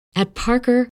At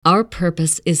Parker, our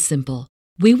purpose is simple.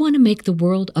 We want to make the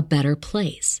world a better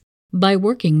place by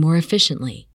working more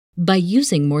efficiently, by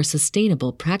using more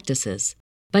sustainable practices,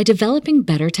 by developing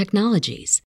better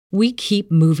technologies. We keep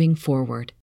moving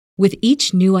forward. With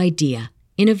each new idea,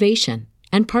 innovation,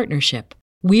 and partnership,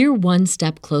 we're one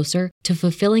step closer to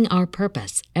fulfilling our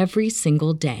purpose every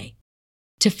single day.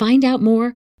 To find out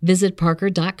more, visit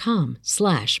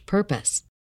parker.com/purpose.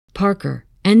 Parker,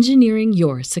 engineering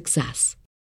your success.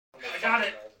 I got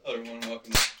it. Everyone,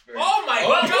 welcome. Oh my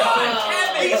God!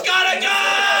 Kevin, he's got a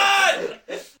gun!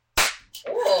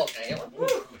 Oh, damn. Woo,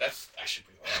 that's actually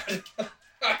pretty hard.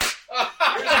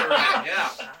 Yours are right, yeah.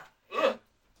 Ugh.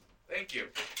 Thank you.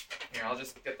 Here, I'll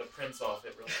just get the prints off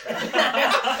it real quick.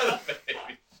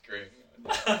 Great.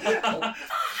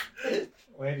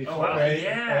 Wait, before, wow. wait,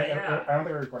 Yeah. I don't think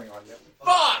we're recording on yet.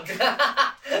 Fuck!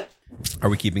 Are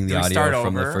we keeping the Do we audio start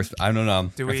from over? the first? I don't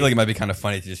know. Do I we- feel like it might be kind of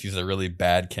funny to just use a really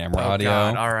bad camera audio.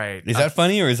 God, all right. Is that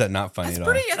funny or is that not funny That's at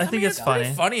pretty. all? I think mean, it's pretty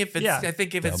funny. funny if it's. Yeah. I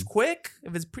think if it's quick,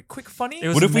 quick funny. It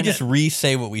was What a if we minute. just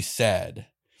re-say what we said,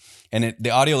 and the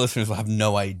audio listeners will have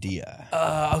no idea?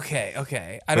 Okay.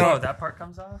 I Oh, don't. that part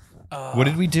comes off? What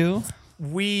did we do?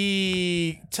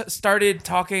 We started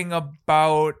talking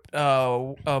about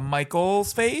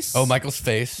Michael's face. Oh, Michael's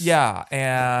face. Yeah,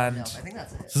 and No, I think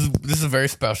that's it. This is a very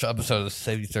special episode of the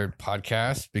 73rd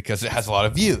podcast because it has a lot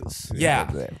of views.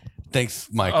 yeah. Thanks,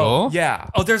 Michael. Oh, yeah.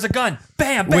 Oh, there's a gun.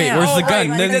 Bam, bam. Wait, where's the Oh, gun? right,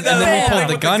 And then bam, we pulled bam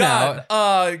the with gun out.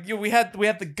 We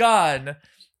had the gun. Do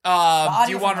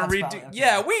audio you want to from that's redo? probably okay.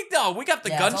 Yeah, we got the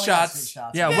gunshots.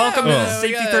 Yeah, Yeah, welcome to yeah, the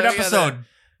Safety yeah, Third yeah, episode.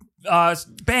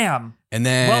 Bam. And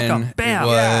then Welcome. Bam. it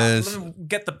was Let me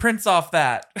get the prints off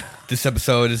that. this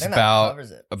episode is think that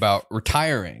covers it. about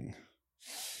retiring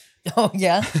Oh,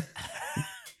 yeah?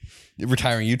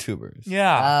 retiring YouTubers.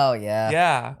 Yeah. Oh, yeah.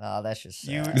 Yeah. Oh, that's just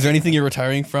You- sad. Is there anything you're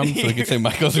retiring from so we can say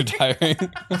Michael's retiring?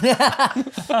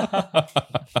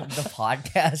 The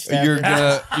podcast. you're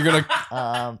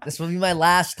gonna This will be my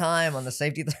last time on the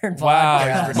Safety Third Wow,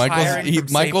 podcast.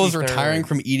 he's Michael's Retiring from Michael's Safety retiring Third.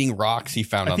 from eating rocks he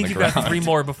found I on think the you ground. got 3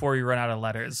 more before we run out of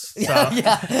letters. So,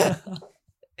 Yeah.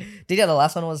 Did the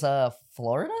last one was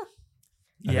Florida?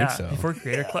 I yeah. think so. Before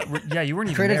Creator Clash. Yeah, you weren't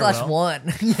even Creator there, Clash Will.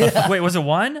 1. Yeah. Wait, was it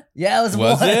 1? Yeah, it was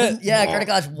Was 1. it? Yeah, Whoa. Creator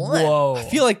Clash 1. Whoa. I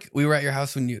feel like we were at your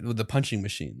house with the punching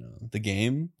machine. Though. The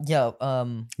game Yo,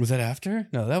 was that after?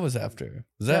 No, that was after.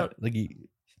 Was No. that like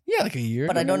like a year?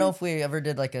 but I ago? don't know if we ever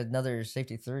did like another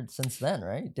Safety Third since then,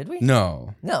 right? Did we?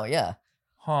 No, No, yeah.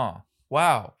 Huh.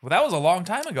 Wow. Well, that was a long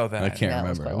time ago then. I can't Yeah, it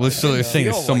was remember. quite a We're long still time saying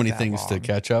ago. there's so Feel many like that things to long.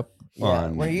 catch up Yeah.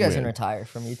 on. When are you guys gonna with. retire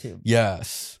from YouTube?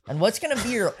 Yes. And what's gonna be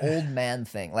your old man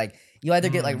thing? Like you either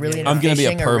get like really into I'm gonna be a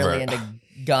fishing or really pervert.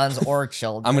 into guns or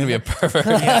children. I'm gonna be a pervert.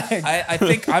 I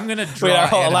think I'm gonna draw. Wait, our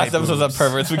whole anime last episode's on boobs.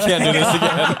 perverts. We can't do this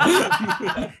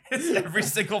again. It's every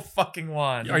single fucking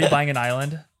one. Are you buying an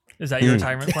island? Is that your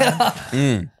retirement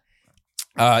plan?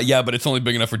 Yeah, but it's only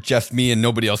big enough for just me and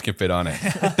nobody else can fit on it.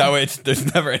 That way,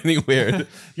 there's never anything weird.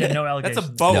 Yeah, no That's allegations.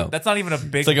 a boat. No. That's not even a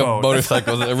big It's like a boat.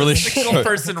 motorcycle, a really That's a single short.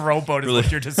 person rowboat is Really-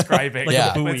 what you're describing. Like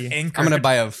a With buoy. anchored. I'm gonna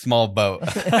buy a small boat.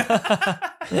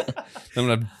 I'm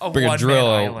gonna bring a one-man drill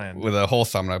island. with a hole,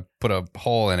 so I'm gonna put a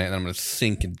hole in it, and I'm gonna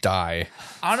sink and die.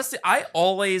 Honestly, I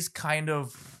always kind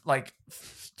of like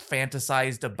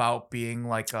fantasized about being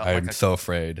like I'm so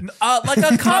afraid. like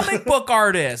a comic book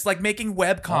artist, like making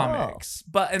web comics.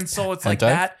 But and so it's like Hentai?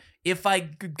 that. If I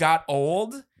got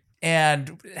old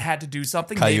and had to do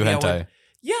something, Caillou maybe I hentai. would.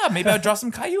 Yeah, maybe I'd draw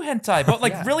some Caillou hentai, but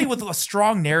like really with a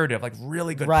strong narrative, like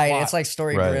really good. right. plot. It's like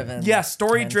story driven. yeah,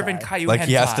 story driven hentai. Caillou Like hentai.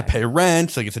 he has to pay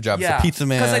rent, so he gets a job as a pizza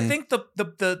man. Because I think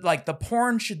the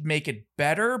porn should make it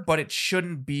better, but it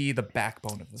shouldn't be the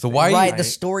backbone of the So thing, why- Right, the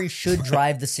story should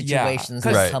drive the situations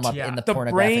that Right. come up Yeah. in the the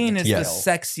pornographic brain is material. the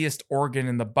sexiest organ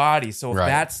in the body, so if Right.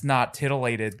 that's not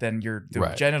titillated, then the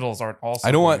Right. genitals aren't also.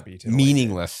 I don't going want to be titillated.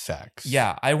 meaningless sex.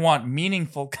 Yeah, I want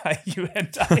meaningful Caillou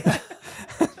hentai.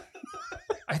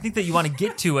 I think that you want to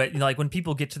get to it. You know, like when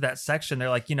people get to that section, they're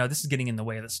like, this is getting in the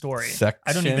way of the story.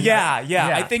 I don't even. yeah. Yeah.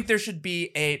 I think there should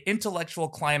be a intellectual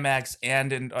climax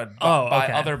and okay.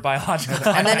 other biological.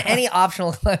 And then any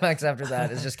optional climax after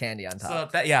that is just candy on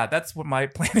top. so that's what my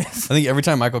plan is. I think every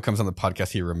time Michael comes on the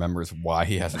podcast, he remembers why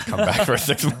he hasn't come back for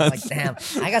 6 months. Like, damn,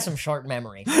 I got some short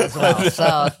memory as well.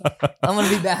 So I'm gonna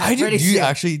be back I do. pretty You soon.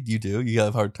 actually, you do. You have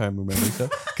a hard time remembering stuff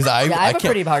because I Yeah, I have a can't-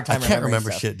 pretty hard time I can't remembering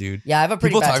remember stuff. shit, dude. Yeah, I have a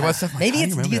pretty People bad talk time. about stuff. Like, Maybe how do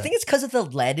it's. you Do you remember think it's because of the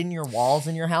lead in your walls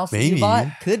in your house that Maybe. you bought?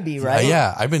 Could be, right?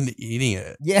 Yeah, I've been eating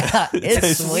it. Yeah, it's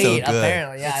tastes so sweet. good.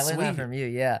 Apparently, yeah, It's I learned that sweet. from you.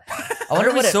 Yeah, I I wonder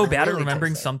was what it so bad at really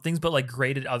remembering tastes like. some things, but like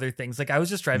great at other things. Like I was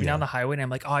just driving down the highway and I'm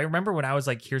like, oh, I remember when I was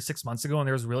like here 6 months ago and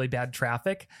there was really bad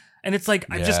traffic. And it's like,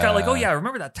 I just got like, oh yeah,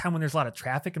 remember that time when there's a lot of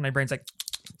traffic? And my brain's like,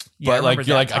 but like,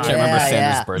 you're like, I can't remember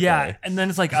Sandra's birthday. Yeah. And then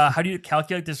it's like, how do you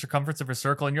calculate the circumference of a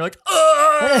circle? And you're like,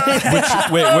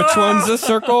 which one's the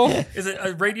circle? Is it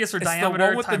a radius or it's diameter the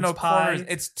one with times the no pi? corners.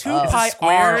 It's 2 pi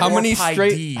r. How many pi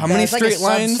straight? d. How many straight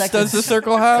lines does the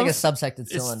circle have? It's like a subsected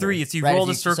cylinder. It's 3. It's you roll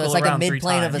the circle so it's like around a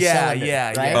midplane of a cylinder.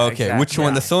 Yeah. Right? Okay, exactly. which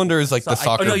one? The cylinder is like the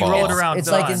soccer no, you ball. roll it around.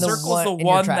 It's like in the circle's the in your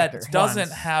one tractor. that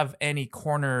doesn't have any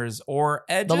corners or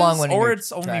edges, The long one in or your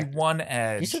it's only tractor. one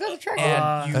edge. You still got the tractor.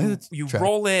 And you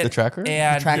roll it. The tracker?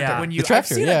 And The tractor. when you The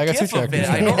tractor, I've seen yeah, a I got two GIF of tractors. it.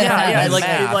 I don't Yeah,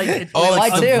 know. like- Oh,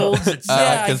 like unfolds itself.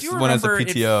 Yeah, I because do one has a remember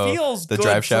it PTO, feels the good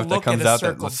drive to shaft that look comes at a out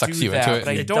circle that sucks do you that, into it but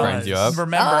I and don't grinds you up.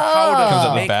 remember how to Comes up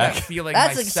the make back. that feeling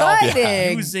That's myself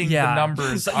exciting. using the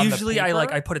numbers on Usually the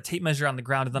paper. I put a tape measure on the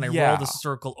ground and then I roll the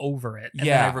circle over it. And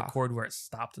then I record where it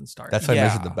stopped and started. That's how I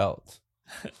measured the belt.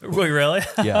 Wait, really?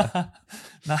 Yeah.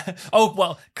 Oh,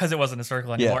 well, because it wasn't a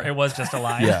circle anymore. Yeah. It was just a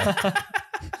line. Yeah.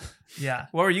 Yeah.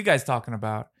 What were you guys talking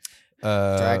about?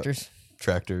 Tractors.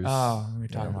 Tractors. Oh, we were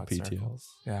talking about PTO. circles.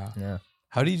 Yeah.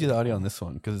 How do you do the audio on this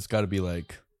one? Because it's got to be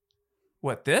like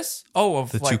What, this? Oh,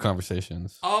 of the like, two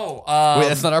conversations. Oh, wait,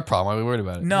 that's not our problem. Why are we worried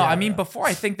about it? No, I mean, before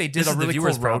I think they did This a is the really cool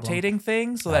viewer's problem. rotating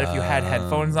thing so that if you had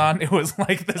headphones on, it was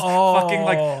like this fucking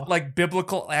like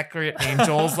biblical accurate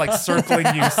angels like circling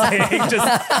you saying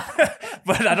just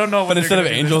but I don't know what But they're instead of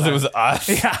gonna do angels, this it was us.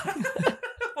 time. Yeah.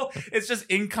 Well, it's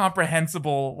just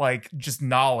incomprehensible, like just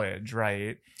knowledge,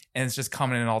 right? And it's just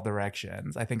coming in all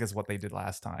directions, I think is what they did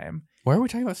last time. Why are we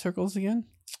talking about circles again?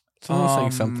 Someone was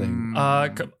saying something.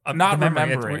 I'm not the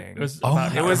memory. remembering. It was. Oh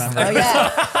about my not God. remembering.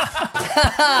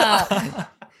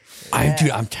 Yeah. Dude,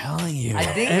 I'm telling you. I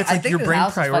think And it's like I think your this brain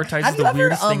house is fun. prioritizes Have you the ever,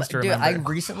 weirdest things to dude, I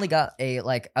remember. recently got I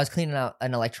was cleaning out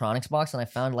an electronics box and I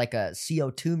found like a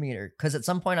CO2 meter because at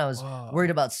some point I was worried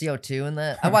about CO2 in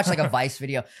the. I watched like a Vice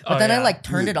video, but then I like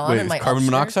turned it on Wait, in my carbon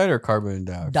upstairs. monoxide or carbon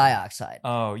dioxide? Dioxide.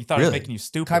 Oh, you thought it was Really? making you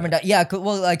stupid. Yeah,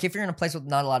 well, like if you're in a place with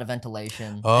not a lot of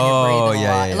ventilation, and Oh, you're breathing a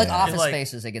yeah, lot, yeah, like yeah. office It, like-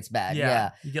 spaces, it gets bad. Yeah. Yeah.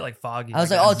 You get like foggy. I was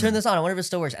like, that. oh, turn this on. I wonder if it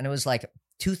still works, and it was like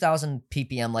 2,000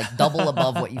 ppm, like double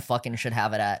above what you fucking should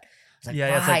have it at. I was like,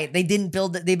 Yeah, it's why? like- they didn't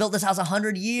build it. They built this house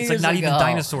 100 years It's like not ago. even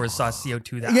dinosaurs saw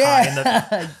CO2 that high. In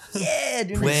the, Yeah, yeah,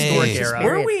 dude. Wait. Historic era.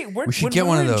 Where we should when get we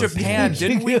one were of in those. Japan,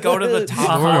 didn't we go to the top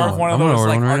I'm floor of one of gonna those order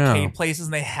like one right arcade now. places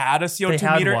and they had a CO2 They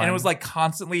had meter and it one. was like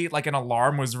constantly like an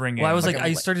alarm was ringing. well, I was like, it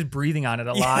I started breathing on it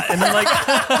a lot, and then like,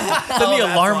 then the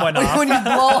that's alarm why. went off. when you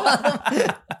blow on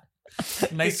them.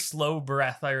 Nice slow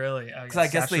breath. I because I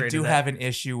guess they do saturated it. have an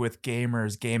issue with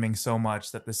gamers gaming so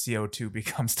much that the CO2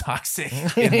 becomes toxic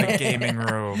in the gaming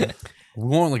room. We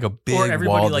want like a big or everybody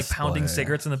wall like display. pounding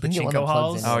cigarettes in the You can get one that pachinko plugs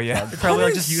halls. in. Oh, yeah. It probably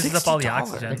like just uses up all the $60.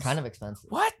 oxygen. They're kind of expensive.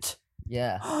 What?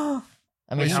 Yeah. I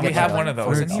Wait, you do can we get have like one of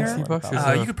those in $40 here? $60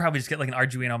 $40. You could probably just get like an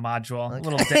Arduino module, a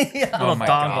little, Yeah. little Oh my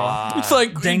dongle. God. It's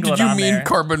like, Dangle did it you on mean there.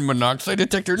 carbon monoxide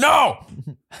detector? No!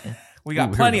 We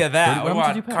got Ooh, plenty here of we go. that. 30 We how much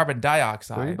did you want pay? carbon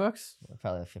dioxide. $30?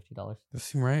 Probably like $50. Does that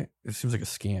seem right? It seems like a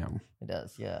scam. It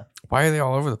does, yeah. Why are they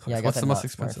all over the place? Yeah, I got What's that the most not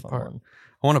expensive smartphone part? one.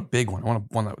 I want a big one. I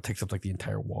want one that takes up like the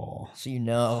entire wall. So you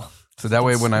know. So that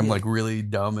way, when I'm see it. like really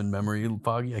dumb and memory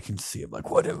foggy, I can see it.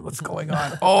 Like, what's going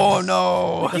on? Oh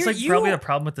no! That's like You- probably the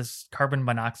problem with this carbon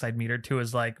monoxide meter too.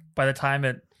 Is like by the time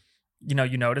it, you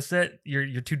notice it,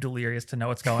 you're too delirious to know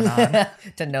what's going on.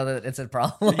 to know that it's a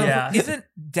problem. Yeah. Isn't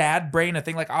dad brain a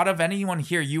thing? Like, out of anyone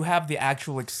here, you have the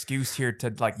actual excuse here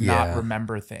to like Yeah. not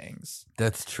remember things.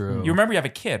 That's true. You remember you have a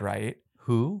kid, right?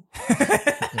 who?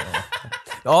 Yeah.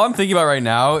 All I'm thinking about right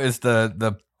now is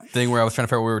the thing where I was trying to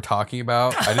figure out what we were talking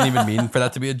about. I didn't even mean for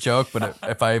that to be a joke, but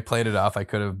if I played it off, I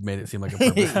could have made it seem like a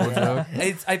purposeful joke.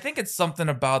 I think it's something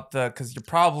about because you're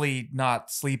probably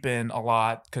not sleeping a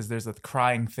lot because there's a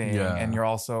crying thing, Yeah. and you're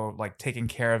also like taking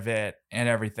care of it and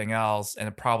everything else, and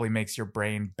it probably makes your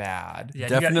brain bad. Yeah, you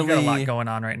got a Definitely- lot going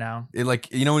on right now. It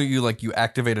when you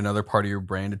activate another part of your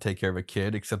brain to take care of a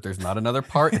kid, except there's not another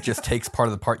part. It just takes part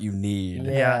of the part you need.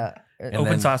 Yeah. Open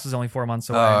then- source is only 4 months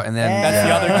away. Oh, and then That's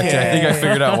the other actually, I kid. think I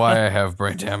figured out why I have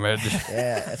brain damage.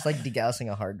 Yeah, it's like degaussing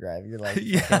a hard drive. You're like,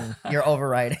 Yeah. fucking- you're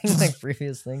overwriting like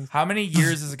previous things. How many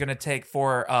years is it going to take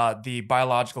for the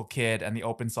biological kid and the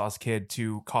open source kid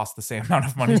to cost the same amount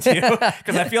of money too?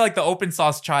 Because I feel like the open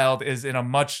source child is in a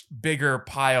much bigger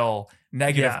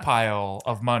negative Yeah. pile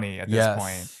of money at this Yes,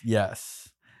 point. yes.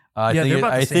 Yeah, they're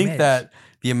about the I same think age. that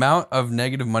the amount of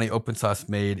negative money open source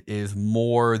made is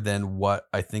more than what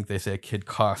I think they say a kid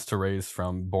costs to raise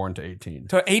from born to 18.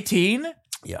 To 18?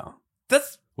 Yeah.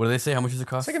 That's What do they say? How much does it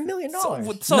cost? It's like $1 million.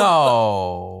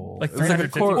 No. Like It was like a 350,000?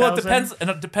 quarter. Well, it depends, and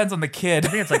it depends on the kid. I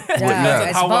think it's like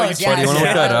Yeah, how well you suppose, Do you want to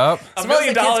look that up? $1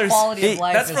 million. Quality of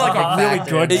life That's is for like a a really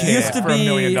factor. good It kid. used to for $1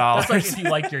 million. be- That's like if you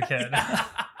like your kid.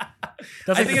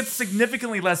 I think it's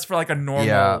significantly less for like a normal,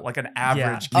 Yeah. like an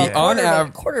average Oh, kid.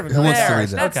 on quarter of a Who wants to million. read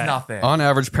that? That's Okay. nothing. On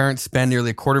average, parents spend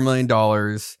nearly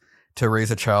 $250,000 to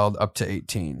raise a child up to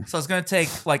 18. So it's going to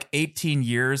take like 18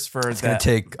 years for It's gonna the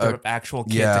take the actual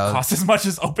kid yeah. to cost as much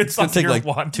as open It's gonna source take year like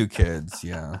one. 2 kids,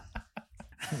 yeah.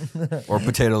 Or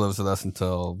Potato lives with us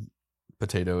until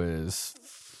Potato is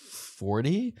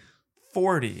 40.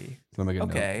 40. Let me make a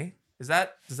note. Okay. Does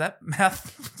that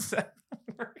math does that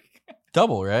work?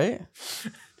 Double, right?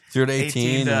 0 to 18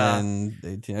 18 to- and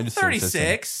 18. I just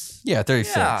 36. Yeah,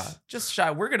 36. Yeah, just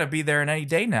shy. We're gonna be there in any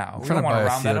day now. I'm We trying don't to want buy to a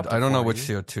round that CO2. up. To I don't know 40. which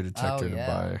CO2 detector to yeah.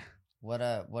 buy. What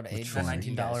age? one? one do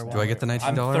you guys $19 want? Do I get the $19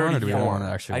 I'm one or do we 34. want to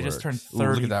actually I just work? turned Ooh,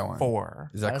 look at that one.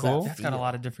 34. Is How that does cool? that That's got a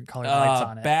lot of different colored lights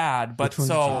on it. Bad, but Which one's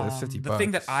so cheap? It's $50 the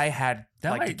thing that I had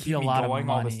That like might to be keep a me lot of going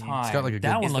all this money. time. It's got like a good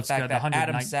That one is the looks fact good. that The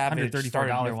Adam $134 Savage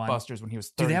started one. Mythbusters when he was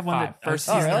 35. Do they have one that First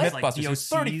Oh, season really? of Mythbusters, he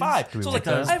was Like 35. Do we So want like,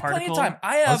 that? I have plenty of time.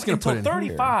 I was have gonna put until it in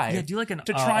here. 35 Yeah, do like an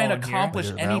to try and oh, in here. accomplish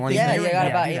That one anything. Yeah, here? you got Yeah,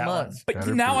 about do 8 that one. months. But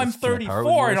Better now for I'm this kind of power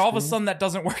 34, and all of a screen. sudden that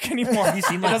doesn't work anymore. Have you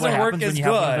seen It like what doesn't work happens as when you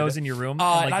have one of good. those in your room?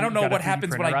 And I don't know what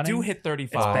happens when I do hit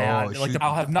 35. It's bad. Oh, Like shoot. the,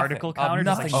 I'll have the nothing. particle I'll have counter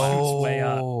just like nothing. shoots way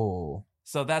up. Oh.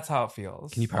 So that's how it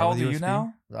feels. Can you power How old the are you USB?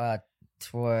 now?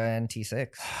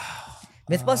 26.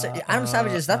 Mythbuster. Adam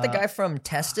Savage, is that the guy from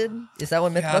Tested? Is that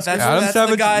what Yeah, Mythbusters that's, is? Adam that's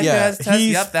Savage, the guy yeah. who has test.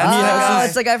 He's- Yep, that's he the has guy.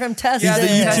 it's the guy from Tested. He's the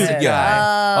YouTube Tested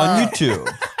guy. On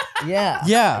YouTube. Yeah.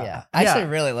 Yeah. I actually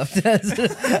really love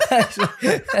Tested.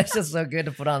 Actually, that's just so good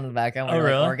to put on the background when Oh, you're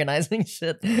really? like organizing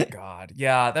shit. God,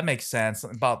 yeah, that makes sense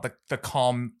about the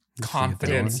calm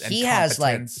confidence. Dude, and he has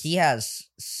competence.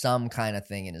 some kind of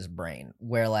thing in his brain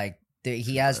where like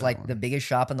he has like the biggest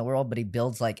shop in the world, but he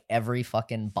builds like every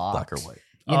fucking box. Black or white.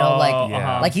 You know, like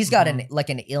yeah. like he's got an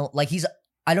he's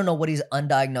I don't know what he's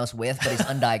undiagnosed with, but he's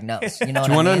undiagnosed. You know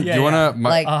Do you what I want to? mean? Do you want to?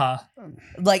 Like Uh-huh.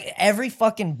 like every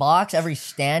fucking box, every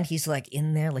stand, he's like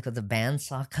in there like with the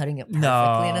bandsaw cutting it perfectly,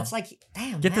 No. and it's like,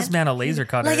 damn, Get this man a laser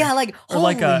cutter. Like yeah, like Or holy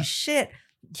like a- shit.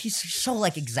 He's so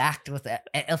like exact with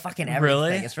fucking everything.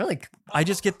 Really? It's really I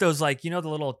just get those like, you know, the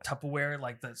little Tupperware,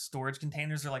 like the storage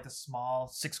containers are like the small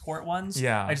 6-quart ones.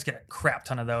 Yeah. I just get a crap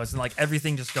ton of those. And like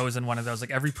everything just goes in one of those.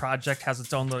 Like every project has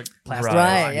its own little plastic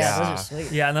Right, box. yeah, yeah. those are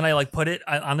sweet. Yeah. And then I like put it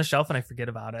on the shelf and I forget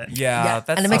about it. Yeah,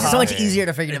 that's and it makes it so much something. easier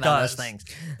to forget It about does. those things.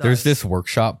 There's this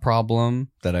workshop problem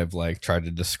that I've like tried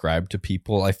to describe to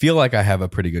people. I feel like I have a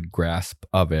pretty good grasp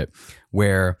of it,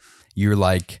 where you're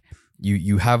like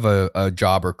you have a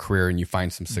job or career and you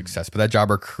find some success, but that job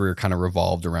or career kind of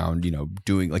revolved around, you know,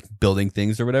 doing like building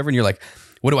things or whatever. And you're like,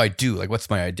 what do I do? Like, what's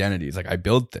my identity? It's like I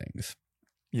build things.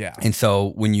 Yeah. And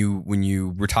so when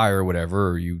you retire or whatever,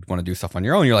 or you want to do stuff on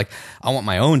your own, you're like, I want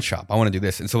my own shop. I want to do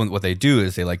this. And so what they do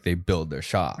is they build their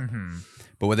shop. Mm-hmm.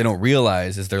 But what they don't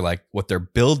realize is they're like, what they're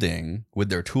building with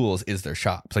their tools is their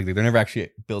shop. It's like they're never actually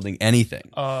building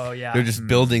anything. Oh, yeah. They're just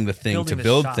building the thing Building to the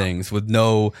build shop. things with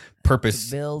no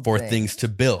purpose To build for things. things to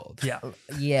build. Yeah.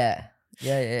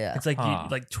 Yeah. It's like Huh.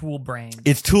 like tool brain.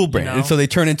 It's tool brain. You know? And so they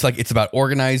turn into like, it's about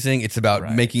organizing. It's about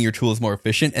Right. making your tools more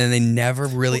efficient. And they never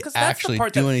really Because actually that's the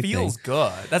part do that anything. feels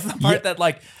good. That's the part that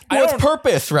like Well, it's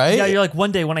purpose, right? Yeah, you're like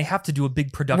one day when I have to do a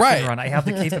big production Right. run, I have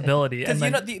the capability. Because And you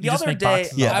know, then the you just other make day,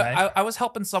 boxes all day. I was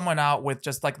helping someone out with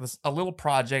just like a little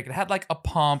project. It had like a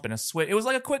pump and a switch. It was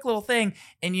like a quick little thing.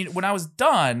 And when I was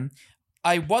done,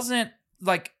 I wasn't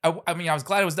like, I mean, I was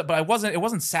glad it was done, but it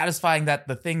wasn't satisfying that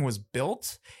the thing was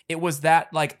built. It was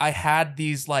that like I had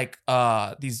these like,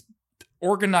 these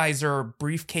organizer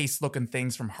briefcase looking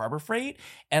things from Harbor Freight,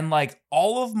 and like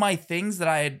all of my things that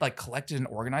I had like collected and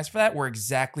organized for that were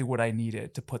exactly what I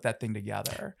needed to put that thing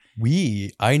together.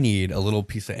 I need a little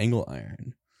piece of angle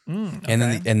iron. Okay.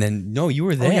 And then no, you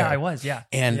were there. Oh yeah, I was. Yeah,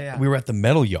 And Yeah. we were at the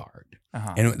metal yard.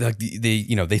 Uh-huh. And like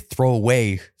they throw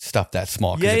away stuff that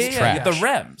small because it's trash. The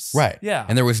REMs. Right. Yeah.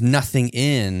 And there was nothing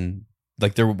in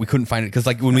like we couldn't find it because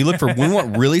like when we we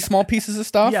want really small pieces of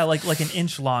stuff. Yeah, like an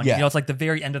inch long. Yeah. You know, it's like the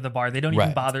very end of the bar. They don't even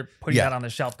Right. bother putting Yeah. that on the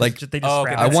shelf. Like, They just oh,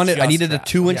 scrap okay, it. I just needed a trash.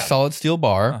 2-inch Yeah. solid steel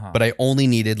bar, Uh-huh. but I only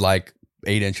needed like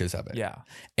 8 inches of it. Yeah.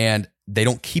 And they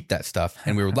don't keep that stuff.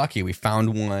 And we were lucky. We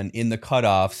found one in the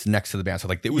cutoffs next to the band. So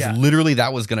like it was Yeah. literally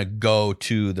that was going to go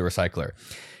to the recycler.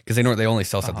 because they only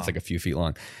sell stuff that's like a few feet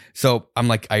long. So I'm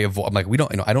like, I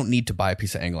don't need to buy a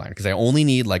piece of angle iron because I only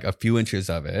need like a few inches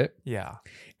of it. Yeah.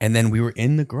 And then we were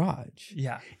in the garage.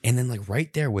 Yeah. And then like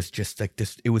right there was just like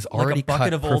this. It was Like already a bucket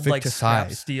cut of perfect old like to scrap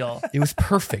size. steel. It was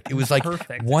perfect. It was like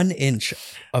Perfect. 1 inch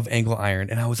of angle iron,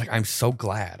 and I was like, I'm so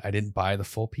glad I didn't buy the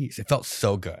full piece. It felt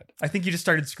so good. I think you just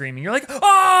started screaming. You're like,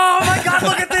 oh my God,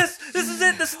 look at this. This is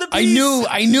it. This is the piece.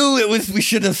 I knew it was. We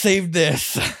should have saved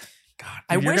this.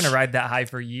 Dude, you're gonna ride that high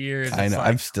for years. I know.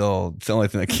 Like, It's the only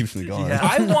thing that keeps me going. Yeah.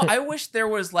 I wish there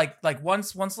was like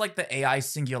once like the AI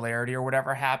singularity or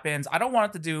whatever happens, I don't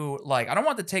want it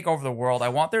to take over the world. I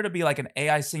want there to be like an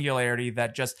AI singularity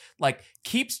that just like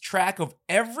keeps track of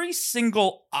every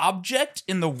single object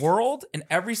in the world and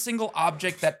every single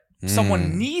object that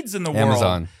someone needs in the world.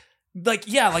 Amazon. Like,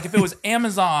 yeah, like if it was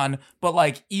Amazon, but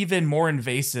like even more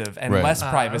invasive and Right. less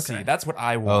privacy. Okay. That's what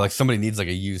I want. Oh, like somebody needs like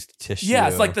a used tissue. Yeah,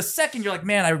 it's like the second you're like,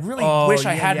 man, I really Oh, wish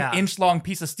I yeah, had yeah. an inch-long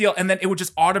piece of steel, and then it would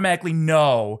just automatically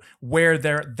know where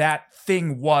that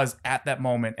thing was at that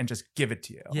moment and just give it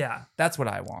to you. Yeah. That's what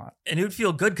I want. And it would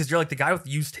feel good because you're like the guy with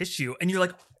used tissue, and you're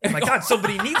like, oh my God,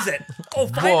 somebody needs it. Oh,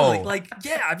 finally. Whoa. Like,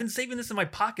 yeah, I've been saving this in my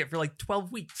pocket for like 12 I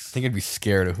weeks. think I'd be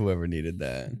scared of whoever needed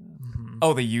that.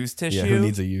 Oh, the used tissue? Yeah, who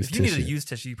needs a used If you tissue? need a used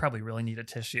tissue, you probably really need a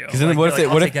tissue. Because then Like, what you're if they,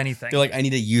 like, what I'll if take anything? they're like, I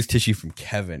need a used tissue from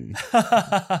Kevin,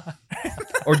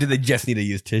 or do they just need a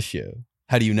used tissue?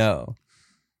 How do you know?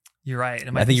 You're right. It I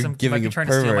might think be you're some, giving might a be trying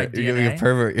to steal my pervert. You're giving a DNA.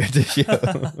 pervert your tissue.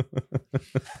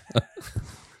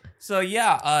 So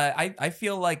yeah, I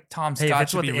feel like Tom Hey, if Scott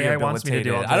it's should what be the AI wants me to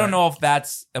do, rehabilitated. I'll do I don't it. know if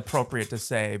that's appropriate to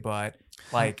say, but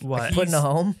like What? Put in a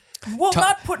home. Well,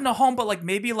 not put in a home, but like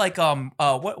maybe like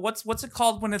what's it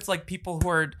called when it's like people who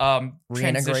are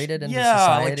Reintegrated into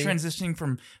like society? transitioning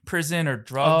from prison or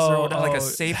drugs or whatever, like a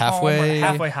safe halfway- home,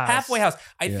 Halfway house. halfway house.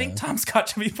 I Yeah. think Tom Scott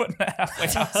should be put in a halfway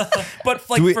house, but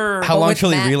like Do we- for how long with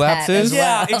till he Matt Pat relapses? as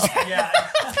yeah, well.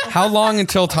 exactly. How long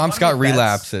until Tom wonder Scott if that's-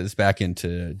 relapses back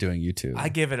into doing YouTube? I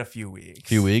give it a few weeks.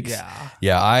 Few weeks? Yeah.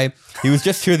 Yeah, he was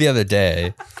just here the other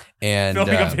day, and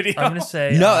Filming a video. I'm going to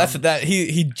say no,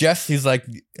 he's like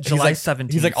July he's like,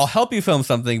 17th. He's like, I'll help you film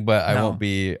something, but I No, won't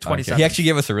be. 27th. He actually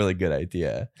gave us a really good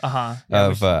idea Uh-huh.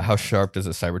 of how sharp does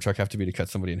a Cybertruck have to be to cut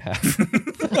somebody in half.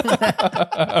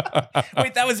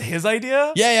 Wait, that was his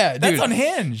idea? yeah, dude. That's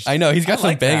unhinged. I know he's got I some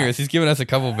like that. bangers. He's given us a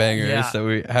couple bangers Yeah. that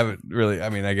we haven't really. I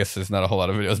mean, I guess there's not a whole lot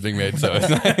of videos being made, so it's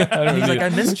not, I don't He's really-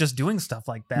 like, I miss just doing stuff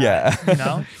like that. Yeah. You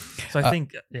know? So I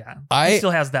think, yeah. I- he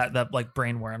still has that like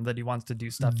brain worm that he wants to do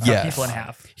stuff, cut Yes. people in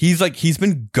half. he's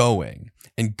been going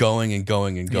and going and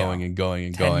going and going and going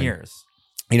and 10 going. years.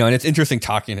 You know, and it's interesting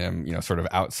talking to him, you know, sort of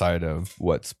outside of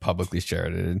what's publicly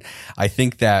shared. And I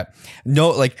think that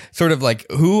sort of like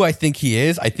who I think he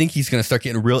is, I think he's going to start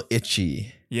getting real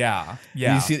itchy. Yeah.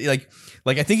 Yeah. You see, like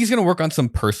I think he's going to work on some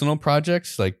personal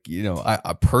projects. Like, you know,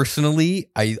 I personally,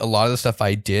 a lot of the stuff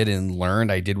I did and learned,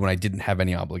 I did when I didn't have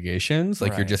any obligations.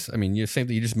 Like you're Right. just, I mean, you're same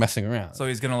thing. You're just messing around. So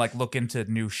he's gonna like look into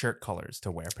new shirt colors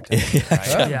to wear potentially, right?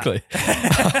 exactly.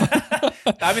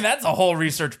 I mean, that's a whole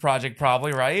research project,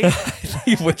 probably, right?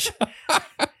 Which,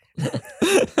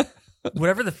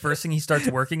 Whatever the first thing he starts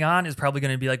working on is probably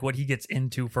going to be like what he gets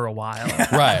into for a while.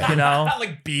 right. You know? Not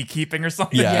like beekeeping or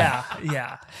something. Yeah.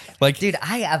 Yeah. Like, Dude,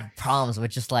 I have problems with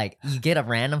just like you get a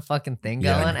random fucking thing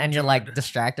Yeah. going and you're like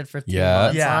distracted for 3 Yeah.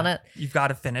 months Yeah. on it. You've got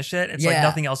to finish it. It's like Yeah.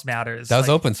 nothing else matters. that was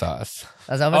like, open sauce.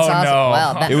 That's open Oh, sauce. no.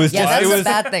 Well, that, It was yeah, just- that's it the was-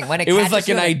 bad thing. When It was catches like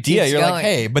you an and it idea. keeps You're going. like,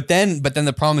 hey, but then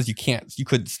the problem is you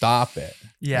couldn't stop it.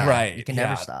 Yeah. Right. You can yeah.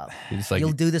 never stop. You're just like,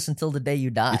 You'll do this until the day you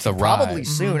die. It's a Probably ride.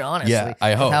 soon, honestly. Yeah,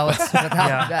 I hope. With how, it's, with how,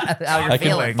 Yeah. how you're I can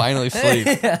feeling. finally sleep.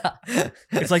 yeah.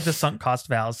 It's like the sunk cost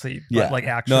valves. So you, Yeah. but like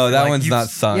actually. No, that like, one's you've- not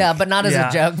sunk. Yeah, but not as Yeah.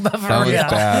 a joke, but for That was real. Yeah.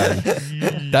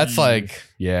 bad. That's like,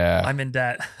 yeah, I'm in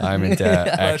debt. I'm in debt,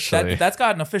 But actually. that's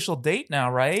got an official date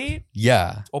now, right?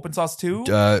 Yeah. Open Sauce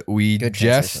 2? We Good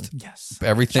just, transition. Yes.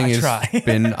 everything I has try.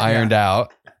 been ironed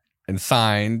out and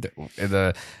signed.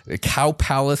 The Cow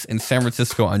Palace in San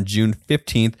Francisco on June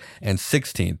 15th and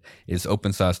 16th is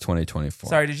Open Sauce 2024.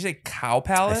 Sorry, did you say Cow I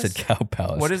Palace? said Cow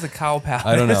Palace. What is a Cow Palace?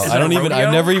 I don't know. Is I it a don't even. I've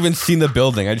rodeo? never even seen the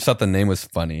building. I just thought the name was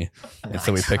funny, and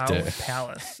so we picked Cow it.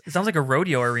 Palace. It sounds like a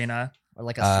rodeo arena. Or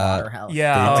like a slaughterhouse.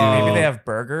 Yeah, They like do. maybe they have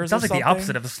burgers. It sounds or like the something?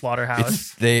 opposite of a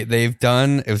slaughterhouse. They've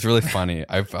done. It was really funny.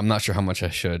 I'm not sure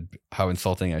how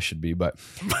insulting I should be, but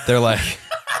they're like,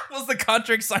 Was the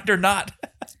contract signed or not?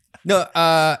 No,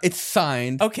 it's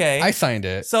signed. Okay. I signed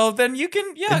it. So then you can,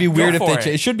 It'd be weird if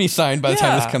it should be signed by the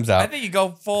time this comes out. I think you go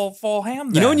full ham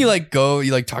then. You know when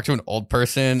you talk to an old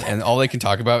person and all they can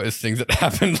talk about is things that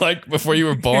happened like before you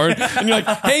were born, and you're like,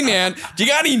 hey man, do you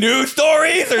got any news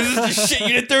stories, or is this just shit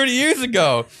you did 30 years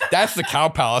ago? That's the Cow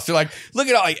Palace. They're like, look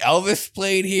at how like Elvis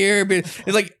played here, but it's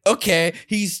like, okay,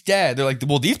 he's dead. They're like,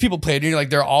 well, these people played here. Like,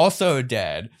 they're also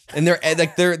dead, and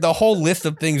they're the whole list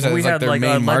of things that we is like had their like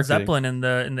main Led marketing. Zeppelin in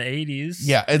the 80s.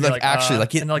 Yeah, and like actually,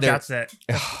 that's it.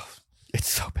 It's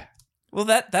so bad. Well,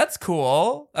 that's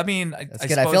cool. I mean, That's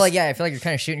good. I feel like you're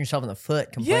kind of shooting yourself in the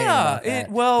foot complaining about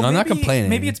that. Well, No, I'm not complaining.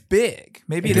 Maybe it's big.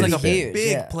 Maybe It it's could like be a huge,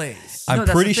 big yeah. place. I'm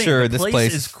that's pretty the thing. sure The this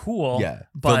place is cool. Yeah, filled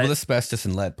but with asbestos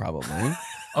and lead, probably.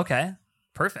 okay,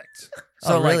 perfect.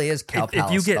 So it really is Cow if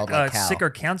Palace you get spelled like cow. sick or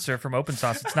cancer from open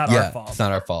sauce, it's not Yeah, our fault. it's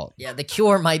not our fault. Yeah, the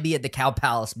cure might be at the Cow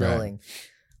Palace building.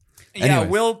 Yeah,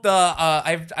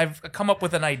 Anyways. I've come up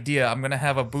with an idea. I'm gonna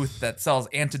have a booth that sells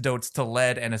antidotes to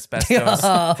lead and asbestos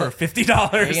for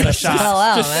 $50 You're a gonna shot. sell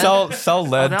out, Just man. sell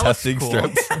lead that looks testing cool.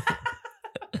 strips.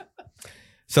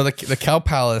 So the Cow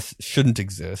Palace shouldn't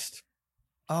exist.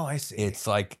 Oh, I see. It's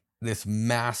like this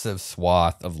massive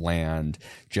swath of land,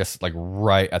 just like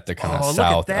right at the kind of look at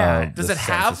south that. of Does the it San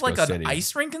have Francisco like an city.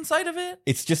 ice rink inside of it?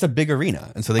 It's just a big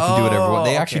arena, and so they can do whatever.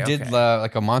 They actually okay, did okay.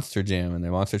 like a monster jam and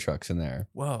their monster trucks in there.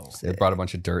 Whoa. They brought a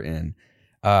bunch of dirt in,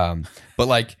 but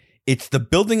like it's the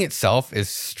building itself is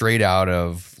straight out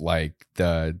of like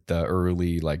the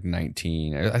early like I think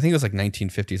it was like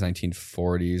 1950s,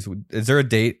 1940s. Is there a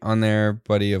date on there,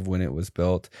 buddy, of when it was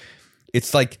built?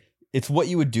 It's like. It's what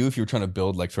you would do if you were trying to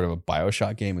build like sort of a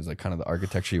BioShock game. Is like kind of the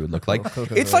architecture you would look like.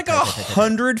 It's like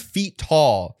 100 feet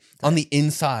tall on the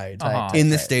inside in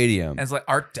the stadium. And it's like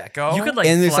Art Deco. You could like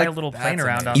And there's, fly like, a little plane that's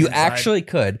around amazing. on You the inside. actually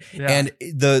could. Yeah. And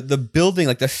the building,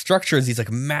 like the structure is these like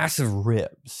massive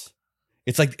ribs.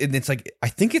 It's like I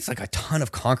think it's like a ton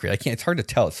of concrete. It's hard to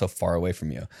tell. It's so far away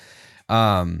from you.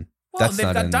 That's they've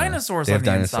not got in there. dinosaurs They on have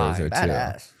the dinosaurs inside. there too.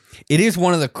 Badass. It is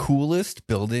one of the coolest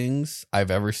buildings I've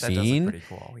ever That does look seen. pretty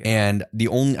cool. Yeah. And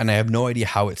I have no idea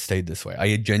how it stayed this way.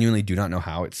 I genuinely do not know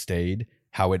how it stayed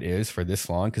how it is for this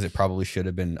long, because it probably should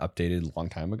have been updated a long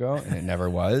time ago and it never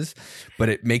was. But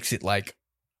it makes it like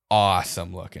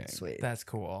awesome looking. Sweet. That's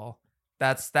cool.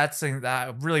 That's something that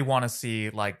I really want to see,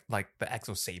 like the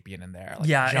Exosapien in there. Like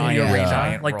yeah, in giant, the arena,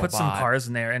 giant like put some robot. cars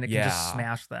in there and it can Yeah. just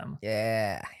smash them.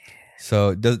 Yeah.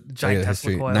 So does Giant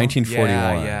Tesla coil.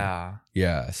 1941.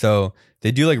 Yeah. So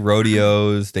they do like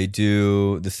rodeos. They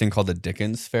do this thing called the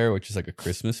Dickens Fair, which is like a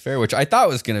Christmas fair, which I thought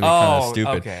was going to be kind of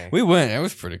stupid. Okay. We went. It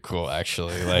was pretty cool,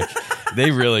 actually. Like they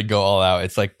really go all out.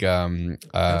 It's like like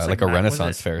a was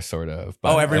Renaissance it? fair, sort of.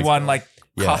 But, Oh, everyone like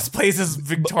yeah. cosplays as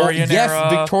Victorian yes, era.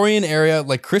 Victorian era,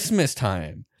 like Christmas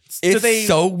time. Do It's they-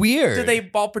 so weird. Do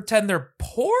they all pretend they're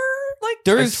poor? Like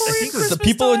There's Victorian the Christmas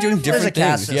people are doing time? There's a different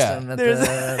caste things. Yeah. system at There's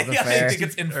the yeah, fair. I think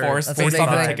it's enforced That's a based big on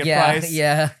the thing. ticket Yeah, price.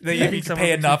 yeah. That if you Someone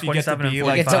pay enough, you get to 27 be and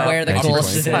like You get to wear the cool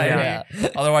 1920. shit. Yeah. Yeah.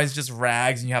 Otherwise, just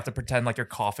rags, and you have to pretend like you're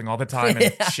coughing all the time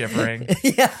and Yeah. shivering.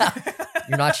 Yeah.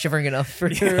 You're not shivering enough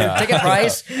for your Yeah. ticket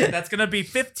price. That's gonna be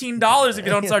 $15 if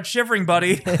you don't start shivering,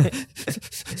 buddy.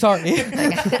 Sorry.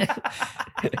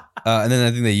 And then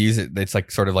I think they use it. It's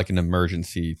like sort of like an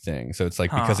emergency thing. So it's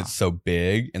like because Huh. it's so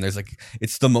big and there's like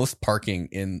it's the most parking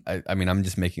in. I mean, I'm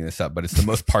just making this up, but it's the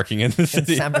most parking in the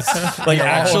city. San Francisco. Like Yeah,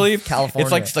 all of actually,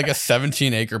 California. it's like a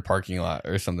 17-acre parking lot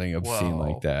or something obscene Whoa.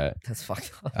 like that. That's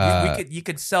fucked up. You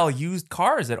could sell used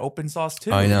cars at Open Sauce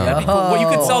too. I know. That'd be cool. Well,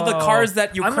 you could sell the Oh. cars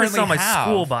that you I'm gonna currently sell my have.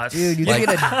 school bus. Dude, you Like-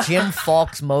 could get a Jim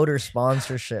Falks motor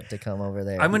sponsorship to come over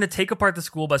there. I'm gonna take apart the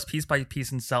school bus piece by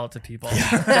piece and sell it to people.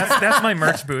 That's my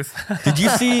merch booth. Did you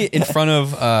see in front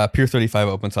of Pier 35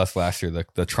 Open Sauce last year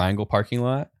the triangle parking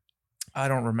lot? I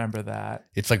don't remember that.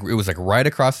 It's like it was like right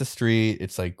across the street.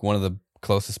 It's like one of the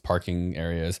closest parking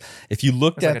areas. If you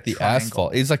looked It's like at a the triangle.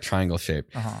 asphalt, it's like triangle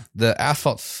shaped. Uh-huh. The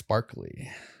asphalt's sparkly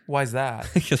Why is that?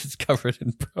 because it's covered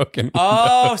in broken.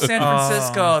 Oh, windows. San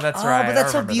Francisco. That's oh, right. but that's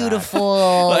I so remember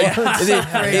beautiful. Like, That's it, so it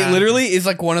pretty. literally is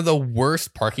like one of the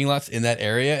worst parking lots in that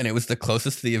area, and it was the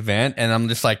closest to the event. And I'm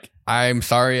just like, I'm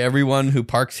sorry, everyone who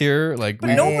parks here. Like, But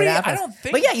we, nobody. it I happens. don't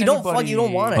think. But yeah, you don't anybody-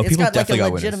 want it. Oh, It's people got like definitely a got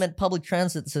winners. legitimate public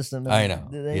transit system. I know,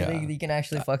 They, yeah. you can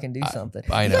actually fucking do something.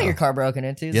 I You know. got your car broken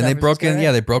into. yeah, San they broke Francisco, in. right?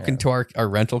 Yeah, they broke into our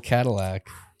rental Cadillac,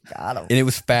 Got 'em. and it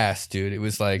was fast, dude. It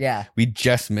was like, Yeah. we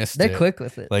just missed They're it. quick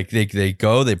with it. Like they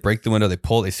go, they break the window, they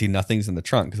pull, they see nothing's in the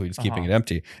trunk because we're just keeping it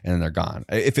empty, and then they're gone.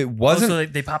 If it wasn't, Also,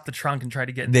 they pop the trunk and try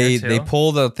to get in they there too.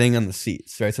 pull the thing on the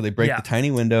seats, right? So they break Yeah. the tiny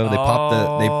window, they pop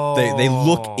the they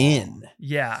look in,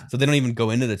 Yeah. so they don't even go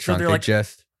into the So trunk. they're They like-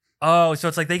 just Oh, so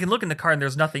it's like they can look in the car and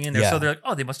there's nothing in there. Yeah. So they're like,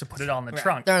 oh, they must have put it all in the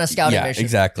trunk. They're on a scouting Yeah, mission.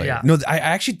 exactly. Yeah. No,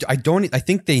 I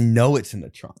think they know it's in the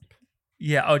trunk.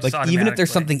 Yeah. Oh, just Like even if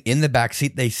there's automatically. something in the back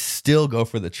seat, they still go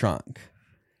for the trunk.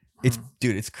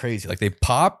 It's crazy. Like they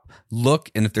pop, look,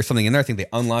 and if there's something in there, I think they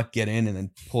unlock, get in, and then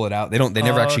pull it out. They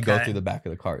never actually go okay. through the back of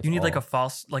the car. You need like a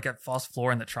false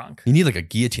floor in the trunk. You need like a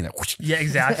guillotine that whoosh, Yeah,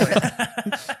 exactly.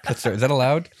 cuts there. Is that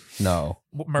allowed? No.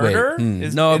 Murder? Wait,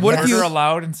 Is, no, is what if murder you-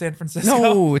 allowed in San Francisco?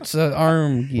 No, it's an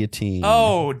arm guillotine.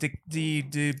 Oh, the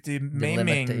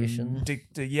maiming. limitation.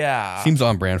 Yeah. Seems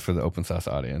on brand for the open sauce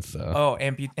audience, though. Oh,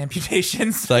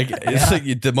 amputations. It's like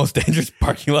the most dangerous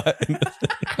parking lot.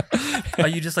 Oh,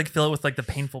 you just like fill it with like the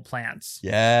painful plants.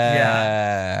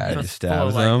 Yeah. So Just it's full stabs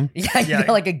of, like- them. Yeah, you Yeah.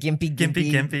 got like a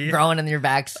gimpy growing in your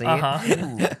back seat.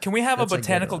 Uh-huh. Can we have a That's a good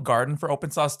botanical one. garden for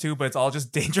open sauce too? But it's all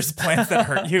just dangerous plants that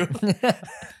hurt you.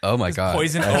 Oh my god.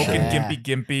 Poison oak Actually, and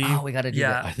Yeah. gimpy. Oh, we got to do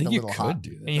Yeah. that. I think the you little could hot-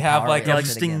 do that. And you have like Yeah, a like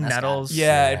stinging That's nettles.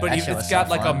 yeah, but That it's shit was got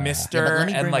so like fun. a Yeah, mister but let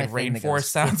me and bring like my thing that rainforest goes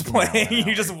sounds 50 mile an playing. You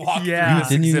hour. just walk Yeah. through this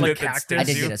Didn't you- exhibit Like that cactus. stings I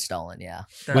did you. get it stolen, yeah.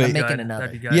 That'd Wait. be Making good. another.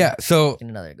 That'd be good. Yeah, so Get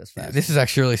another that goes fast. this is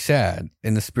actually really sad.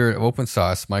 In the spirit of open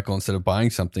sauce, Michael, instead of buying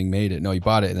something, made it. No, he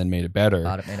bought it and then made it better.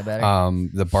 Bought it, made it better.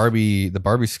 The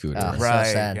Barbie scooter. Oh, Right,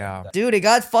 so sad. yeah. Dude, it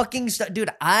got fucking dude,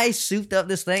 I souped up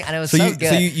this thing and it was so, good.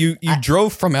 So you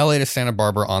drove from LA to Santa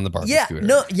Barbara on the Barbie yeah,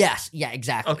 scooter. yeah,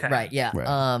 exactly. Okay. Right, yeah. Right.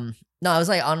 No, I was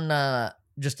like on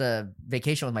just a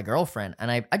vacation with my girlfriend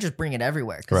and I just bring it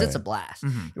everywhere because Right. it's a blast.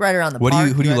 Mhm. You ride around the Who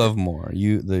park. do you ride- love more?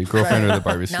 You, the girlfriend, or the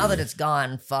Barbie scooter? Now that it's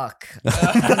gone, fuck.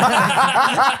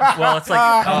 Well, it's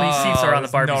like how many seats are on the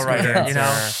there's Barbie no right scooter? You know,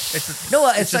 answer. it's No,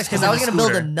 it it's sucks just because I was the gonna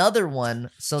build scooter. another one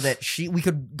so that we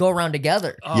could go around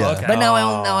together. Oh, Yeah. okay. But now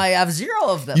Oh. I have 0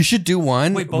 of them. You should do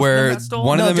one Wait, both of where them got stolen?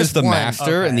 one of No, them is just the one.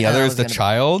 master Okay. and the Yeah, other I is was the gonna-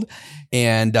 child.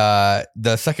 And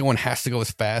the second one has to go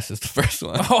as fast as the first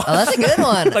one. Oh, that's a good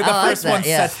one. Like the I first that, one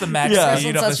yeah. sets the max Yeah.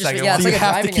 speed First of one the sets second yeah, one. it's So like you a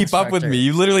have to driving keep up with instructor. me.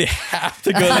 You literally have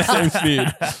to go the same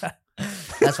speed.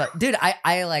 That's fine. Dude,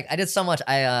 I did so much.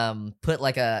 I put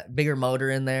like a bigger motor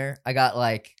in there. I got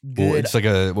like Well, good. it's like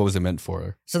what was it meant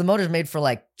for? So the motor's made for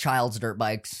like child's dirt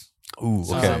bikes. Ooh,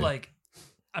 So okay. is it like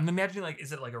I'm imagining like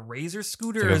is it like a razor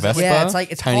scooter? Like a or is it Vespa? Yeah,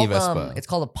 it's Tiny called Vespa. it's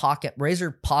called a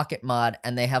Razor Pocket Mod,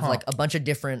 and they have like a bunch of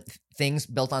different things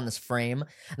built on this frame.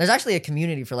 There's actually a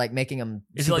community for like making them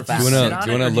Is it super like fast. you Do you sit want on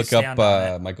to it or do you look up stand on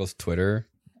it? Michael's Twitter?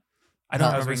 I don't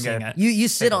No, remember we can seeing get it. You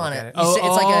sit Take a on look it. at it. You sit-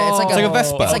 it's like a It's like a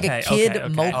Vespa. It's like a Okay, kid okay,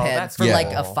 okay. moped Oh, that's for like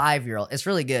a cool. 5-year-old. It's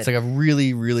really good. It's like a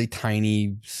really, really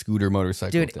tiny scooter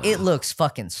motorcycle. Dude, thing. it looks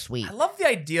fucking sweet. I love the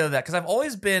idea of that because I've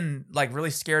always been like really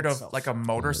scared of like a Right,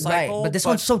 motorcycle. but this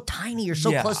one's so tiny. You're so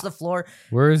Yeah. close to the floor.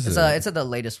 Where is It's it? it's at the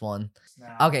latest one.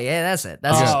 Okay, yeah, that's it.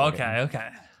 That's Oh, it. okay.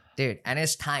 Dude, and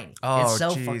it's tiny. Oh, it's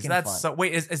so geez, fucking that's fun. so.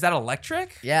 Wait, is that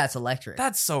electric? Yeah, it's electric.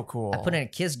 That's so cool. I put in a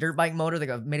Kiss dirt bike motor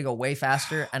that made it go way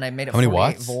faster, and I made it How many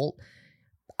 48 watts? volt.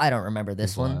 I don't remember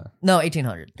this What? one. No,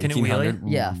 1800. Can it 1800?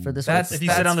 wheelie? Yeah, for this That's- one. If you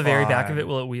sit on the very back fine. of it,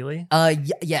 will it wheelie?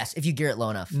 Yes, if you gear it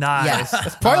low enough. Nice. Yes.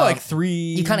 It's probably Um, like 3.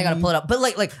 You kind of got to pull it up, but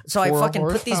like, so I 4 fucking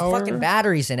put these horsepower? fucking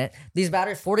batteries in it. These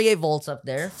batteries, 48 volts up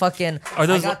there. Fucking. Are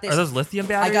those I got this, are those lithium I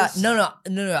batteries? got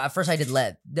no. At first, I did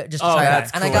lead just to Oh, try it out,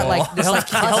 that's and I got cool. like this like It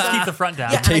helps custom- keep the front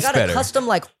down. Yeah, and I tastes got better. a custom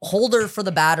like holder for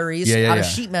the batteries Yeah, out of yeah.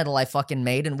 sheet metal I fucking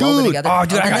made and welded Dude, together. oh,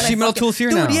 dude, I And got then sheet metal tools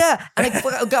here now. Dude, yeah, and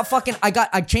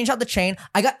I changed out the chain.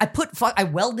 I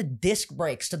welded disc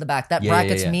brakes to the back. That Yeah,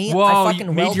 brackets yeah, yeah. me. Whoa, I you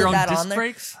fucking made welded your own that disc on there.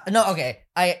 brakes? No, okay.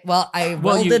 I Well,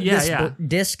 welded yeah, this yeah.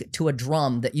 disc to a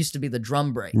drum that used to be the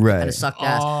drum brake, Right. and it sucked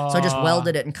ass. So I just Oh.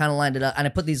 welded it and kind of lined it up, and I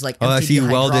put these like Oh, I MTD see you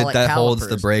welded hydraulic that holds the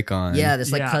calipers. brake on. Yeah,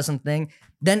 this like Yeah. custom thing.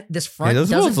 Then this Hey, front those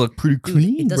doesn't wheels look pretty Dude,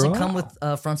 clean, it doesn't bro. come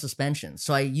with front suspension,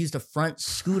 so I used a front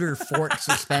scooter fork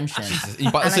suspension.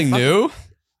 You bought this And I thing fucking- new?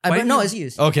 No, it's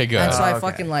used. Okay, good. And so I okay.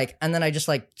 fucking like, and then I just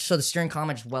like, so the steering column,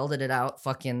 I just welded it out,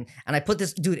 fucking, and I put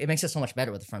this, dude, it makes it so much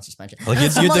better with the front suspension. Like And you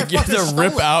some had to motherfucker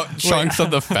rip stole it. out chunks of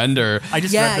the fender. I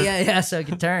just Yeah, read the, yeah, so it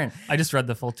could turn. I just read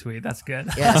the full tweet. That's good.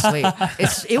 Yeah, sweet.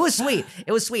 It was sweet.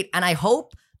 It was sweet. And I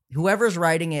hope whoever's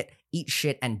riding it eats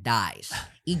shit and dies.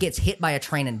 He gets hit by a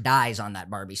train and dies on that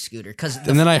Barbie scooter. Because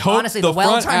And then I hope honestly, the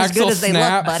welds front aren't as good axle as they look,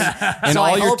 snaps buddy. and So I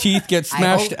all your hope- teeth get I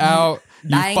smashed hope out. You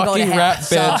dying go to fucking hell. rat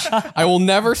So- bitch. I will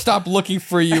never stop looking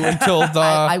for you until the...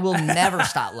 I will never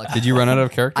stop looking. Did you run out of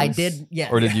characters? I did, yeah.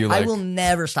 Or did you like... I will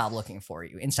never stop looking for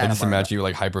you inside I of just Barbara. imagine you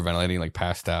like hyperventilating, like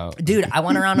passed out. Dude, I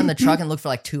went around in the truck and looked for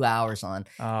like 2 hours on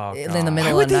Oh, in God. the middle Why of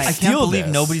the would they night. I steal can't believe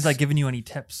this? nobody's like giving you any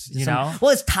tips. You know? Well,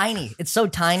 it's tiny. It's so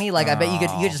tiny. Like I bet you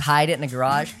could just hide it in the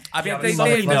garage. I mean, Yeah, but they,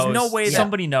 somebody there's knows. no way that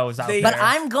Somebody knows out they- there. But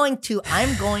I'm going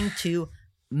to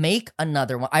make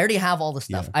another one. I already have all the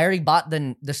stuff. Yeah. I already bought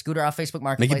the scooter off Facebook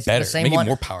Marketplace. Make it better. The same Make one. it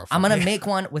more powerful. I'm gonna make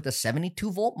one with a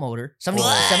 72 volt motor.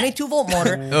 72 volt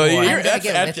motor. Oh, I'm you're gonna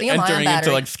get lithium ion entering battery,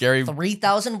 into like scary.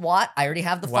 3,000 watt. I already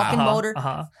have the fucking motor.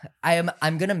 Uh-huh.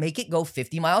 I'm gonna make it go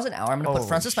 50 miles an hour. I'm gonna put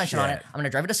front suspension on it. shit. I'm gonna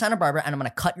drive it to Santa Barbara, and I'm gonna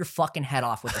cut your fucking head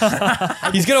off with this.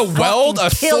 He's gonna weld a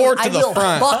sword to the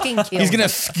front. Fucking kill He's gonna you.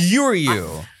 skewer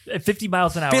you. At 50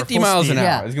 miles an hour. 50 full miles speed. an hour.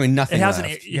 Yeah. There's gonna be nothing It has an.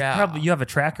 left. You have a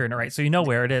tracker in it, right? So you know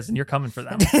where it is, and you're coming for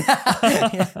them.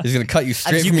 He's gonna cut you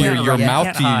straight You from can't your run. mouth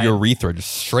Can't to hide. your urethra,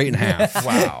 just straight in half.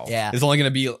 Wow. Yeah. It's only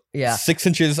gonna be Yeah. 6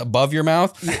 inches above your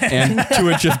mouth and 2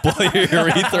 inches below your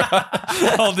urethra,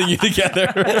 holding you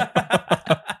together.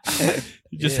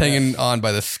 Just hanging on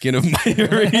by the skin of my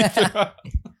urethra.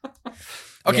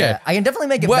 Okay. Yeah, I can definitely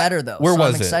make it What- better though. where so was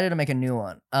I'm it? excited to make a new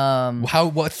one.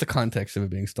 What's the context of it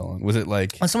being stolen? Was it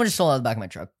like Someone just stole it out of the back of my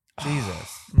truck.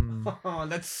 Jesus? Mm. Oh,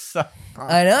 that's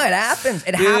I know it happens.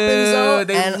 It happens though.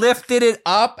 They and lifted it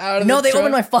up out of no, the they truck?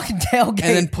 opened my fucking tailgate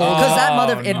And then pulled because that Oh,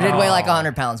 mother it did weigh like no.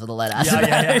 100 pounds with a lead acid. Yeah,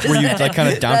 yeah, yeah. Were you like kind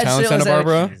of That downtown shit Santa was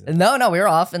Barbara? No, we were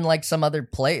off in like some other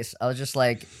place. I was just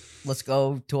like, let's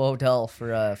go to a hotel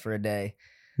for a day.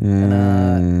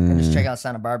 And just check out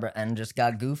Santa Barbara and just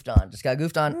got goofed on.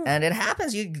 And it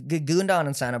happens. You get gooned on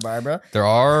in Santa Barbara. There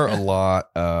are a lot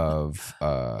of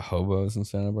hobos in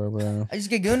Santa Barbara. I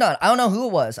just get gooned on. I don't know who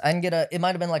it was. I didn't get it might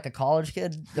have been like a college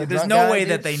kid. The There's drunk no guy, way dude.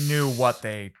 that they knew what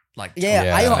they like. Yeah,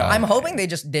 Yeah. I'm hoping they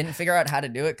just didn't figure out how to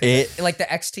do it. 'Cause like the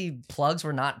XT plugs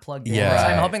were not plugged in. Yeah.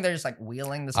 So I'm hoping they're just like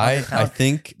wheeling this I 100-pound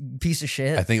think piece of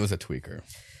shit. it was a tweaker.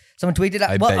 Someone tweeted it out.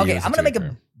 I Well, bet you okay, it was a I'm gonna make a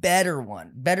tweaker. better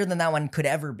one, better than that one could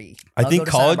ever be. I I'll think go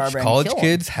to Santa Barbara and college kill 'em.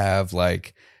 kids have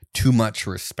like too much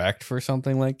respect for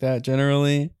something like that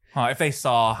generally. Huh, if they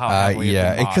saw how heavily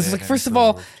Yeah, it been because modded like and first of all,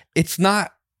 improved. it's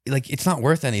not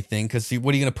worth anything because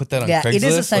what are you gonna put that on Yeah, Craigslist? it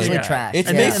is essentially Like, trash. It's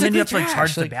And Yeah. then you have to basically like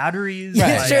charge the trash, like- batteries.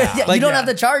 Yeah, Right. sure. Yeah. Yeah, Like, you don't yeah. have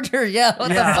the charger. Yeah,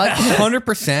 what Yeah. the fuck?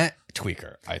 100%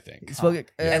 tweaker, I think.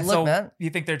 And Look, so man. you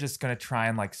think they're just gonna try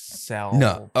and like sell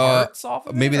No, parts off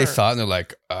of maybe it, they or- saw it and they're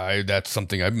like, that's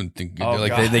something I've been thinking. Oh, They're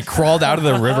like God. they crawled out of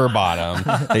the river bottom.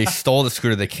 They stole the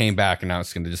scooter. They came back and now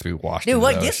it's going to just be washed. Dude, into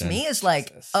what the gets ocean. me is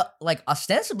like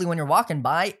ostensibly when you're walking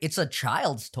by, it's a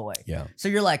child's toy. Yeah. So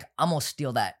you're like, I'm gonna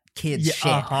steal that kid's Yeah,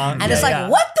 shit. uh-huh. And it's Yeah, like, yeah.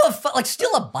 what the fuck? Like,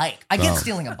 steal a bike. I get Oh.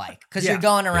 stealing a bike because Yeah. you're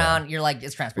going around. You're like,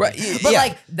 it's transportation. Right, But yeah.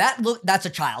 like that's a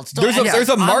child's toy. There's a- And it's there's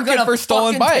a like, I'm market gonna for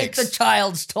stolen fucking take bikes. the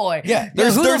child's toy. Yeah,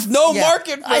 there's who the- no yeah.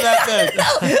 market for that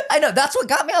thing. I know. That's what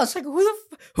got me. I was like,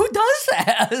 who does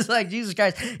that? It's like, Jesus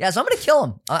Christ. Yeah, so I'm gonna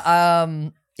kill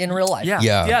him. In real life. Yeah.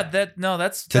 Yeah,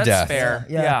 that's To death. fair.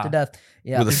 Yeah, to death.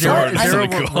 Yeah. With a Is there, sword. is That's there a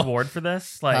really cool. reward for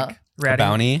this? Like ratting-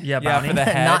 bounty? Yeah, Yeah, bounty. for the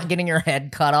head. Not getting your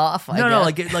head cut off. I No,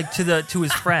 guess. like to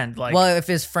his friend. Like, Well, if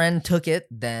his friend took it,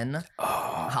 then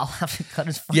I'll have to cut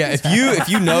his fucking Yeah, if head.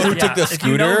 you know who Yeah, took the if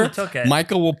you know scooter, who took it.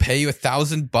 Michael will pay you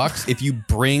 $1,000 if you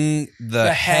bring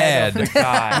the head of the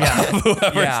guy. of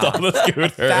whoever Yeah. stole the scooter.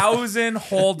 $1,000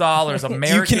 whole dollars. You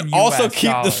American. can also US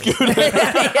keep the dollars.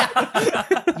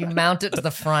 scooter. You mount it to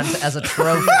the front as a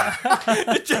trophy,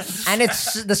 and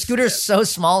it's the scooter's so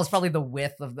small; it's probably the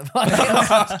width of the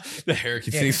fucking. The hair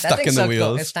keeps Yeah, getting that stuck thing's in the so wheels.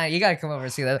 Cool. It's tiny. You gotta come over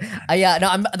and see that. Yeah, no,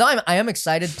 I am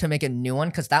excited to make a new one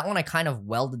because that one I kind of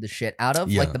welded the shit out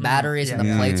of, Yeah. like the batteries and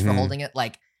Yeah. the plates for Mhm. holding it.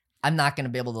 Like, I'm not gonna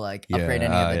be able to like upgrade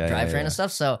any Yeah, of the yeah, drivetrain yeah. and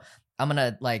stuff. So I'm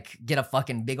gonna like get a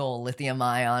fucking big old lithium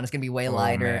ion. It's gonna be way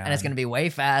lighter and it's man. gonna be way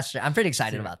faster. I'm pretty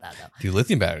excited about that though. Dude,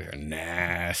 lithium batteries are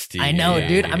nasty. I know,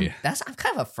 dude. I'm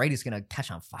kind of afraid it's gonna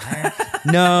catch on fire.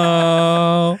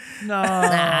 No. no.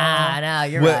 nah,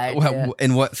 you're right. yeah.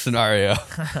 In what scenario?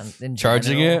 In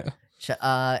Charging general. it?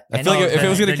 I I feel like if it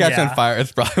was going to then catch yeah. on fire,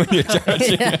 it's probably when you're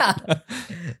charging. yeah.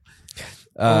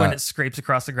 Or when it scrapes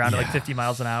across the ground at like 50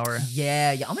 miles an hour.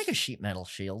 yeah, I'll make a sheet metal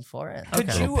shield for it. Could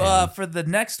Okay. you, for the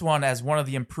next one, as one of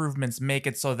the improvements, make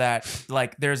it so that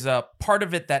like there's a part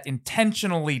of it that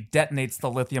intentionally detonates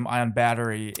the lithium ion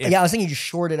battery? If- Yeah, I was thinking you just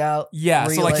short it out. Yeah,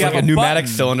 so, like, you have like a a pneumatic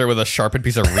button. cylinder with a sharpened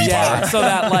piece of rebar. Yeah, so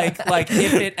that like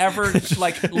if it ever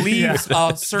like leaves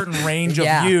a certain range of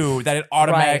Yeah. view, that it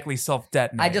automatically self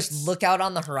detonates. I just look out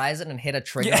on the horizon and hit a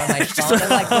trigger on my phone, and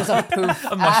like there's a poof,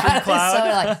 A mushroom cloud. So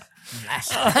like,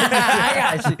 I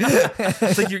got you.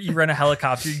 It's like you run a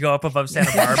helicopter, you go up above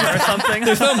Santa Barbara or something.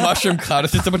 There's no mushroom cloud.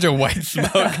 It's just a bunch of white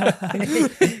smoke. Well,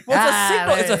 it's a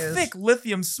signal. It's there a it is. thick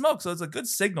lithium smoke, so it's a good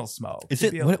signal smoke. Is To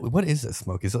it be able- what is this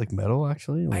smoke? Is it like metal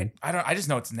actually? Like, I don't. I just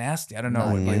know it's nasty. I don't know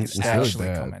No, what like it's is really actually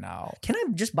bad. coming out. Can I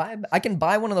just buy? I can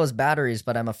buy one of those batteries,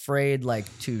 but I'm afraid like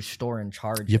to store and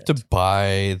charge. you have to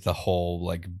buy the whole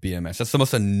like BMS. That's the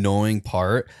most annoying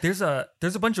part. There's a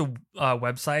bunch of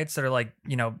websites that are like,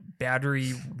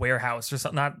 battery warehouse or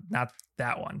something. Not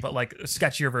that one, but like a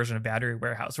sketchier version of Battery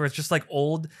Warehouse, where it's just like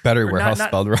old Battery Warehouse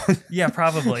spelled wrong. Yeah,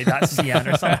 probably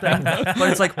 .cn or something. But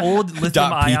it's like old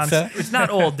lithium ions. It's not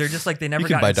old. They're just like they never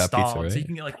got installed. Pizza, right? So you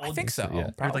can get like old. I think so. Yeah,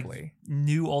 probably. Like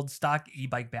new old stock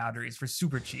e-bike batteries for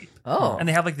super cheap. Oh, and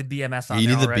they have like the BMS on. You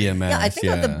there need the already. BMS. Yeah, I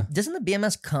think doesn't the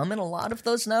BMS come in a lot of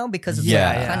those now because it's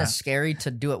kind of scary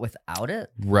to do it without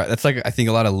it. Right. That's like I think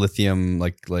a lot of lithium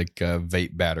like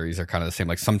vape batteries are kind of the same.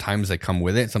 Like sometimes they come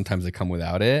with it, sometimes they come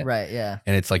without it. Right. Yeah.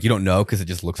 And it's like you don't know because it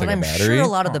just looks like a battery. I'm sure a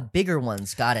lot of the bigger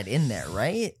ones got it in there,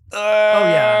 right? Oh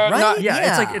yeah. Right.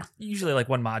 Yeah. It's usually like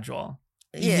one module.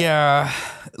 Yeah.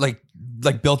 Like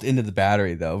built into the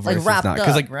battery though, versus wrapped not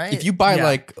because up, right? if you buy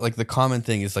like the common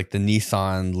thing is like the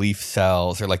Nissan Leaf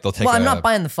cells or like they'll take. Well, I'm not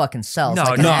buying the fucking cells. No,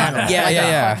 like no,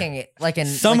 yeah. Fucking, like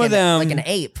some of them like an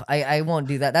ape. I won't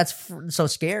do that. That's so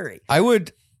scary.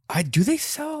 Do they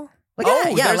sell? Like,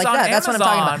 yeah, like that. That's what I'm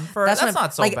talking about. That's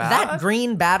not so like bad. That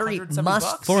green battery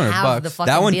must have the fucking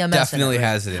that one BMS definitely in it.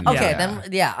 has it in. Okay, there.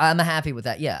 then I'm happy with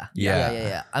that. Yeah.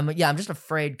 I'm just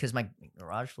afraid because my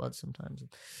garage floods sometimes. It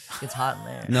gets hot in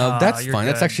there. No, that's fine.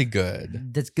 Good. That's actually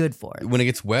good. That's good for it. When it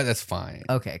gets wet, that's fine.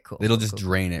 Okay, cool. It'll just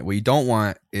drain it. What you don't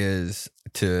want is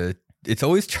to. It's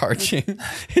always charging.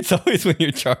 It's always when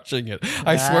you're charging it.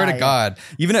 I swear to God.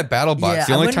 Even at BattleBots,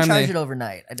 the only time I wouldn't charge it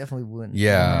overnight. I definitely wouldn't.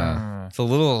 Yeah, it's a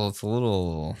little.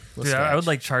 Dude, I would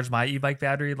like charge my e-bike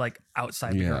battery like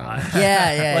outside the garage.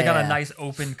 Yeah, like on a nice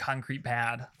open concrete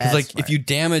pad. Because like if you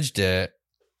damaged it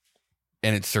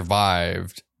and it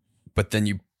survived, but then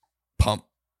you pump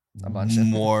a bunch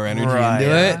more energy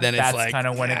into it, then that's it's like kind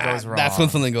of when it goes wrong. That's when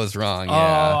something goes wrong. Oh,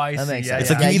 Yeah. I see. makes Yeah,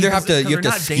 sense. It's like you either have to they're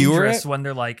not skewer dangerous it when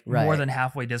they're like more than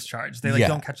halfway discharged. They like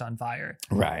don't catch on fire.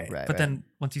 Right. But then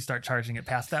once you start charging it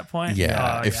past that point,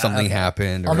 if something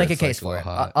happened, I'll make a case for it.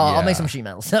 I'll make some sheet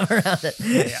metal stuff around it.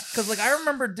 Because like I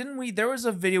remember, there was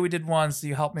a video we did once that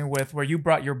you helped me with where you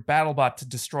brought your BattleBot to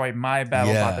destroy my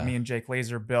BattleBot that me and Jake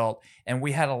Laser built, and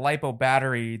we had a LiPo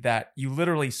battery that you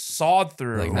literally sawed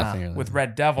through with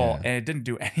Red Devil, and it didn't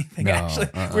do anything. Actually,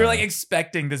 we were like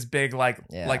expecting this big like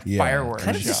fireworks.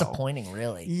 Kind of show. Disappointing,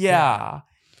 really. Yeah.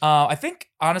 I think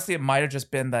honestly it might have just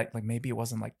been that like maybe it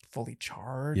wasn't like fully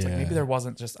charged. Like maybe there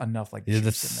wasn't just enough like juice in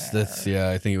there. That's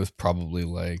I think it was probably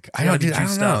like I don't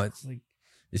know.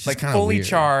 It's like just fully weird.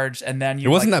 charged, and then it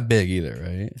wasn't that big either,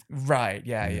 right? Right.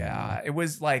 Yeah. It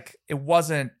was like it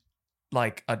wasn't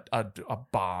like a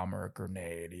bomb or a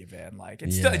grenade even. Like it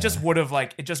just would have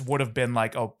been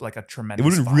like a tremendous. It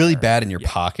would have been really bad in your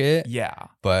pocket. Yeah.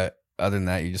 But other than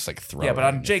that, you just like throw it. Yeah, but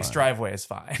on Jake's driveway is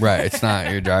fine. Right. It's not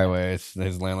your driveway. It's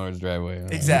his landlord's driveway.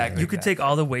 Exactly. You could take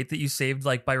all the weight that you saved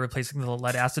like by replacing the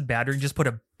lead acid battery and just put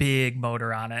a big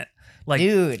motor on it. Like,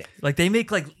 dude, like they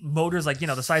make like motors like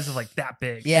the size of like that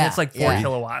big. Yeah, and it's like 4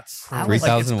 kilowatts.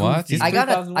 3,000 watts. I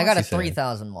got a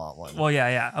 3,000 watt one. Well,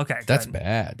 yeah. Okay, that's good.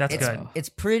 bad. That's good. It's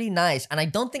pretty nice, and I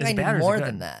don't think I need more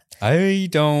than that. I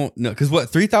don't know because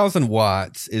 3,000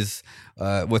 watts is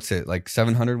what's it like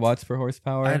 700 watts per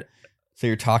horsepower. So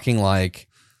you're talking like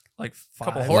a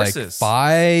couple horses, like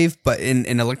 5, but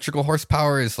in electrical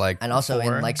horsepower is like, and also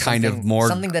 4, in like kind of more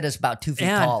something that is about 2 feet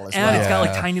tall as well. And it's got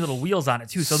like tiny little wheels on it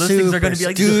too. So those things are going to be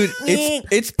like, dude,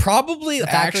 it's probably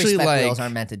the actually like wheels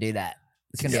aren't meant to do that.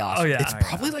 It's gonna be awesome. Oh yeah, it's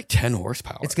probably like 10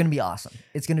 horsepower. It's gonna be awesome.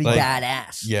 It's gonna be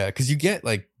badass. Yeah, because you get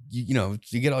like. You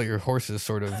get all your horses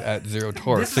sort of at zero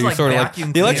torque. So you're like sort of like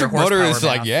the electric motor is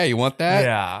like, you want that?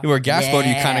 Yeah. Where a gas motor,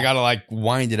 you kind of got to like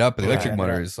wind it up. But the electric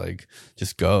motor is like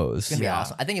just goes. It's gonna be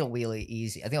awesome. I think it'll wheelie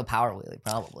easy. I think it'll power wheelie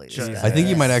probably. I think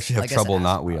you might actually have trouble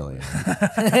not wheeling.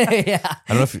 Yeah. I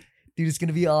don't know if dude, it's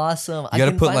gonna be awesome. You got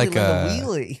to put like a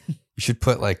wheelie. You should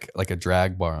put like a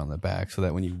drag bar on the back so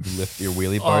that when you lift your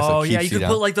wheelie bar, so it keeps you could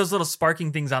down. put like those little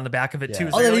sparking things on the back of it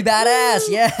too. So that'd be badass.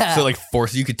 Yeah. So like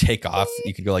force you could take off.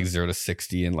 You could go like 0 to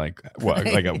 60 in like what,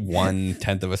 like a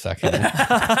 1/10 of a second. You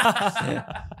have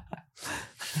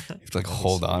to like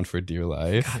hold on for dear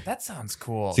life. God, that sounds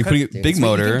cool. So you put a big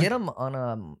motor. You can get them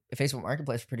on Facebook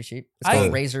Marketplace for pretty cheap. It's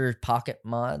called Razor Pocket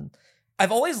Mod.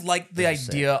 I've always liked the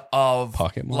idea of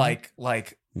Pocket mod?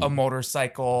 like a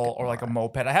motorcycle or like a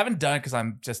moped. I haven't done it because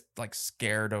I'm just like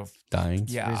scared of dying.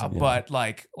 Yeah, but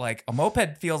like a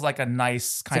moped feels like a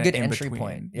nice kind of entry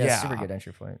point. Yeah, super good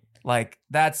entry point. Like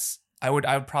I would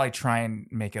probably try and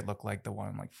make it look like the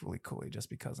one like Fooly Cooly just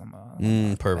because I'm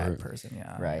a pervert bad person.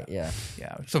 Yeah, right. Yeah.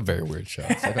 It's a very weird show.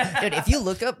 Dude, if you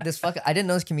look up this I didn't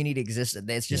know this community existed.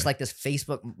 It's just like this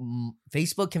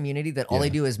Facebook community that all they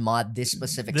do is mod this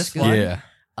specific scooter. Yeah.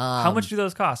 How much do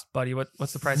those cost, buddy?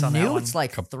 What's the price on that one? It's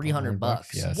like $300.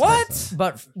 Yeah, what?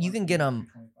 But you can get them.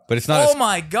 But it's not. Oh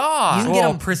my god! You can get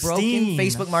them pristine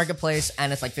Facebook Marketplace,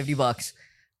 and it's like $50.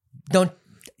 Don't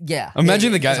Yeah.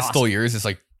 Imagine the guy that awesome. stole yours is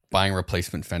like buying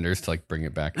replacement fenders to like bring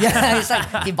it back. Yeah, he's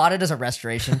like, he bought it as a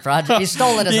restoration project. He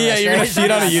stole it as a Yeah, restoration. you're gonna see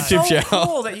it on a It's YouTube so channel.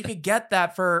 cool that you could get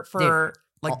that for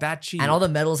like that cheap. And all the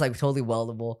metal's like totally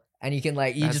weldable. And you can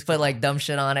like, you just put like dumb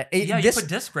shit on it. Yeah, This- you put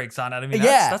disc brakes on it. I mean,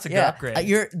 that's a good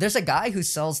upgrade. There's a guy who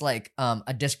sells like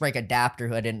a disc brake adapter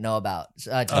who I didn't know about.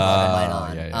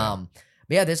 Yeah.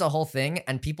 But yeah, there's a whole thing,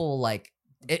 and people will like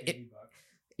it.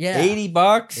 Yeah,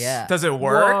 $80. Yeah. Does it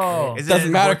work? Whoa.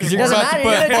 Doesn't matter because you're Doesn't about to matter,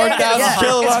 put you're gonna 4,000 take it.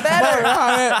 kilowatts It's better. motor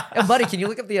on it. And buddy, can you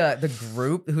look up the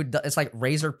group who it's like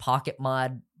Razor Pocket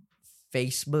Mod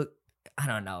Facebook? I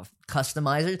don't know,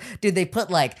 customizers. Dude, they put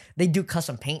like they do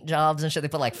custom paint jobs and shit. They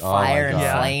put like fire and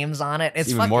God. flames on it. It's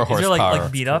Even fucking, more Is there horsepower.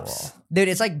 like beat ups? dude.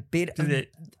 It's like beat. Do they-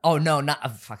 Oh no,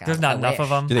 not fuck. There's not enough of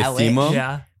them. Do they I theme wish. them?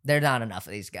 Yeah. There's not enough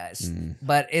of these guys,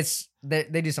 but it's they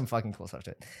do some fucking cool stuff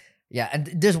to it. Yeah, and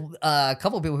there's a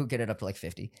couple of people who get it up to like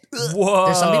 50. Whoa.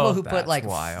 There's some people who that's put like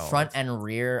wild. front and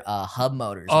rear hub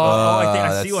motors. I think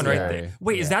I that's see one right scary. there.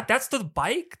 Wait, is that's the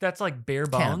bike? That's like bare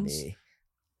Can bones. be.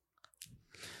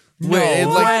 Wait, it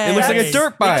looks like a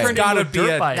dirt bike. turned gotta into be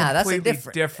dirt a bike. Nah, that's a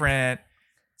completely different.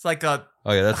 It's like a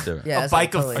Oh yeah, that's different. Yeah, a it's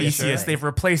bike like of totally Theseus. different. They've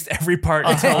replaced every part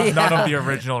until Yeah. none of the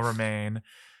original remain.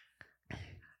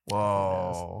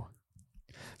 Whoa.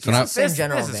 So when I, Same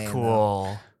general this is vein,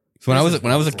 cool. so when I was a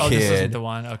Oh, this isn't kid, the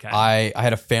one. Okay. I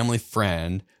had a family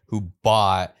friend who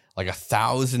bought like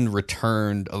 1,000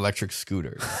 returned electric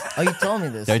scooters. Oh, you told me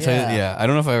this. Did I tell you? Yeah, I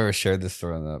don't know if I ever shared this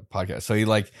story on the podcast. So he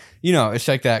like, it's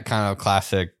like that kind of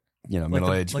classic,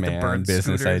 middle-aged like the man bird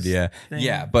business scooters idea. thing?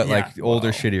 Yeah, but Yeah. like older,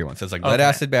 shittier ones. So it's like lead Okay.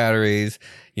 acid batteries,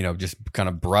 just kind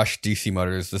of brushed DC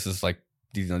motors. This is like,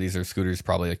 these are scooters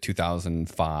probably like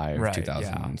 2005, Right,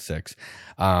 2006.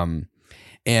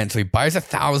 And so he buys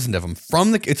 1,000 of them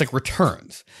it's like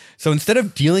returns. So instead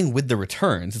of dealing with the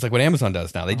returns, it's like what Amazon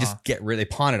does now. They just they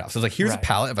pawn it off. So it's like, here's a Right.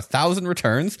 pallet of 1,000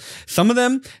 returns. Some of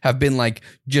them have been like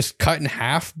just cut in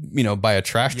half, by a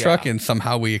trash truck, and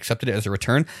somehow we accepted it as a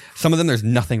return. Some of them, there's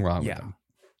nothing wrong with them.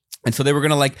 And so they were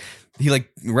gonna he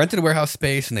rented a warehouse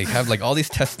space, and they have like all these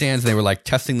test stands, and they were like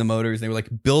testing the motors. And they were like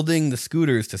building the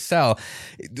scooters to sell.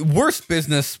 Worst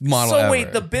business model ever. So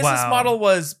wait, the business Wow. model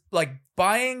was like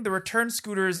buying the return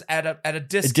scooters at a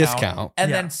discount,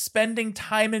 and Yeah. then spending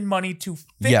time and money to fix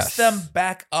Yes. them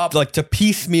back up, like to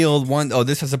piecemeal one. Oh,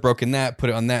 this has a broken that. Put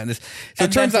it on that, and this. So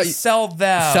and it turns then out to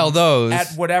sell those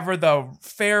at whatever the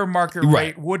fair market Right.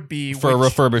 rate would be for a which-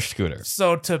 refurbished scooter.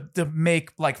 So to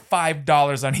make like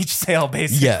 $5 on each sale,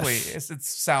 basically, Yes. it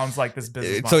sounds like this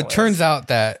business. So model it turns out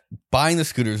that buying the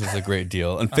scooters was a great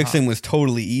deal, and fixing was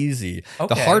totally easy. The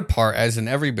Okay. hard part, as in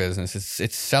every business, is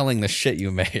it's selling the shit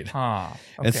you made. Huh.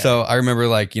 And Okay. so I remember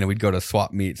we'd go to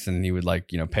swap meets, and he would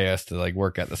pay us to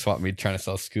work at the swap meet trying to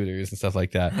sell scooters and stuff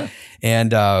like that.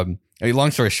 And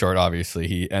long story short, obviously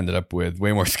he ended up with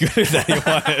way more scooters than he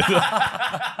wanted.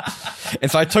 And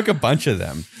so I took a bunch of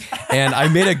them, and I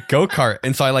made a go-kart,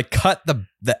 and so I cut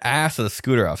the ass of the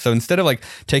scooter off. So instead of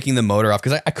taking the motor off,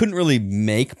 because I couldn't really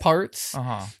make parts,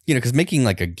 because making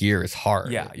a gear is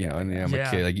hard. Yeah, and I'm Yeah.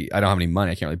 a kid, I don't have any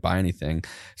money, I can't really buy anything.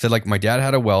 So my dad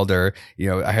had a welder,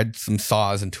 I had some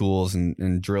saws and tools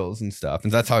and drills and stuff,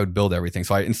 and that's how I would build everything.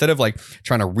 So instead of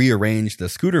trying to rearrange the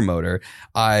scooter motor,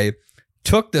 I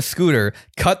took the scooter,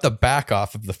 cut the back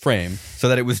off of the frame so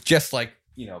that it was just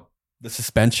the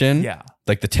suspension,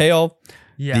 the tail,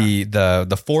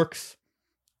 the forks,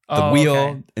 the wheel,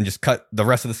 okay. and just cut the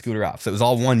rest of the scooter off. So it was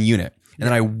all one unit. And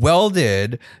then I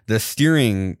welded the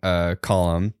steering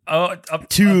column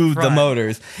to the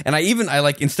motors. And I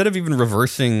instead of even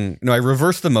reversing, I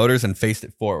reversed the motors and faced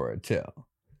it forward too.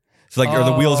 So or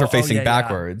the wheels were facing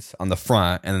backwards on the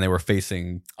front, and then they were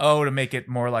facing. Oh, to make it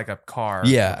more like a car.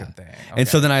 Yeah. looking thing. And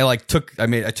so then I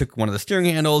took one of the steering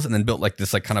handles and then built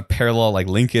this kind of parallel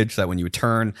linkage so that when you would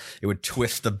turn, it would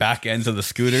twist the back ends of the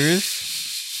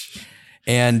scooters.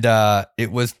 And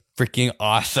it was freaking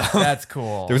awesome. That's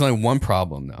cool. There was only one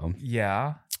problem though.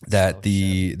 Yeah. That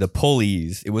the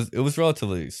pulleys, it was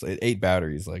relatively, it 8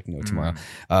 batteries tomorrow.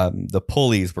 The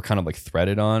pulleys were kind of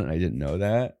threaded on, and I didn't know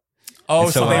that. Oh,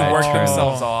 And so they when I worked turned-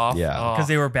 themselves off. Yeah. because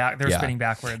they were Yeah. spinning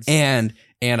backwards. And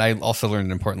I also learned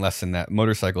an important lesson that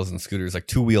motorcycles and scooters,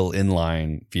 two-wheel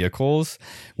inline vehicles,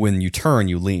 when you turn,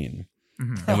 you lean.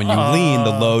 And when you lean,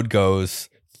 the load goes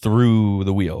through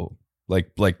the wheel,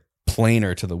 like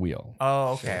planar to the wheel.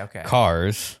 Oh, okay.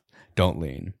 Cars don't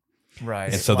lean.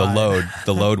 Right. And so the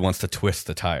load wants to twist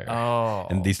the tire. Oh.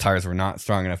 And these tires were not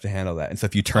strong enough to handle that. And so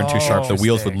if you turn too sharp, the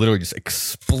wheels would literally just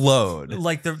explode.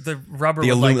 Like the rubber,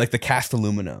 The would, the cast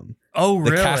aluminum Oh,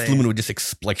 really? The cast aluminum would just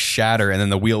shatter, and then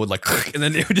the wheel would and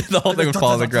then the whole thing would fall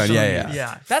on the ground.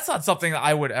 Yeah. That's not something that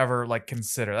I would ever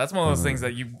consider. That's one of those things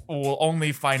that you will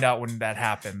only find out when that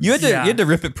happens. You had to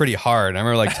rip it pretty hard. I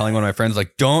remember telling one of my friends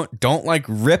don't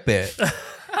rip it,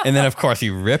 and then of course he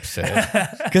rips it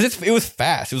because it was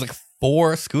fast. It was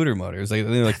 4 scooter motors,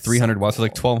 300 watts, so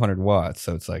 1200 watts.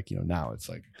 So it's now it's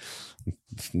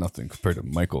it's nothing compared to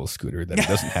Michael's scooter that he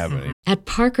doesn't have any. At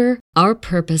Parker, our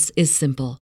purpose is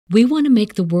simple. We want to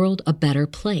make the world a better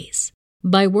place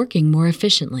by working more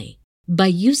efficiently, by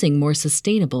using more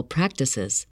sustainable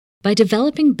practices, by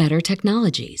developing better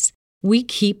technologies. We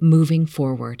keep moving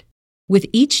forward. With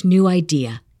each new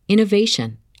idea,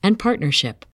 innovation, and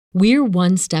partnership, we're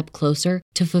one step closer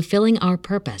to fulfilling our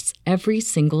purpose every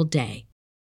single day.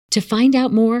 To find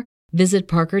out more, visit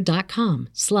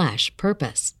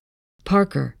parker.com/purpose.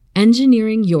 Parker,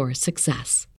 engineering your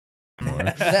success.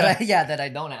 that I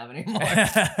don't have anymore.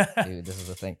 Dude, this is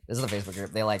the thing. This is the Facebook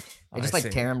group. They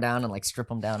just tear them down and strip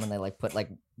them down, and they put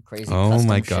crazy. Oh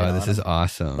my god, shit this is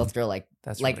awesome. They'll throw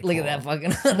that's really cool. Look at that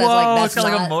fucking. Whoa, it's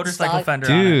got a motorcycle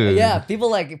fender on it. Dude. Yeah,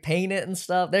 people paint it and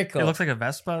stuff. They're cool. It looks like a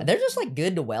Vespa. They're just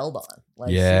good to weld on.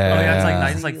 Yeah. Oh yeah,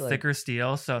 it's nice, thicker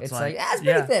steel. So it's it's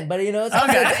pretty thin, but it's all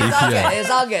good. It's all good. It's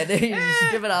all good. You just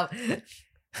strip it off.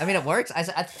 I mean, it works. I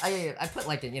put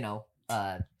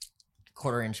a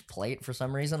 1/4-inch plate for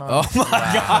some reason on. Oh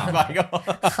my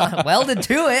god! Welded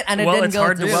to it, and it didn't it's go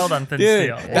hard through. to weld on thin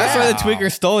Dude, steel. that's why the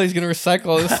tweaker stole. He's gonna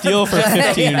recycle the steel for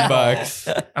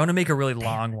 $15. I want to make a really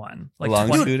long one, long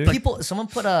 20 scooter. Someone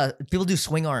people do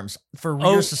swing arms for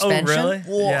rear suspension. Oh, really?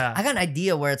 Well, Yeah. I got an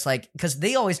idea where it's because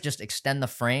they always just extend the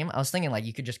frame. I was thinking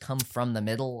you could just come from the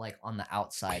middle, on the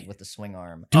outside with the swing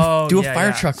arm. Do a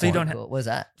fire truck So you one. don't What was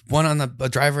that? One on the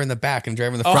driver in the back and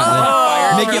driver in the front.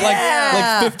 And then make it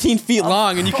yeah. 15 feet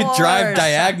long, and you could drive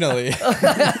diagonally.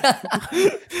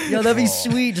 Yo, that'd be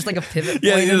sweet. Just a pivot.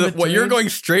 Yeah, point you're going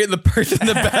straight, and the person in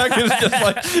the back is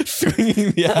just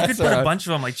swinging the You ass could put around. a bunch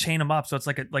of them, chain them up, so it's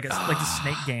like a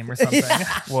snake game or something.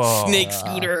 Whoa. Snake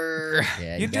scooter.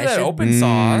 Yeah, You do guys that should- open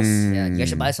sauce. Yeah, you guys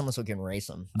should buy someone so we can race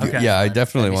them. Okay. Yeah, I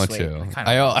definitely That'd be want sweet. to.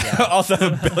 I also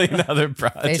have a billion other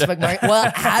projects. Facebook market.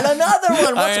 Well, add another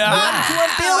one. What's I to a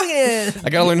billion? I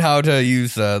gotta learn how to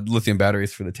use lithium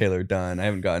batteries for the Taylor Dunn. I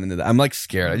haven't gotten into that. I'm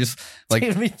scared. I just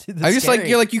Dude, me too. That's I just scary.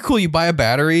 you're cool. You buy a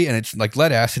battery, and it's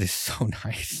lead acid is so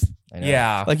nice. I know.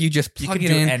 Yeah. You just You plug can it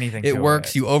do in. anything It to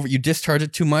works. it. You discharge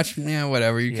it too much. Yeah,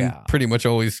 whatever. You can pretty much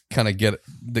always kind of get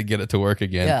it to work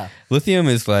again. Yeah. Lithium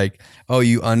is you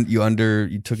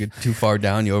took it too far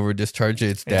down. You over discharge it.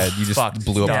 It's dead. You just fucked.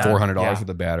 blew up Yeah. $400 Yeah. worth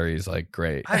of batteries.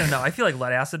 Great. I don't know. I feel like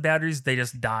lead acid batteries, they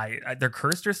just die. They're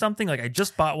cursed or something. I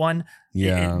just bought one.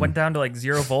 Yeah. It went down to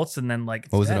 0 volts, and then What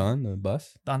was it on the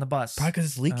bus? on the bus. Probably because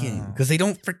it's leaking. Because they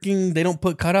don't put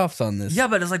cutoffs on this. Yeah,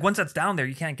 but it's once that's down there,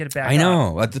 you can't get it back. I up.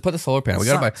 know. Let's put the solar panel. We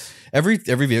gotta buy every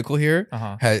vehicle here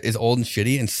is old and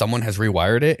shitty, and someone has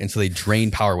rewired it, and so they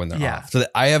drain power when they're off. So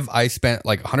I spent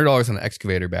 $100 on an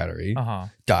excavator battery.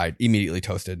 Died immediately,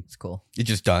 toasted. It's cool. It's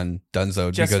just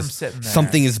donezoed Just from because sitting there.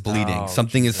 something is bleeding. Oh,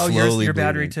 Something is Oh, slowly your bleeding.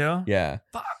 battery too? Yeah.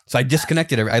 So I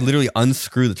disconnected I literally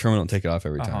unscrew the terminal and take it off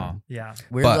every time. Yeah.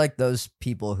 We're But- those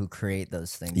people who create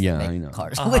those things. Yeah, that I make know.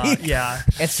 Cars Yeah.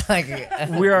 It's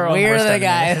We're our own we're worst the enemy.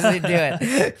 guys who do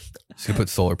it. Just gonna put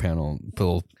solar panel, put a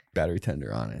little battery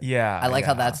tender on it. Yeah. I like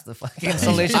how that's the fucking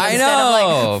solution. I instead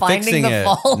know. of finding Fixing the it.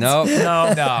 fault. No.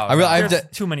 No. There's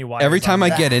too many wires. Every time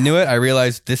on I it. get into it, I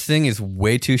realize this thing is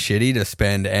way too shitty to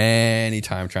spend any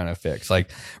time trying to fix.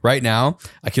 Right now,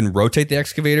 I can rotate the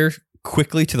excavator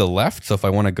quickly to the left. So if I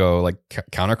want to go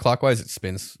counterclockwise, it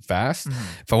spins fast.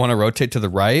 If I want to rotate to the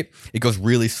right, it goes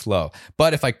really slow.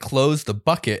 But if I close the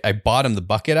bucket, I bottom the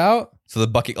bucket out. So the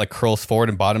bucket curls forward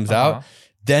and bottoms out.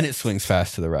 Then it swings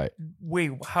fast to the right. Wait,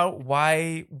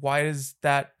 why does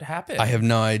that happen? I have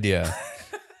no idea.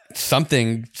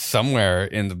 Something somewhere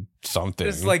in the something.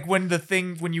 It's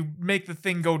when you make the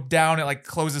thing go down, it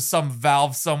closes some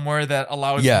valve somewhere that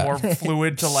allows more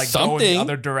fluid to go in the Something.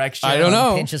 other direction. I don't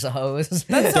know. Pinches a hose.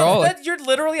 You're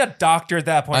literally a doctor at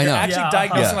that point. I You're know. actually Yeah.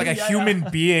 diagnosing Yeah. a human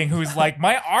being who's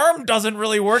my arm doesn't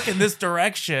really work in this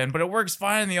direction, but it works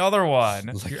fine in the other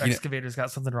one. Your excavator's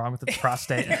got something wrong with its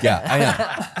prostate. Yeah, I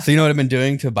know. So you know what I've been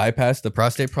doing to bypass the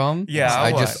prostate problem? Yeah,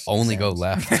 I what? just only go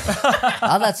left.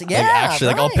 Oh, that's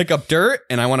I'll pick up dirt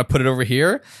and I want to put it over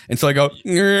here, And so I go,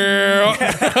 and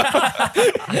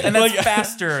that's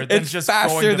faster than it's just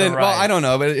faster going to than, the right. well, I don't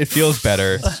know, but it feels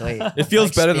better. Sweet. It feels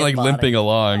Like better than like spin limping bottom.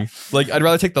 along. Like I'd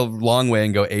rather take the long way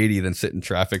and go 80 than sit in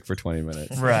traffic for 20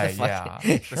 minutes. Right, yeah.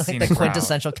 Like scenic the route.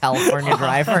 quintessential California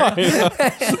driver.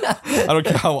 I don't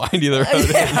care how windy the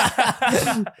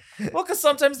road is. Well, because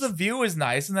sometimes the view is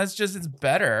nice, and that's just, it's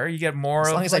better. You get more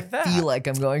As long of as like I that. feel like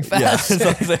I'm going Yeah, fast. as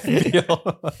long as I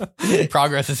feel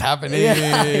progress is happening.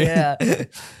 yeah.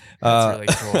 That's really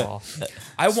cool.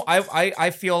 I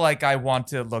feel like I want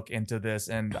to look into this,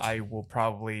 and I will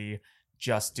probably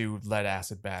just do lead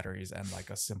acid batteries and like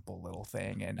a simple little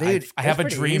thing. And Dude, I have a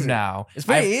it's pretty dream easy. now. It's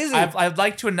pretty easy. I'd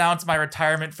like to announce my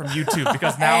retirement from YouTube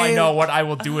because now I Hey, know what I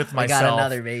will do with I myself. got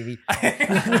another baby.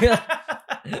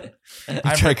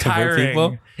 I'm trying to convert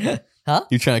retiring. people? Huh?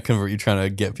 You're trying to convert, you're trying to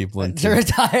get people To into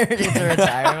retire. It's a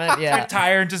retirement. Yeah.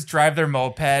 Retire and just drive their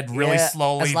moped really Yeah,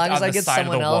 slowly As long on as I the get side of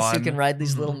someone the else one. who can ride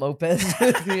these little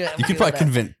mopeds. You could probably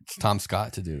convince Tom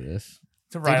Scott to do this.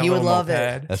 to ride a he would little love it.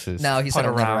 moped. That's his. No, he said Put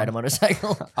I'll never around. ride a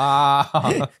motorcycle.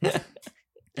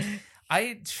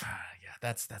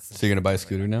 That's So you're gonna buy a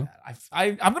scooter now?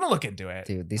 I'm gonna look into it.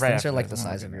 Dude, these right things after are like this. the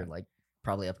I'm gonna size look of your into it. like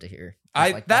probably up to here.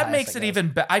 It's like the That highest makes it goes. even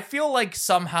better. I feel like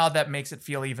somehow that makes it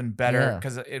feel even better Yeah.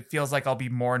 because it feels like I'll be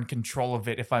more in control of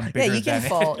it if I'm Yeah, bigger you can than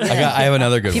fall. it. Yeah. I have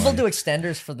another good People one. do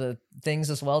extenders for the things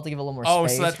as well to give a little more Oh,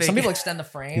 space. so that they Some can- people extend the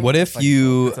frame. What if Like,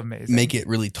 you That's amazing. make it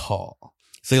really tall?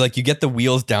 So like you get the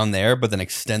wheels down there, but then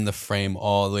extend the frame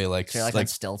all the way like So you're, like, on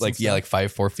stilts like and yeah, stuff? like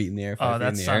 4 feet in the air. 5 Oh, feet that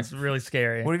in the sounds really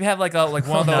scary. What if you had like one of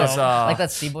Oh, no. those? like that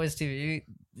Seaboys TV?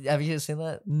 Have you seen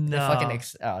that? They No. fucking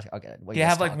okay. Well, You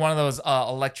have like one of those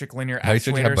electric linear How you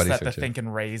search it? Have actuators Buddy that the search it. thing can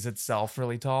raise itself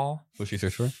really tall. What's your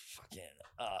search for? fucking.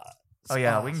 Oh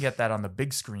yeah, we can get that on the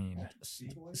big screen.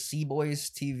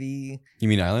 Seaboys TV. You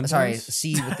mean Island? Sorry, Boys?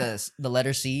 C with the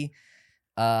letter C.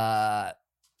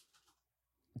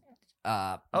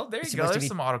 Oh, there you It's go. supposed to There's be-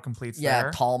 some autocompletes Yeah,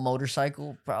 there. tall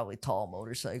motorcycle. Probably tall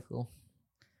motorcycle.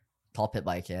 Tall pit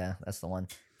bike. Yeah, that's the one.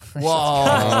 Whoa.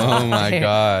 Oh my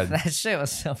god. That shit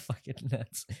was so fucking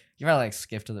nuts. You probably like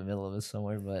skip to the middle of it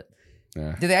somewhere, but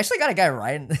Yeah. dude, they actually got a guy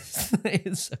riding this.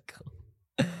 It's so cool.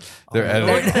 They're Oh,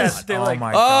 editing. God. They're Oh like,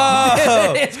 my god.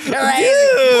 Oh, It's crazy.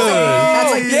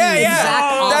 That's like the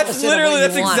exact opposite of what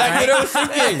that's you want, exactly what I was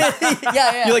thinking.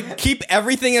 yeah. You like keep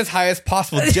everything as high as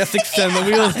possible, just extend the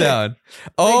wheels down.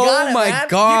 They got Oh it, my man.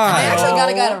 god. They actually got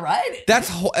a guy to ride it.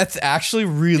 That's actually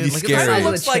really Dude, look at It that. scary. kind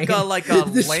of looks like a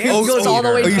This lamp. thing goes all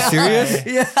the way Are you down. serious?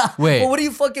 Yeah. Wait. Well, what do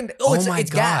you fucking? Oh, Oh it's, my it's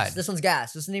gas. God. This one's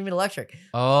gas. This isn't even electric.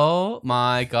 Oh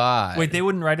my god. wait, they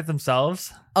wouldn't write it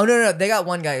themselves? Oh no, they got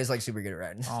one guy who's like super good at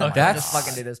riding. Oh my That's- Just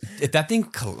fucking do this. if that thing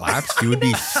collapsed, you would be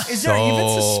Is there even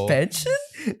suspension?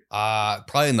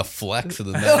 Probably in the flex of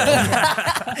the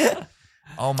metal.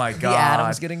 Oh my The god.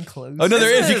 atom's getting close. Oh no, there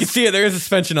This is. You can is- see it. There is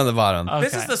suspension on the bottom.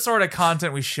 This is Okay. the sort of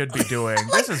content we should be doing.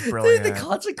 This is Dude, brilliant. the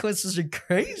consequences are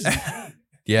crazy.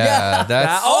 Yeah,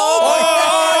 that's.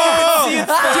 Oh my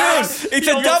God, dude, it's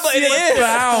a double. It is.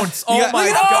 bounce. Oh got- my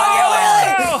Look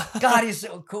at god. God, he's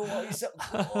so cool. He's so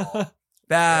cool.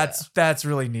 That's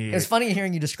really neat. It's funny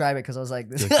hearing you describe it because I was like,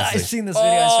 Look, I've it's seen this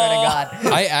video. I swear to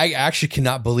God. I actually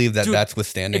cannot believe that Dude, that's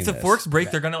withstanding. If the this. forks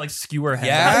break, they're gonna like skew her head.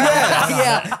 Yeah.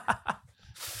 yeah.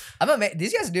 I'm amazed.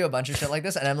 These guys do a bunch of shit like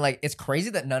this, and I'm like, it's crazy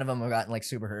that none of them have gotten like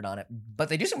super hurt on it, but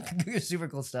they do some super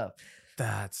cool stuff.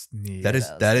 That's neat. That is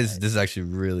That's that is nice. this is actually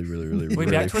really Wait,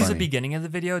 really back towards funny. the beginning of the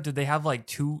video, did they have like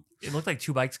two? It looked like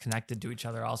two bikes connected to each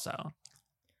other. Also,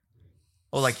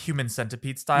 Oh, like human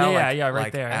centipede style. Yeah, like, yeah, right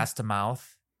like there. Ass to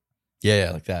mouth.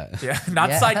 Yeah, like that. Yeah, not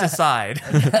Yeah. side to side.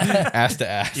 Ass to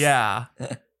ass. Yeah.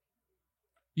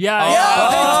 yeah,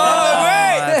 Oh,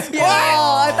 wait. Yeah.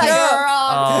 I thought you were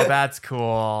wrong. Oh, that's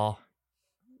cool.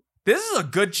 This is a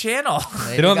good channel.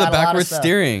 They don't have got the a lot of backwards stuff.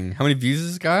 steering. How many views has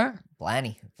this got?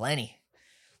 Plenty.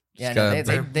 Yeah, Just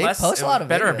no, gotta- they Less- post a lot of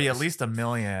better videos. be at least 1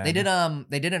 million. They did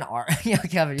an R. Yeah,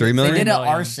 Kevin. 3 million? They did an 3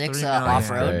 million. R6 3 off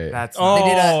million. road. Right. That's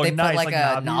Oh, They put nice, like like a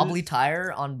knobbies? knobbly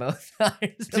tire on both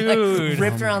tires. Dude. Like,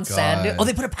 ripped Oh around my sand God. dunes. Oh,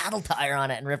 they put a paddle tire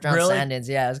on it and ripped around Really? sand dunes.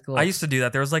 Yeah, it was cool. I used to do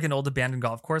that. There was like an old abandoned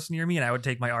golf course near me, and I would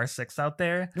take my R6 out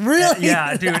there. Really?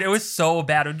 Yeah, dude, it was so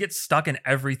bad. It would get stuck in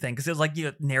everything because it was like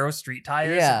narrow street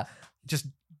tires. Yeah. just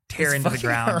tear It's into the fucking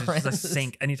ground. It's just a horrendous.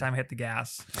 sink anytime I hit the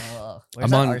gas. Where's I'm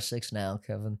that on- R6 now,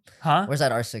 Kevin? Huh? Where's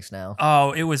that R6 now?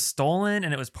 Oh, it was stolen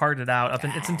and it was parted out up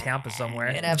in it's in Tampa somewhere.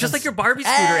 It happens. Just like your Barbie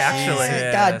scooter, actually.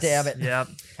 Yes. God damn it. Yep.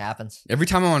 Happens. Every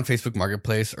time I'm on Facebook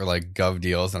Marketplace or like Gov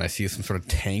Deals and I see some sort of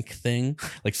tank thing,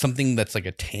 like something that's like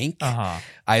a tank, Uh-huh.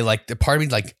 I like the part of me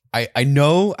like I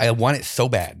know I want it so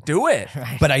bad, Do it.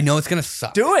 Right. but I know it's gonna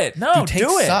suck. Do it. No, Dude, tanks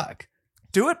do it. suck.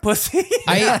 Do it, pussy.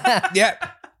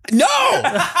 Yeah. No,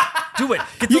 Do it.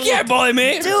 you can't bully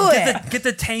me. Do it. Get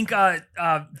the tank.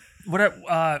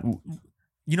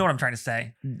 You know what I'm trying to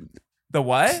say. The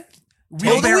what?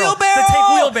 Wheelbarrow. The tank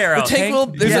wheelbarrow.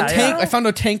 There's a tank. Yeah. I found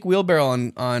a tank wheelbarrow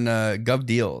on Gov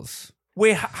Deals.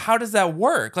 Wait, how does that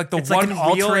work? Like It's one like an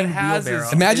wheel it all-terrain has wheelbarrow.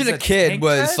 is Imagine is a kid tank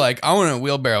was tread? like, I want a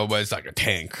wheelbarrow, but it's like a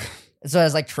tank. So it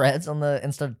has like treads on the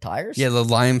instead of tires. Yeah, the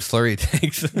lime slurry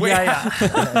tanks. Yeah.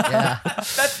 Yeah.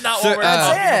 That's not So, what we're That's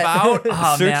talking it.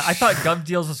 about. Oh man, I thought Gov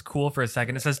Deals was cool for a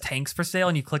second. It says tanks for sale,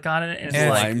 and you click on it, and it's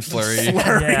like Lime slurry.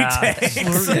 Slurry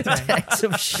tank. Tanks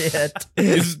of shit.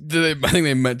 I think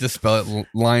they meant to spell it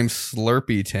lime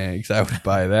slurpy tanks. I would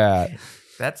buy that.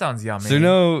 That sounds yummy. So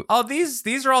no, Oh, these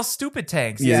are all stupid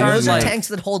tanks. Yeah, These aren't Those are like tanks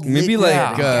that hold maybe liquid like,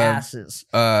 and gases.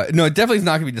 no, it definitely is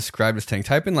not gonna be described as tank.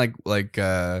 Type in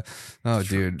oh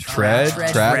dude, tracked.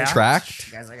 Guys,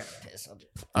 I gotta piss.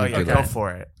 Oh yeah, Okay, go like-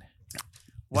 for it.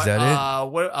 What, that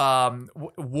it?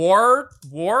 What? War?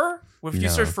 If you No.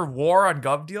 search for war on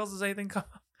Gov Deals, does anything come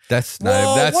up? That's Whoa,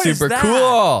 not. That's what is super that?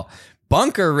 cool.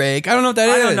 Bunker rake. I don't know what that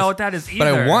is. I don't know what that is either.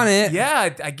 but I want it. Yeah,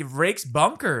 I give rakes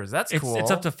bunkers. That's cool.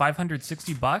 It's up to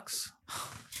 $560.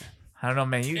 I don't know,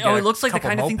 man. You Oh, get it looks like the couple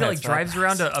kind of thing that like mopeds for that drives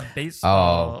around price. a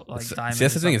baseball like so, diamond. see,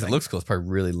 that's or the thing is, it something. looks cool. It's probably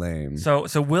really lame. So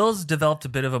Will's developed a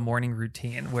bit of a morning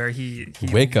routine where he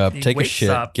Wake up, he take a wakes shit,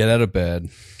 up, get out of bed.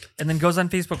 and then goes on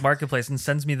Facebook Marketplace and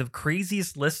sends me the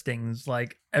craziest listings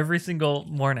like every single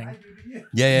morning.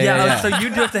 Yeah. So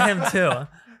you do it to him too.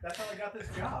 That's how I got this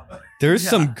job. There's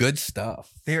some good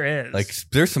stuff. There is Like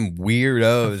there's some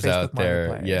weirdos Facebook out there.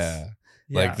 Marketplace. Yeah.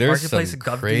 Yeah, Like there's Marketplace some and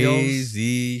Gov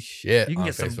crazy shit You can on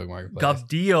get some Facebook Marketplace. Gov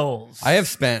Deals. I have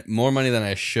spent more money than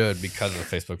I should because of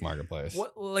Facebook Marketplace.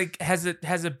 What like has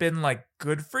it been like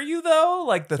good for you though?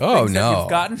 Like the Oh things that no, you've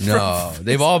gotten no, from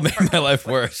they've all made my life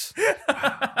worse.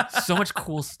 so much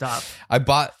cool stuff. I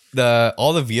bought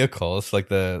all the vehicles, like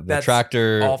the That's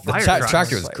tractor. all The fire trucks.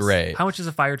 tractor was Place. great. How much is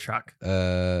a fire truck?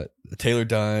 The Taylor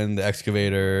Dunn, the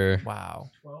excavator. Wow.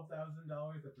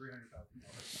 $12,000 to $300,000.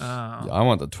 Oh. I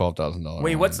want the $12,000.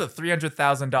 Wait, one. what's the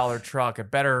 $300,000 truck?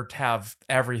 It better have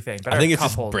everything. Better I think have it's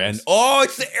just cup brand. holders. Oh,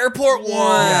 it's the airport one.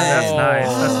 Yeah, that's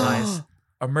nice. That's nice.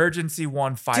 Emergency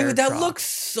one fire Dude, that truck. looks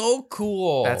so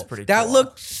cool. That's pretty That cool.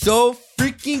 looks so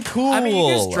freaking cool. I mean,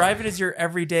 you just drive it as your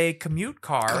everyday commute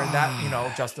car, and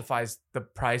that justifies the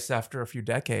price after a few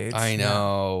decades. I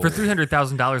know. For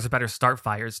 $300,000, it better start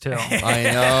fires too. I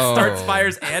know. Starts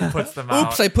fires and puts them out.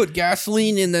 Oops, I put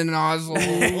gasoline in the nozzle.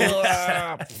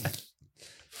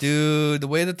 Dude, the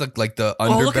way that the underbelly.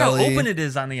 Oh, look how open it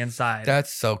is on the inside.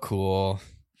 That's so cool.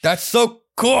 That's so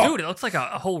cool. Dude, it looks like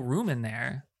a whole room in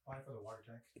there.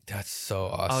 That's so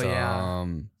awesome. yeah.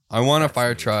 I want a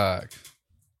fire truck.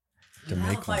 To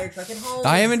make one. fire truck at home.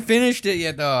 I haven't finished it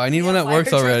yet though. I need one that fire works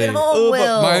truck at already. home, Oh, but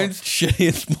Will. mine's shitty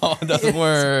and small. It doesn't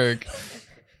work.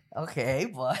 Okay,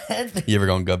 but You ever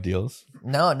go on Gov Deals?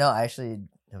 no, I actually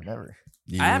have never.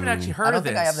 I haven't actually heard I don't of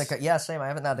think this. I have the same. I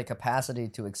haven't had the capacity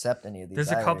to accept any of these.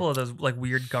 There's a either. couple of those like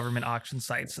weird government auction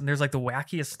sites, and there's like the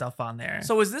wackiest stuff on there.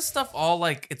 So is this stuff all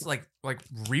like it's like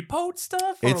repoed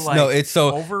stuff? Or It's like no, it's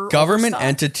so over government stuff?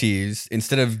 entities,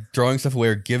 instead of throwing stuff away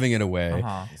or giving it away,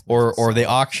 Uh-huh. or they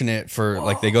auction it for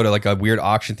like they go to like a weird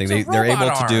auction thing. It's a They're able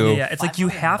robot to arm. do. yeah, it's like you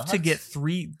have to $500. get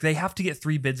three. They have to get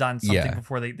three bids on something Yeah.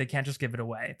 before they can't just give it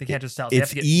away. They can't just sell it. They have It's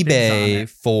to get bids on eBay it.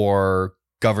 for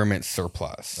government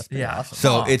surplus. Pretty Yeah. awesome.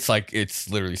 So Huh. it's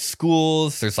literally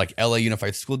schools. There's like LA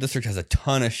Unified School District has a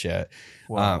ton of shit.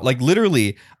 Wow. Like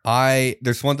literally,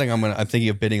 there's one thing I'm thinking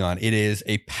of bidding on. It is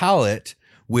a pallet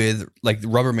with like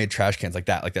Rubbermaid trash cans like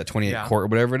that 28 Yeah. quart or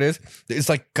whatever it is. It's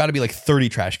like got to be like 30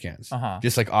 trash cans, Uh-huh.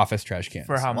 just like office trash cans.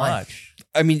 For how Why? much?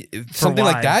 I mean, something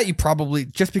why? like that. You probably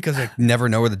just because I never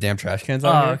know where the damn trash cans Oh,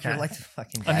 are. okay. You're like the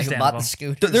fucking guy who bought Understandable. the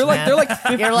scooters. They're like man. they're like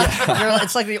 50, you're like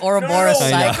it's like the Ouroboros I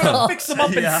know. cycle. Fix them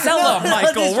up Yeah. and sell them,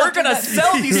 Michael. These We're gonna fucking-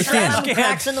 sell these You trash can. cans.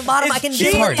 Cracks in the bottom. I can do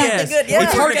genius. something good. Yeah.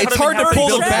 It's hard. It's hard to pull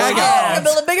the bag I'm out. gonna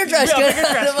build a bigger trash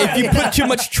can. If you put too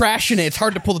much trash in it, it's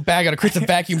hard to pull the bag out. It creates a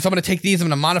vacuum. So I'm going to take these. I'm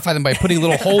going to modify them by putting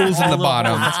little holes in the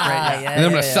bottom. That's great. Yeah, And then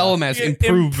I'm going to sell them as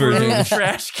improved versions.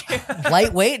 trash can.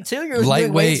 Lightweight too. You're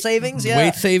doing weight savings. Yeah.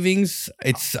 Weight savings.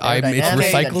 It's Aerodynamic.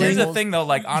 recycling. Here's the thing, though.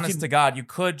 Like, honest to God, you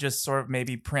could just sort of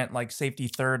maybe print like safety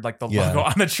third, like the Yeah. logo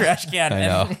on the trash can, I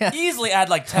and easily add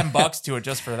like $10 to it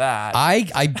just for that.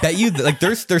 I bet you that, like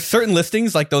there's certain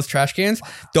listings like those trash cans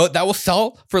that will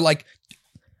sell for like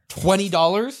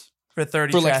 $20 for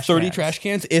 30 for like trash 30 cans. trash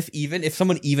cans if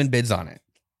someone even bids on it.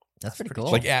 That's pretty cool.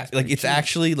 Like it's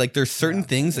actually like there's certain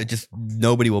things that just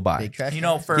nobody will buy. Big trash. You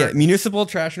know, for Yeah, municipal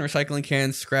trash and recycling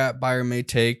cans, scrap buyer may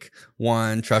take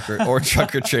one trucker or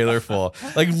trucker trailer full.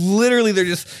 Like literally,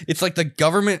 it's like the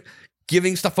government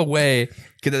giving stuff away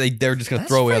because they're just gonna That's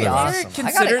throw away other pretty ones. awesome.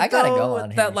 Considered I gotta though, go on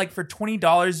that here. like for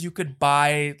 $20 you could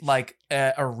buy like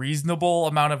a reasonable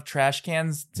amount of trash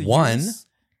cans to One? use.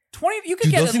 20 you could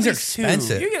Dude, get those at things are least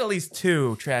expensive. two. You get at least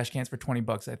 2 trash cans for $20,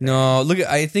 I think. No, look,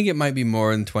 I think it might be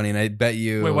more than 20, and I bet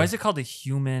you. Wait, why is it called a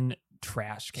human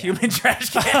trash can? Human trash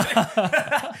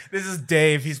can. This is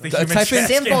Dave. He's the human Type trash in-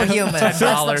 Simple can. human. That's the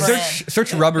 $10. brand.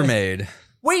 Search Rubbermaid.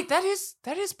 Wait, that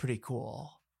is pretty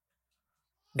cool.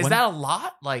 Is When- that a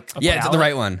lot? Like Yeah, it's the pallet?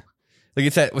 right one. Like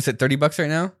it's at, what's it, $30 right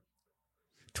now?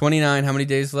 29. How many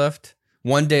days left?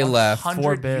 1 day left. 100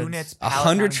 4 bids. units.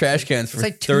 100 trash cans for It's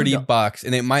like $30,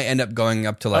 and it might end up going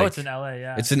up to like. Oh, it's in LA,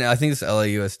 yeah. I think it's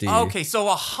LAUSD. Okay, so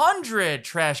 100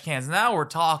 trash cans. Now we're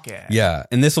talking. Yeah,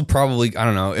 and this will probably, I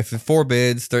don't know, if it's 4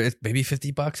 bids, it's maybe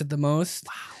 $50 at the most.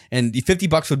 Wow. And the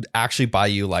 $50 would actually buy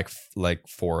you like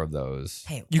 4 of those.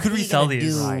 Hey, You could what are resell gonna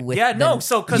these. do Right. with Yeah, no. them?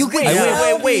 So because You could wait,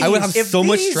 sell wait. I would have If so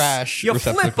much these- trash You flip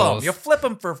them. receptacles. You flip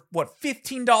them for what?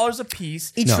 $15 a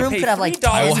piece. Each No. room Pay could have like $3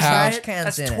 I will 10 have- trash cans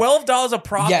That's in it. $12 a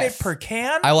profit Yes. per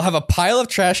can. I will have a pile of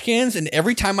trash cans, and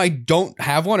every time I don't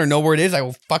have one or know where it is, I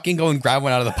will fucking go and grab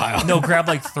one out of the pile. No, grab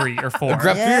like 3 or 4.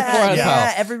 Grab 3 or 4 out of the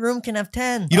pile. Every room can have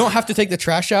 10. You don't have to take the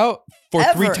trash out for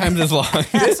Ever. 3 times as long.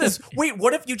 This is wait.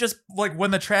 What if you just like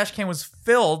when the trash can was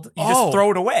filled, you Oh. just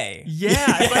throw it away? Yeah.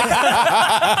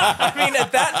 I mean,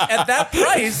 at that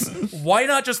price, why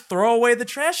not just throw away the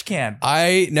trash can?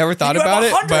 I never thought You have about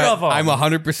it, 100 but of 'em. I'm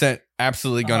 100%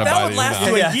 absolutely gonna buy That would these last now.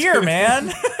 you a Yeah. year,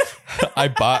 man. I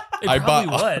bought. It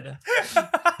probably would.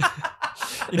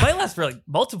 It might last for like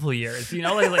multiple years,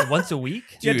 like once a week.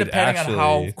 Yeah, Dude, depending on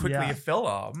how actually. quickly Yeah. you fill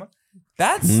them.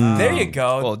 That's there you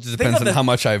go. Well, it just Think depends of on how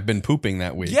much I've been pooping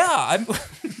that week. Yeah, I'm.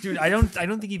 Dude, I don't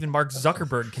think even Mark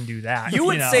Zuckerberg can do that. You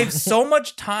would know? save so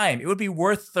much time. It would be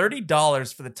worth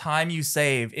 $30 for the time you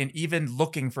save in even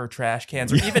looking for trash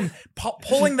cans or even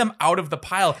pulling them out of the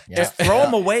pile. Just throw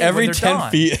them away Every when they're 10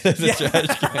 done. feet is a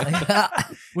trash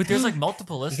can. Wait, there's like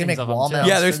multiple can listings make of them wall too. mounts.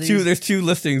 Yeah, for there's these? there's 2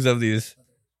 listings of these.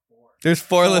 There's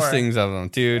 4 listings of them,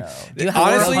 dude. Do you have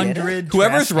Honestly, 400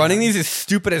 whoever's trash running cans. these is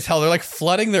stupid as hell. They're like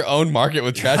flooding their own market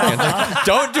with trash cans. Like,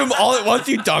 don't do them all at once,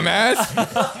 you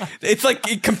dumbass. It's like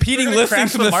competing They're gonna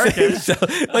listings crash from the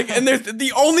the same. Like, and there's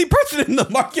the only person in the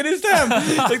market is them.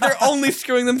 Like they're only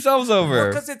screwing themselves over.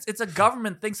 Because it's a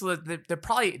government thing, so that they're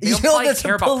probably they Yo, don't probably that's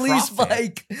care a about police profit.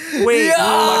 bike. Wait, Yo!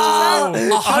 how much is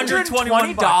that?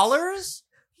 $121 $120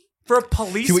 for a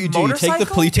police See what you do? You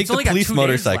motorcycle? take It's the only got police 2 days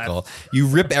motorcycle. left. You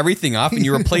rip everything off and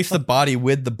you replace the body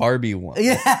with the Barbie one.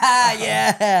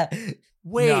 Yeah.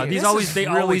 Wait, No, this they is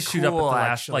really always shoot up at the cool,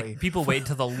 last. actually. Like people wait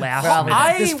till the last Probably.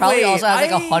 minute. This probably also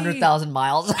has like I- 100,000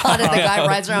 miles on it. The guy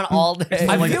rides around all day.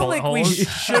 I Like feel bullet like we holes.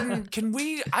 shouldn't. Can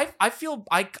we? I feel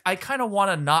I kind of want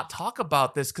to not talk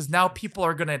about this because now people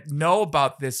are gonna know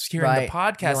about this here in Right. the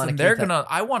podcast, You wanna and they're keep it- gonna.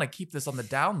 I want to keep this on the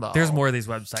down low. There's more of these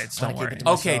websites. Don't keep worry. it to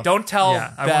Okay, myself. don't tell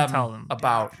Yeah, I them, won't tell them.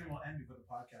 about. Will end before the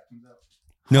podcast comes out.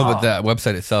 No, but Huh. that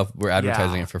website itself, we're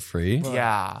advertising Yeah. it for free.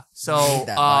 Yeah. We So need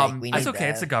that bike. We It's need okay. that.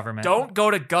 It's the government. don't go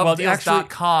to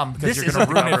govdeals.com because This you're is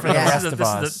gonna ruin it for the government. rest Yeah. of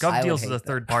us. Gov I would Deals is hate a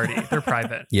third party. They're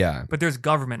private. Yeah, But there's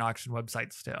government auction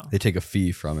websites too. they take a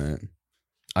fee from it.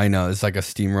 I know it's like a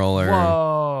steamroller.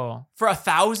 Whoa. For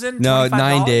 1,000? No, $25?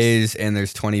 9 days and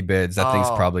there's 20 bids. That thing's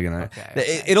Oh, probably gonna.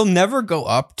 okay. It'll never go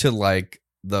up to like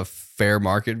the fair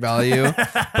market value,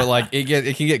 but like it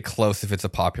can get close if it's a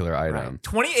popular item. Right.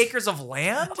 20 acres of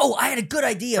land? Oh, I had a good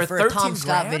idea For for a Tom 13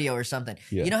 Scott grand? video or something.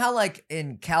 Yeah. You know how like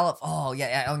in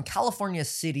in California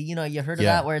City, you heard of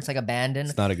Yeah. that where it's like abandoned?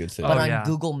 It's not a good city. But Oh, on yeah.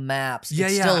 Google Maps, Yeah,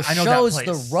 it yeah, still I know that shows place.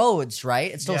 the roads,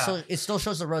 right? It still Yeah. it still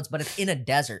shows the roads, but it's in a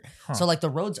desert. Huh. So like the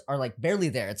roads are like barely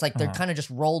there. It's like they're Uh-huh. kind of just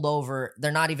rolled over.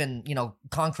 They're not even,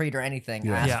 concrete or anything,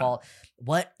 Yeah. asphalt.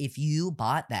 What if you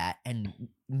bought that and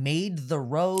made the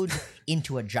road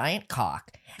into a giant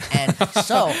cock? And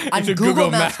so on Into Google,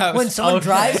 Google Maps, Maps. when someone Okay.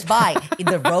 drives by,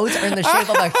 the roads are in the shape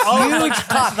of a Oh, huge like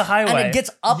cock, the highway. and it gets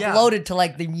Yeah. uploaded to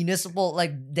like the municipal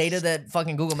data that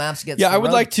fucking Google Maps gets. Yeah, the I would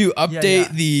road. like to update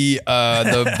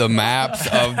yeah. the maps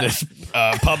of this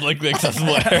public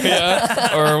accessible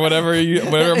area or whatever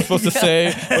I'm supposed to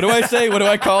say. What do I say? What do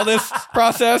I call this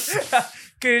process?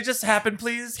 Can it just happen,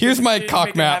 please? Here's Can my you cock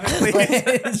make it map. happen,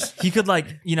 please? He could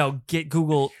get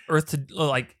Google Earth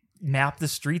to map the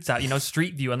streets out,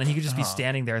 Street View, and then he could just be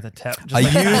standing there at the tip, just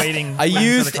waiting. I waiting for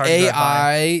used the car to drive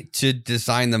by. AI to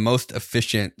design the most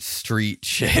efficient street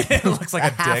shape. It looks like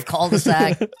a half dick.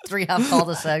 cul-de-sac, 3 half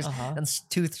cul-de-sacs, Uh-huh. and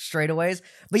 2 straightawaways.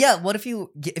 But yeah, what if you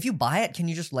buy it? Can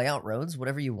you just lay out roads,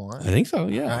 whatever you want? I think so,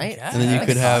 yeah. Right? Yeah. And then you I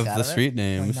could talk have out the of it. street Why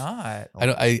names. not?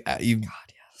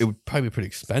 It would probably be pretty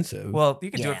expensive. Well, you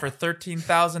could do Yeah. it for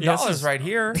 $13,000 Yeah, this is right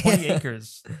here. 20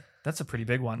 acres. That's a pretty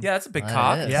big one. Yeah, that's a big That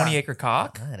cock. is. 20-acre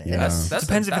cock. That is. Yeah. That's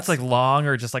Depends if it's like long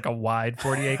or just like a wide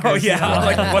 40 acres. Oh yeah, Yeah.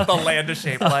 like what the land is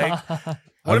shaped like.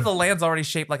 What if the land's already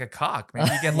shaped like a cock? Maybe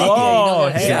you get lucky. Whoa,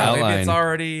 Yeah, hey. Yeah, maybe Outline. it's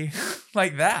already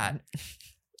like that.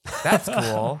 That's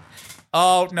cool.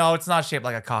 Oh no, it's not shaped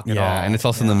like a cock at all. Yeah, and it's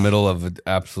also in the middle of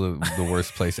the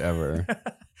worst place ever.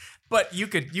 But you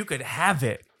could have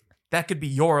it. That could be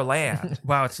your land.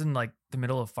 Wow, it's in like the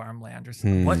middle of farmland or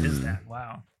something. What is that?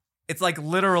 Wow. It's like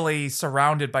literally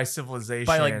surrounded by civilization.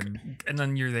 By like, and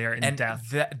then you're there in and death.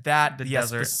 that The yeah,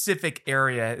 desert. specific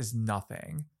area is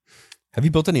nothing. Have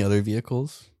you built any other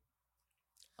vehicles?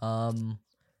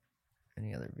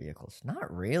 Any other vehicles?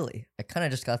 Not really. I kind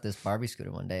of just got this Barbie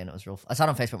scooter one day, and it was real. I saw it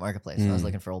on Facebook Marketplace, and I was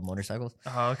looking for old motorcycles.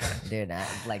 Oh, okay. Dude, that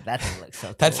thing looks so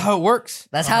cool. That's how it works.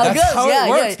 That's how it goes. That's how yeah, it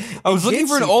works. yeah. I was looking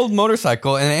for an old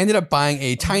motorcycle, and I ended up buying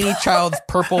a tiny child's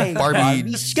purple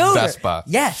Barbie scooter. Vespa.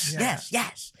 Yes, Yeah.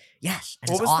 yes. And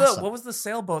What it's was awesome. the what was the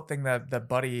sailboat thing that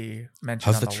Buddy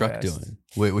mentioned? How's on the truck list? doing?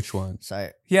 Wait, which one? Sorry,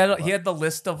 He had the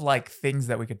list of like things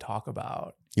that we could talk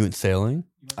about. You went sailing?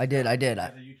 I did.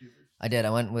 I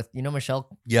went with Michelle.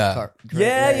 Yeah.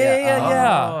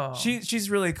 Yeah. Oh.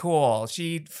 She's really cool.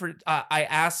 I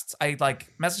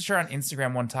messaged her on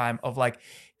Instagram one time of like,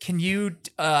 can you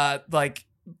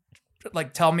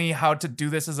like tell me how to do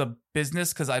this as a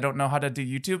business because I don't know how to do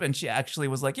YouTube, and she actually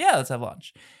was like, yeah, let's have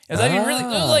lunch. I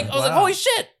was like, holy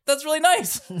shit, that's really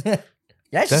nice.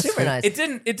 Yeah, it's That's super it. nice.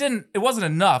 It wasn't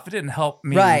enough. It didn't help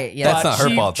me. Right, yeah. That's but not her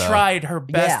she fault, though. tried her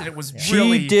best, Yeah. and it was She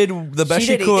really did the best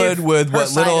She she did could if with her what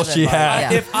side little of it she was-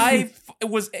 had. Yeah. If I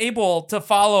was able to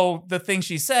follow the thing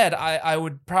she said, I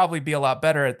would probably be a lot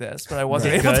better at this, but I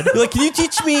wasn't able to. Good. You're like, can you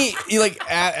teach me? You like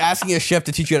asking a chef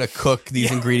to teach you how to cook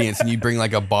these ingredients, and you bring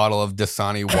like a bottle of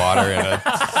Dasani water and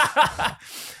a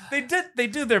They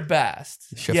do their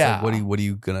best. chef's yeah. like, what are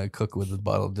you gonna cook with a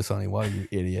bottle of Dasani water, you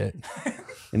idiot?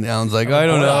 And Alan's like, I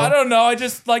don't know. I don't know. I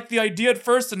just liked the idea at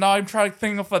first, and now I'm trying to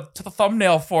think of a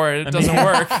thumbnail for it. It doesn't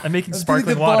work. I'm making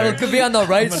sparkling water. could be on the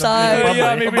right side.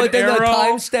 Yeah, maybe but an then the arrow,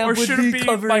 timestamp or would should be it be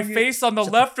covering my it. face on the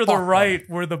left or the right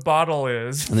where the bottle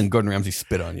is? And then Gordon Ramsay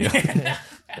spit on you.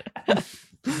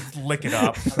 Lick it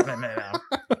up.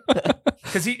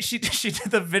 Because she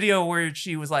did the video where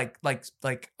she was like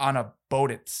on a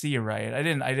boat at sea, right? I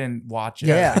didn't watch it.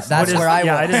 Yeah, that's where I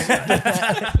I was.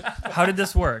 didn't. How did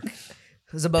this work?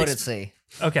 It was a boat at sea.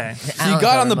 Okay. So you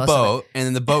got on the boat, and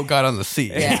then the boat got on the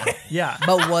sea. Yeah, Yeah.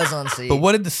 boat was on sea. But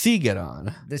what did the sea get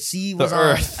on? The sea was on,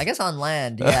 earth. I guess, on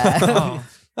land. Yeah. Oh.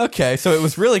 Okay, so it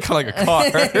was really kind of like a car.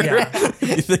 Yeah.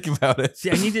 You think about it. See,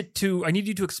 I need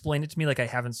you to explain it to me like I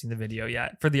haven't seen the video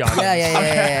yet for the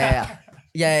audience.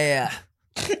 Yeah.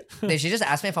 Dude, she just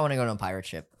asked me if I want to go on a pirate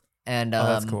ship, and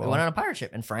that's cool. we went on a pirate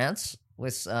ship in France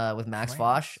with Max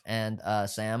Foch and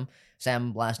Sam.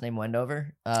 Sam, last name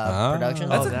Wendover Productions.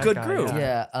 That's Oh, a that good guy, group.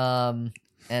 Yeah.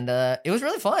 And it was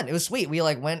really fun. It was sweet. We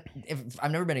like went. I've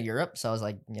never been to Europe, so I was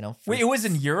like, Wait, it was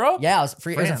in Europe? yeah, I was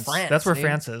free in France. France. That's where dude.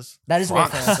 France is. That is where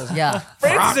France is. Yeah.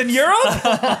 France is in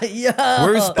Europe? Yeah.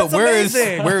 Where is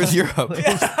amazing. Europe?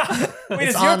 Wait,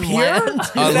 It's is Europe on here? land.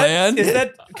 On land? Is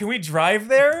that? Can we drive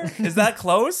there? Is that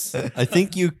close? Is I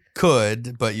think you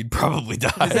could, but you'd probably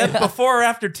die. that before or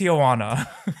after Tijuana?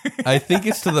 I think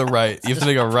it's to the right. You have to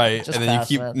make a right, just and then you past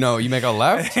keep. that. No, you make a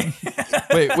left.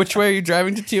 Wait, which way are you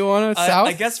driving to Tijuana? South.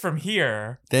 I guess from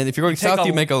here. Then if you're going south,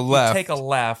 you make a left. You take a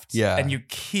left. Yeah. And you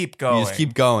keep going. You just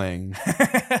keep going.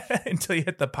 until you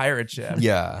hit the pirate ship.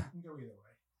 Yeah.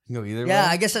 You can go either way. Yeah,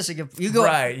 I guess that's a good. You go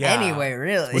Right, yeah. anyway,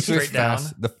 really. Which is Straight down.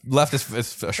 fast. The left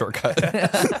is a shortcut.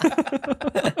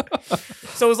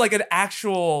 So it was like an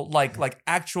actual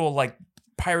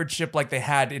pirate ship like they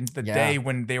had in the Yeah. day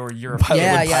when they were European.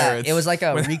 Yeah, with yeah. pirates. It was like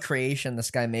a recreation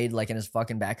this guy made like in his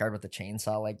fucking backyard with a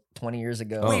chainsaw like 20 years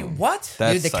ago. Wait, what?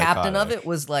 That's Dude, the captain of psychotic.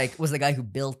 it was the guy who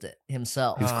built it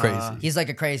himself. He was crazy. He's like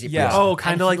a crazy Yeah. person. Oh,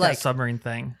 kind And of he, like that submarine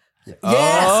thing. Yes,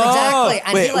 Oh! exactly.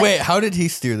 And he, Wait, how did he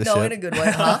steer the No, ship? in a good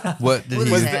way, huh? What did With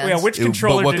he his Was hands. yeah, which But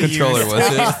controller what did he controller use was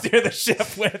to it? steer the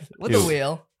ship with? With the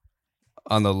wheel.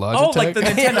 on the Logitech? Oh, like the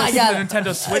Nintendo, Yeah. the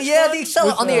Nintendo Switch. Yeah,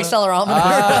 one? on the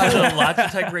accelerometer. The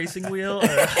Logitech racing wheel.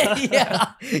 Or-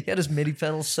 Yeah, he had his MIDI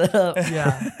pedals set up.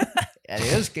 yeah. Yeah,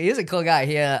 he was a cool guy.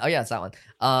 It's that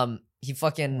one. He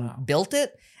fucking built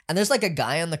it, and there's like a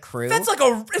guy on the crew. That's like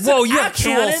a Whoa, an you have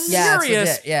actual cannons? Yeah, it's serious.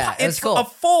 legit. Yeah, it's it's cool. a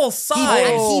full and size.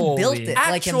 he built it like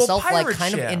Actual himself, like pirate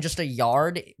kind of ship. in just a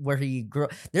yard where he grew.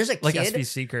 There's a Like kid. SV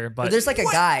Seeker, but But there's like a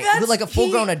What? guy who That's like a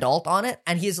full grown key. adult on it,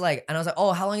 and he's like, and I was like,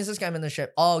 oh, how long has this guy been in the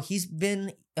ship? Oh, he's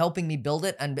been helping me build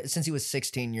it, and since he was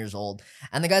 16 years old,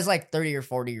 and the guy's like 30 or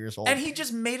 40 years old. And he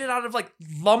just made it out of like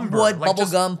lumber, wood, like bubble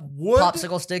just gum, wood.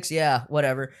 popsicle sticks, yeah,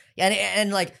 whatever.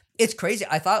 And like It's crazy.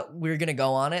 I thought we were gonna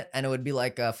go on it, and it would be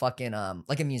like a fucking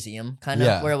like a museum kind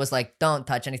of where it was like, don't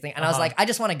touch anything. And I was like, I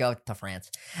just want to go to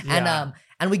France.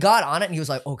 And we got on it, and he was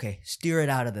like, okay, steer it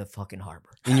out of the fucking harbor.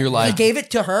 And you're like, he gave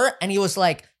it to her, and he was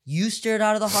like, you steered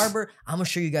out of the harbor. I'm gonna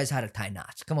show you guys how to tie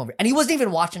knots. Come over. And he wasn't even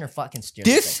watching her fucking steer.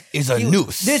 This is a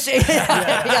noose.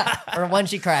 Or when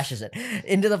she crashes it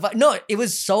into the. No, it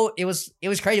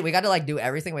was crazy. We got to like do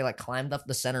everything. We like climbed up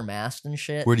the center mast and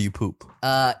shit. Where do you poop?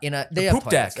 In a they have poop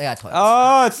toilets. deck. They got toilets.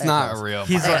 Oh, it's not real.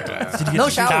 He's like, No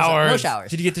showers. No showers.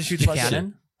 Did you get to shoot the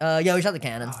cannon? Yeah, we shot the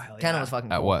cannon. hell Cannon yeah. was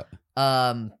fucking At cool. what?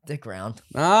 The ground.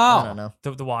 Oh, I don't know.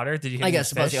 The water? Did you hit I any guess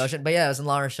supposed fish? the ocean, but yeah, it was in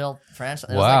La Rochelle, France.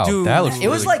 And wow, dude, that looks it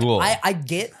was really like cool. I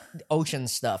get ocean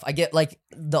stuff. I get like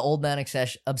the old man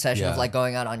obsession Yeah. of like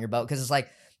going out on your boat because it's like,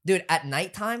 dude, at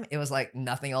nighttime it was like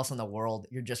nothing else in the world.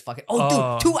 You're just fucking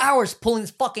dude, 2 hours pulling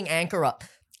this fucking anchor up.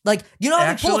 Like, you know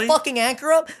how you pull a fucking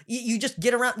anchor up? You just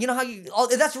get around. You know how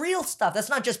that's real stuff. That's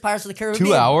not just Pirates of the Caribbean.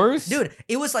 2 hours? Dude,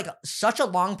 it was like such a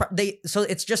long... So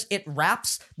it's just... It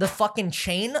wraps the fucking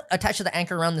chain attached to the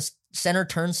anchor around the center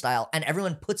turnstile, and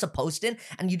everyone puts a post in,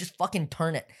 and you just fucking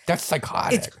turn it. That's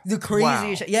psychotic. It's the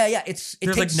craziest shit. Yeah. It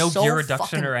There's takes like no so gear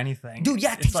reduction fucking, or anything. Dude,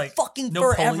 yeah, it takes like fucking no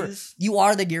forever. pulleys. You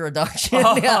are the gear reduction.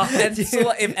 And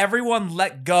so if everyone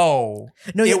let go,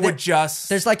 it would just...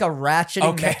 There's like a ratcheting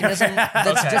Okay. mechanism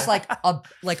that's Okay. just like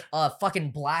a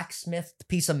fucking blacksmith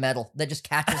piece of metal that just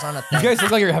catches on a You thing. guys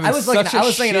look like you're having I was looking- such a I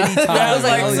was thinking- shitty time. I was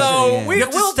like, Oh, so man. we have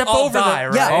to will step all over the- die,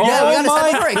 right? Yeah, Oh we gotta my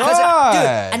step over it. God.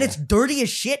 Dude, and it's dirty as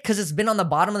shit because it's been on the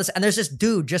bottom of this. And there's this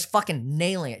dude just fucking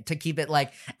nailing it to keep it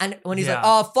like. And when he's like,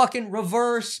 oh, fucking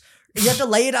reverse, you have to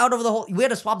lay it out over the whole. We had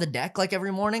to swap the deck like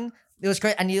every morning. It was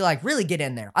great. And you like really get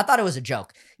in there. I thought it was a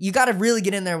joke. You got to really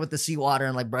get in there with the seawater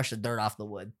and like brush the dirt off the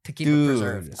wood to keep it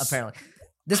preserved, apparently.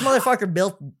 This motherfucker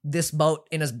built this boat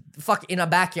in a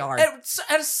backyard.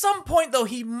 At some point, though,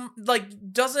 he like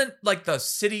doesn't like the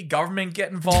city government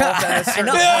get involved. At a certain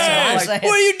know, point. that's what I'm saying.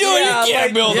 What are you doing? Yeah, you can't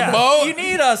like, build a boat. You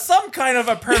need some kind of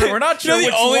a permit. We're not sure. The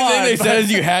which only thing one, they but- said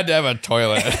is you had to have a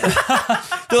toilet.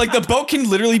 They're like, the boat can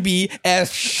literally be as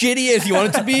shitty as you want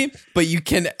it to be, but you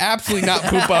can absolutely not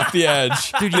poop off the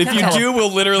edge. Dude, if you do,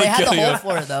 we'll literally They had kill the you. hole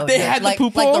for it though. They had like, the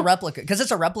poop like hole? the replica, because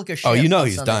it's a replica ship. Oh, you know or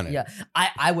he's something. done it. Yeah,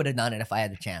 I would have done it if I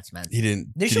had the chance, man. He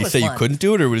didn't. This Did shit he was say you fun. couldn't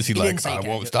do it, or was he He like, didn't say I you can't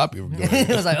won't do it. stop you from doing It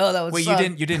it? was like, oh, that was. Wait,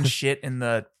 you didn't shit in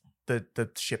the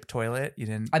ship toilet? You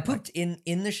didn't? I pooped in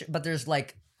the ship, but there's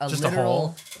like a Just a literal,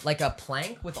 hole? like a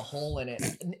plank with a hole in it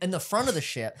in the front of the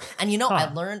ship. And you know, I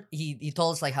learned he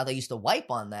told us like how they used to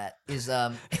wipe on that is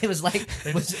it was like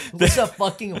was a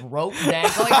fucking rope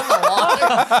dangling from the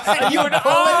water, and you would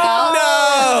pull it out.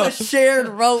 No! A shared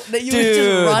rope that you would Dude.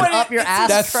 just run But up your ass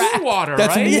that's crack. seawater,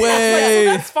 That's right? way.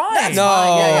 That's fine.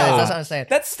 No. Yeah, that's what I'm saying.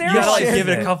 That's You gotta like sterile. give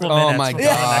it a couple Oh minutes. my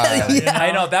before God. the next one, you Yeah. know?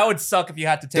 I know that would suck if you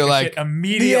had to take They're a like, shit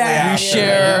immediately. Yeah, after.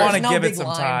 share- You want to There's no give it big some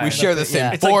line. time. We share the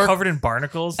same It's like fork. covered in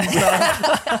barnacles and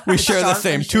stuff. We share the Sharp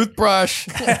same and shit. toothbrush.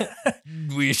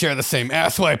 We share the same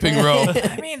ass wiping rope.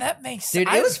 I mean, that makes sense.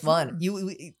 Dude, it was fun.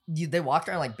 They walked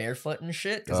around like barefoot and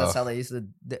shit because that's how they used to.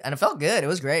 And it felt good. It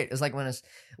was great. It was like when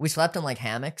we slept in like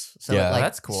hammocks, so Yeah. it like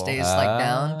That's cool. stays like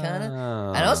down kind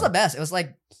of. And it was the best. It was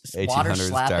like water 1800s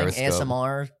slapping gyroscope.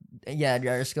 ASMR. Yeah,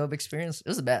 gyroscope experience. It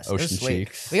was the best. It Ocean was sweet.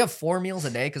 cheeks. We have 4 meals a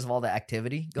day because of all the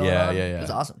activity going Yeah, on. yeah, yeah. It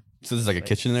was awesome. So there's like a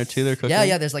kitchen there too. They're cooking. Yeah,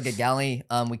 yeah. There's like a galley.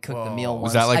 We cooked the meal. Whoa. Once.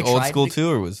 Was that like I old tried school to- too,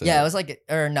 or was it? Yeah, it was like,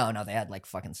 or no, they had like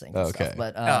fucking sinks. Oh, And stuff, okay.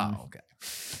 but okay.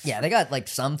 yeah, they got like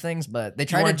some things, but they You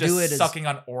tried to weren't do just it sucking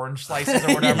on orange slices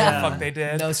or whatever Yeah. the fuck they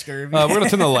did. No scurvy. We're gonna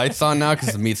turn the lights on now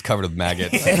because the meat's covered with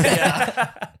maggots.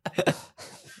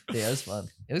 Yeah, it was fun.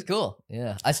 It was cool.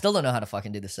 Yeah, I still don't know how to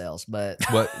fucking do the sails, but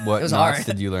What It knots was hard.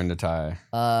 did you learn to tie?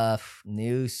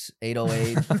 noose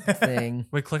 808 thing,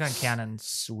 We click on cannons.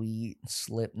 sweet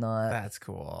Slipknot. That's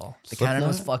cool. The cannon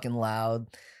was Slipknot? fucking loud.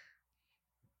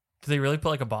 Did they really put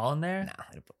like a ball in there? Nah,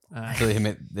 I didn't put- So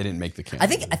they didn't make the can. I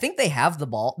think they have the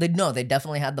ball. They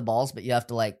definitely had the balls, but you have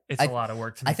to like. It's a lot of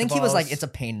work to I make think the he was like, balls. it's a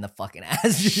pain in the fucking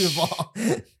ass to do the ball.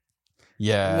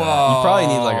 Yeah. Whoa. You probably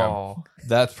need like a.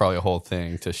 That's probably a whole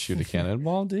thing to shoot a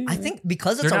cannonball, dude. I think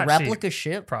because it's They're a not cheap, replica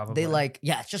ship, probably. they like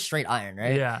it's just straight iron,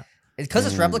 right? Yeah. Because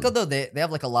it's replica though, they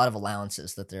have like a lot of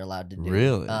allowances that they're allowed to do.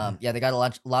 Really? Yeah, they got a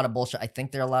lot of bullshit. I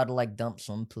think they're allowed to like dump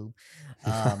some poop.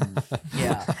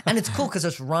 Yeah, and it's cool because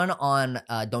it's run on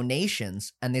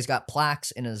donations, and he's got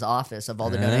plaques in his office of all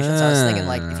the donations. So I was thinking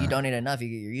like, if you donate enough, you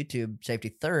get your YouTube safety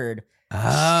third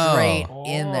straight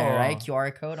in there, right?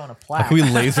 QR code on a plaque. Can we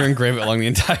laser engrave it along the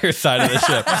entire side of the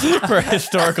ship for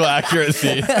historical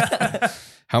accuracy?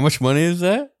 How much money is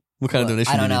that? What kind of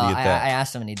donation I don't do you know. need to get that? I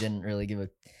asked him, and he didn't really give a.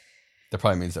 That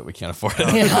probably means that we can't afford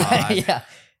it. Yeah.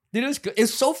 Dude, it was good.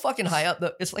 It's so fucking high up.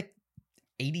 Though. It's like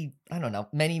 80. I don't know.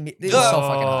 It was so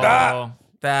fucking high. Oh,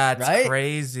 that's Right?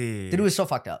 crazy. Dude, it was so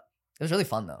fucked up. It was really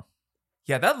fun though.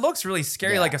 Yeah, that looks really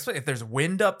scary. Yeah. Like if there's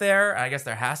wind up there, I guess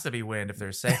there has to be wind if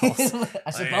there's sails.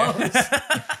 I suppose.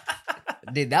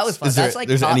 Dude, that was fun. Is there, That's like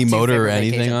there's top any 2 motor or favorite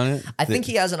anything vacation. on it? I think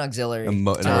he has an auxiliary. An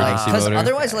emergency Because motor?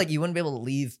 otherwise, like, you wouldn't be able to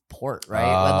leave port, right?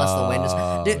 Unless the wind is.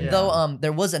 Dude, yeah. Though,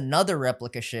 there was another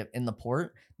replica ship in the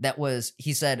port that was.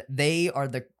 He said they are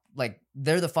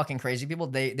they're the fucking crazy people.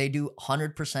 They do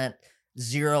 100%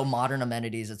 zero modern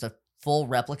amenities. It's a full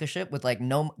replica ship with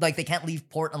they can't leave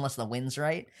port unless the wind's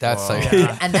right. That's Whoa. like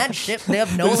Yeah. And that ship, they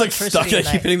have no They're just, like electricity. stuck. at I keep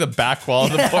night. hitting the back wall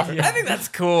of the port. I think that's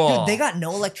cool. Dude, they got no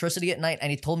electricity at night,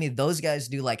 and he told me those guys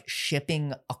do like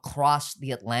shipping across the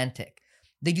Atlantic.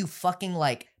 They do fucking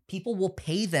like people will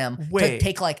pay them to Wait.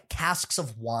 take like casks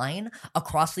of wine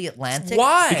across the Atlantic.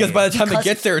 Why? Because by the time it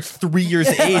gets there, it's 3 years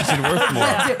age and worth more.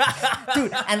 Yeah,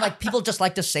 dude, and like people just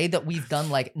like to say that we've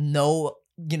done like no.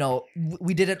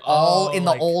 We did it all in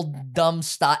the like- old dumb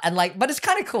style, and like, but it's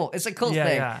kind of cool. It's a cool Yeah,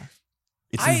 thing. yeah.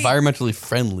 It's I- environmentally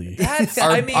friendly. That's,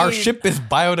 Our, I mean, our ship is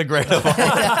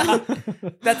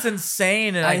biodegradable. That's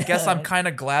insane, and I I guess know. I'm kind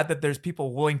of glad that there's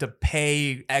people willing to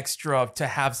pay extra to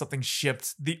have something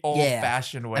shipped the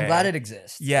old-fashioned way. I'm glad it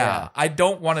exists. Yeah, I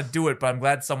don't want to do it, but I'm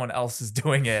glad someone else is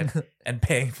doing it and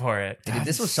paying for it. Dude,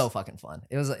 this was so fucking fun.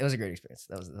 It was a great experience.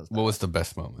 That was What was the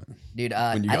best moment? dude.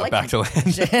 When you I got like back to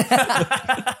land?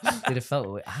 Dude, it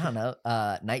felt. I don't know.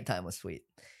 Nighttime was sweet.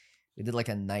 We did like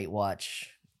a night watch.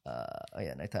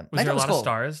 Nighttime. Was there Nighttime a lot cool. of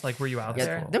stars? Like, were you out Yeah,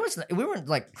 there? there was. We weren't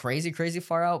like crazy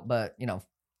far out, but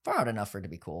far out enough for it to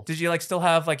be cool. Did you like still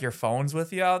have like your phones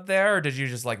with you out there, or did you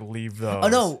just like leave those?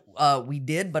 Oh no, we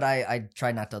did, but I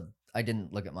tried not to. I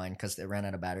didn't look at mine because it ran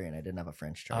out of battery and I didn't have a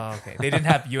French charge. Oh, okay. They didn't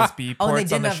have USB Oh, and they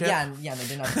ports on didn't the have. ship. Yeah, they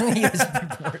didn't have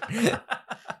USB port.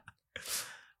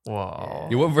 Whoa.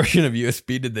 Yeah, what version of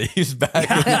USB did they use back?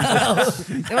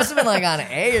 It must have been like on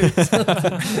A or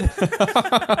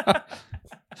something.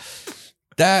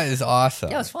 That is awesome.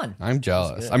 Yeah, it was fun. I'm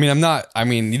jealous. good. I mean, I'm not. I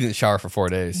mean, you didn't shower for 4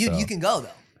 days. Dude, so. you can go though.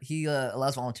 He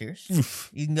allows volunteers.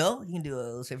 You can go. You can do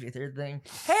a safety third thing.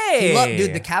 Hey,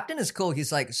 Dude, the captain is cool.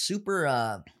 He's like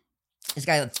super. This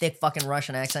guy with a thick fucking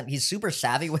Russian accent. He's super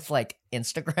savvy with like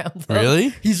Instagram. Though. Really?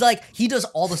 He's like he does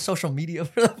all the social media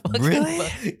for the fucking. Really?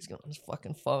 He's got on his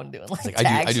fucking phone doing like, Like,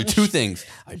 tags I do and two shit. things.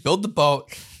 I build the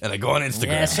boat and I go on Instagram.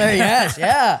 Yes, sir. Yes,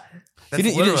 yeah. You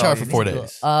didn't shower for 4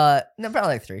 days. No, probably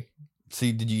like 3.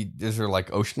 See, is there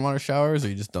like ocean water showers, or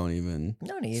you just don't even?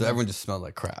 No need. So everyone just smelled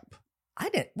like crap. I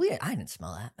didn't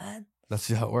smell that bad. That's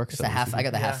how it works. Just a half. I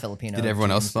got the Yeah. half Filipino. Did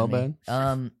everyone else genes smell in me.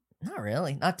 bad? Not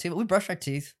really. Not too. We brush our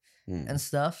teeth Hmm. and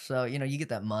stuff, so you get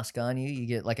that musk on you. You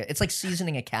get like it's like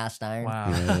seasoning a cast iron. Wow.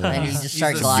 Yeah. And you just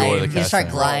start Jesus. Enjoy gliding. the You start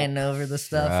cast iron. gliding over the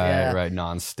stuff. Yeah. Right,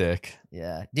 non-stick.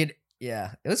 Yeah. Dude,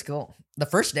 yeah. It was cool. The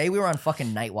first day we were on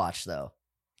fucking night watch though.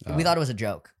 We Oh. thought it was a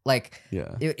joke. Like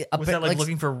Yeah. Was that like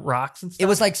looking for rocks and stuff? it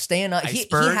was like staying up. He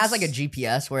Icebergs? has like a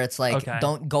GPS where it's like, Okay.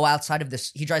 don't go outside of this.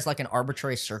 He drives like an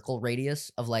arbitrary circle radius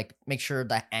of like, make sure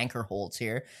the anchor holds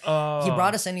here. Oh. He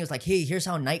brought us in. He was like, hey, here's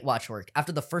how night watch worked.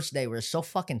 After the first day, we were so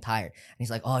fucking tired. And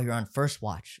he's like, oh, you're on first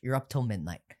watch. You're up till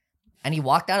midnight. And he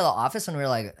walked out of the office and we were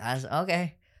like,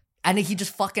 okay. And he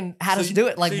just fucking had us do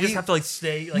it. Like so you just have to like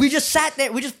stay. Like, we just sat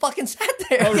there. We just fucking sat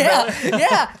there. Oh, yeah. really?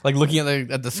 Yeah. Like looking at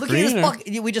the Looking screen. at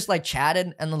his or- we just like chatted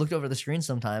and then looked over the screen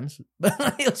sometimes.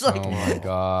 But it was like, Oh my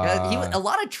god. a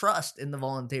lot of trust in the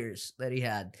volunteers that he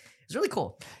had. It's really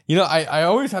cool. You know, I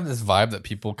always have this vibe that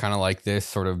people kind of like this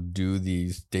sort of do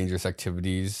these dangerous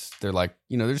activities. They're like,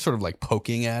 they're sort of like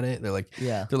poking at it. They're like,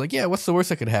 Yeah. what's the worst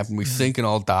that could happen? We sink and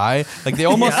all die. Like they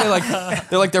almost say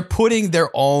like they're putting their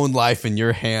own life in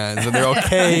your hands and they're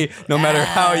okay no matter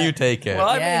how you take it. Well,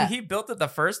 I Yeah. mean, he built it the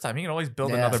first time. He can always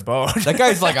build Yeah. another boat. That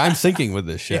guy's like, I'm sinking with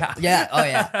this shit. Yeah. Yeah. Oh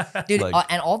yeah. Dude, Like-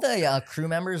 and all the crew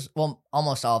members, well,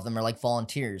 almost all of them are like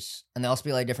volunteers, and they all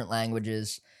speak like different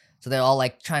languages. So they're all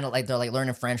like trying to they're like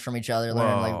learning French from each other,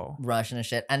 learning like Whoa. Russian and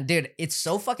shit. And dude, it's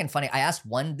so fucking funny. I asked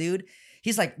one dude,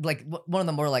 he's like one of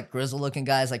the more like grizzle looking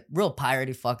guys, like real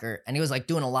piratey fucker, and he was like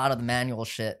doing a lot of the manual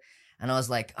shit. And I was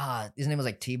like, his name was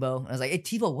like Tebow. And I was like, hey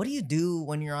Tebow, what do you do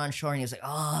when you're on shore? And he was like,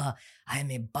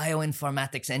 I'm a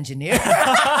bioinformatics engineer.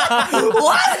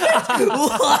 What?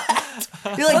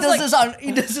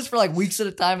 He does this for like weeks at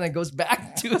a time and then goes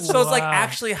back to his. So it's like Wow.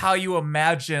 actually how you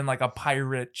imagine like a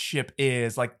pirate ship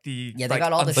is, like the Yeah, they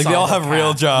got all the Like they all have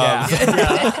real jobs.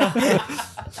 Yeah.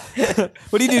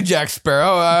 What do you do, Jack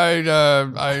Sparrow?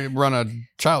 I run a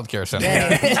childcare center.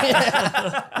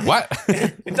 What?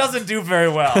 It doesn't do very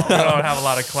well. We don't have a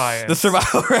lot of clients. The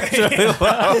survival rate's really low.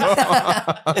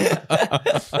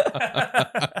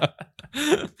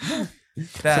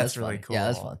 That's really cool. Yeah,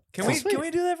 that's fun. Can we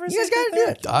do that for a You guys second? gotta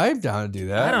do it. I'm down to do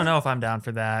that. I don't know if I'm down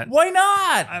for that. Why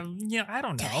not? I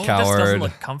don't know. It just Coward. doesn't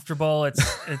look comfortable. It's.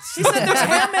 He said there's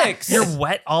hammocks. You're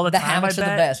wet all the The time. hammocks I are the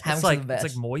bet. best. Hammocks are the best.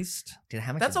 It's like moist. Dude,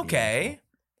 hammocks That's are beautiful. okay.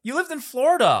 You lived in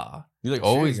Florida. You're like Sure,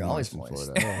 always you're always moist in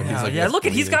moist. Florida. Yeah. But he's like, Yeah, look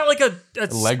at he's got like a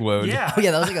leg wound. Yeah. Oh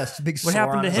yeah, that was like a big. What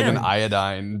happened to It's him? like an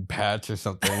iodine patch or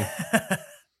something.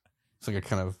 It's like a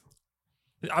kind of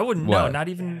I wouldn't know. What? Not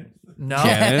even no.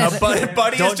 Cannon?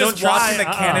 Buddy is Don't just try. watching the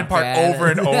cannon part Cannon. over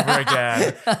and over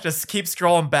again. Just keep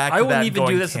scrolling back. I to wouldn't that even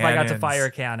going do this if I got to cannons. fire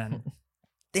a cannon.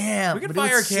 Damn, We could but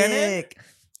it was fire a cannon? sick.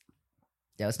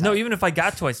 Yeah, it was No, tight. even if I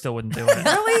got to, I still wouldn't do it.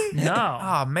 Really? No.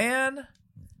 Oh man.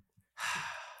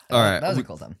 all right. That was a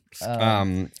cool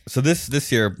time. So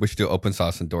this year we should do open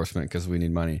source endorsement because we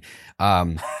need money.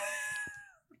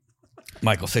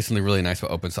 Michael, say something really nice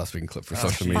about open source we can clip for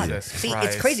social media. Jesus See, Christ.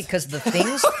 it's crazy because the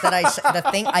things that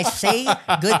I say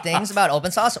good things about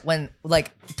open source when like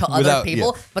to other Without-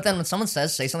 people, yeah. but then when someone say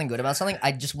something good about something,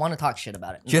 I just want to talk shit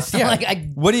about it. Just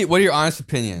like what are your honest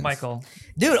opinions, Michael.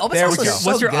 dude, open There source we was go. so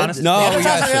What's your good. honest- No, open we source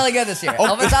got was you. really good this year.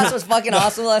 Open source was fucking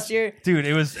awesome last year. Dude,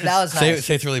 it was That was Say nice.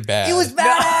 it's really bad. It was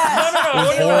bad. It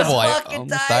was It horrible. I fucking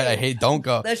almost tight. died. I hate. Don't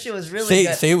go. That shit was really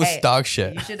good. Say it was Hey, dog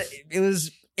shit. You should.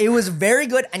 It was very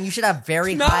good, and you should have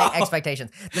very high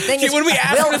expectations. The thing See, is, when we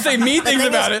ask him to say mean the things thing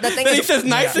about is- it, the thing then he is, says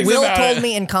nice things Will about told it.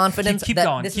 me in confidence Keep that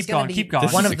going, this keep is going going, to be keep going.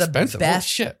 This one is of the expensive. best.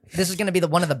 Shit. This is going to be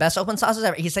one of the best open sauces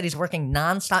ever. He said he's working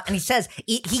nonstop, and he says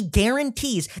he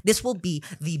guarantees this will be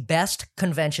the best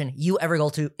convention you ever go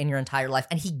to in your entire life,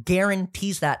 and he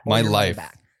guarantees that. My or your money life.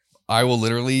 back. I will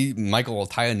literally. Michael will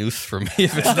tie a noose for me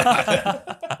if it's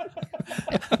not.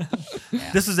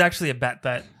 this is actually a bet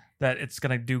that it's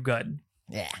gonna do good.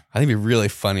 Yeah. I think it'd be really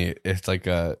funny if like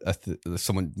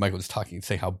someone Michael was talking and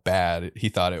saying how bad he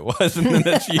thought it was, and then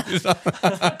that's used.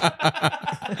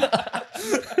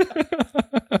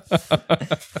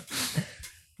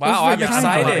 Wow, I'm Yeah, I'm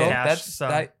excited. glad Cash, That's so-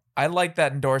 that. I like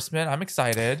that endorsement. I'm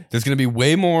excited. There's going to be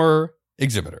way more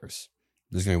exhibitors.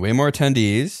 There's going to be way more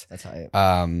attendees. That's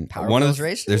how. Power Wheels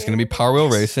racing? There's going to be Power Wheel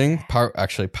racing.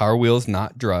 Power Wheels,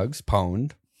 not drugs.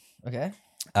 Pwned. Okay.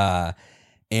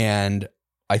 And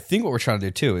I think what we're trying to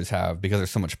do too is have, because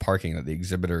there's so much parking, that the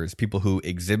exhibitors, people who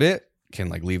exhibit, can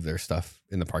like leave their stuff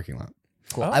in the parking lot.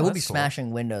 Cool. Oh, I will be that's cool.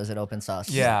 smashing windows at Open Sauce.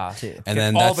 Yeah. Too. And Get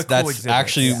then all that's the cool exhibits.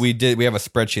 actually Yeah. we have a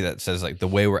spreadsheet that says like the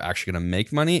way we're actually going to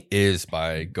make money is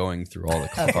by going through all the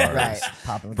cars, Right.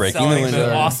 Popping. breaking Selling the the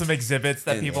window, awesome exhibits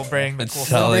that people bring. The and cool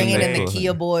selling Bringing in the the cool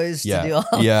Kia thing. boys to do Yeah,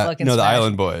 all yeah. fucking No, the smash.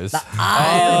 Island Boys. The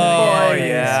Island Boys.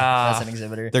 yeah. That's an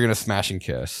exhibitor. They're gonna smash and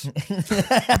kiss.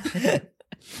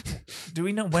 Do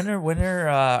we know when are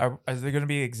there going to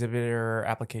be exhibitor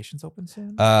applications open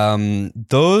soon?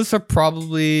 Those are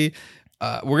probably.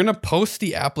 We're gonna post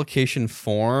the application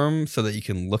form so that you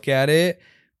can look at it,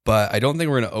 but I don't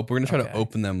think we're gonna open. We're gonna try to Okay.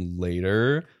 open them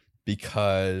later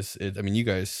because you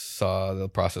guys saw the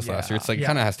process last year. It's like it Yeah.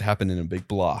 kind of has to happen in a big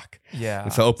block, yeah.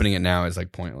 and so opening it now is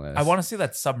like pointless. I want to see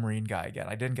that submarine guy again.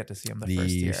 I didn't get to see him the first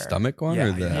the year. stomach one Yeah,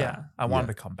 or the yeah. I wanted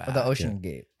to come back. Or the Ocean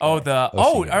Gate. Oh,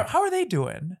 Ocean Gate. how are they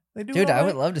doing? They doing Dude, all I would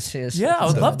right? love to see this. Yeah, I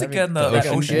would The- love to get in the the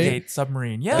Ocean, Ocean Gate? Gate?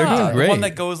 Submarine. Yeah, They're doing the great. one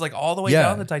that goes like all the way Yeah.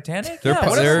 down the Titanic. They're Yeah, pro-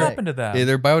 whatever they're- happened to them?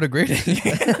 They're biodegrading,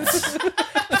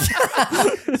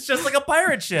 It's just like a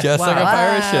pirate ship. just like a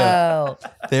pirate ship. Wow.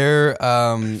 They're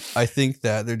I think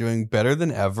that they're doing better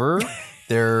than ever.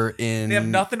 They're in. They have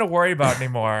nothing to worry about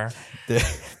anymore. they-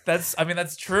 That's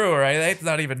true, right? That's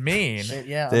not even mean.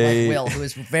 Yeah, They- like Will, who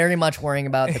is very much worrying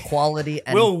about the quality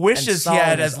and Will wishes and he had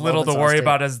solidness as of little Open to Sauce worry too.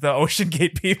 about as the Ocean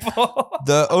Gate people.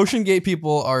 The Ocean Gate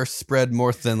people are spread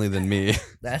more thinly than me,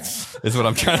 That's is what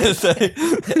I'm trying to say.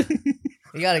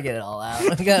 you gotta get it all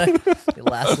out. You gotta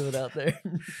lasso it out there.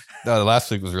 No, the last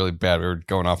week was really bad. We were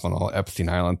going off on the whole Epstein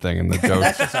Island thing, and the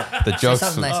That's jokes. just The jokes.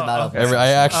 something nice about Open every, Sauce. I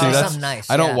actually, that's. something nice.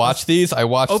 I don't yeah. watch these. I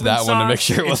watched Open that one to make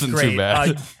Sauce, sure it it's wasn't great. too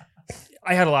bad.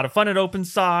 I had a lot of fun at Open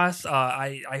Sauce.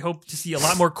 I hope to see a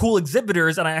lot more cool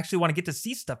exhibitors, and I actually want to get to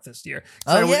see stuff this year.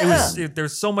 Oh, yeah.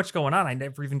 There's so much going on. I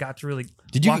never even got to really.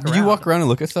 Did you walk around and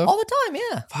look at stuff? all the time.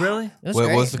 Yeah, Really? it was What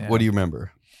great. was? What do you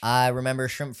remember? I remember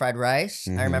shrimp fried rice.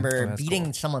 I remember that's beating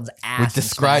cool. someone's ass. Wait, in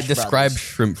describe Smash Brothers.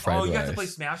 shrimp fried Oh, you got to rice. play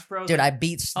Smash Bros. Dude, I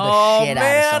beat the Oh shit out of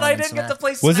man, someone I in didn't get Smash. to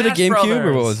play. Was it a Smash GameCube or what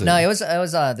Brothers. was it? No, it was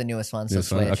the newest one. So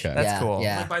Newest one? Switch. Okay. That's yeah, cool.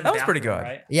 Yeah, Like by the That was pretty bathroom, good.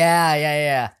 right?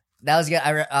 yeah. That was good.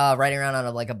 I riding around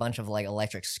on like a bunch of like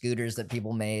electric scooters that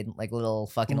people made, like little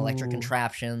fucking electric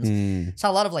contraptions. Mm. Saw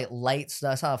a lot of like light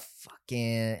stuff.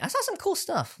 I saw some cool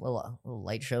stuff. Little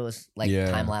light shows, like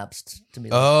Yeah. time lapsed to me.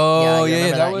 Oh you yeah,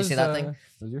 remember that You was see that thing? that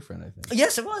was your friend, I think.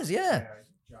 Yes, it was. Yeah.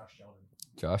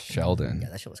 Josh Sheldon. Yeah,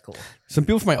 that shit was cool. Some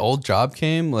people from my old job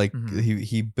came. Like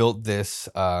he built this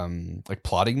like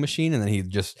plotting machine, and then he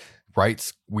just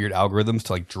writes weird algorithms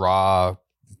to like draw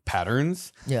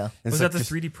patterns. Yeah. And Was so that the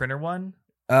 3D printer one?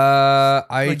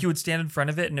 Like you would stand in front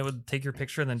of it and it would take your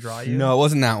picture and then draw you? No, it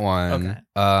wasn't that one.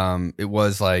 Okay. It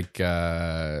was like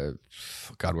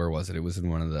God, where was it? It was in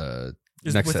one of the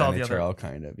next with to all the NHL other-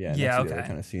 kind of. Yeah, next to the okay. other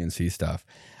kind of CNC stuff.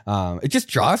 It just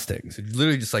draws things. It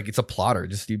literally just like it's a plotter.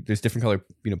 There's different color,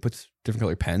 puts different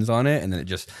color pens on it, and then it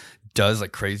just does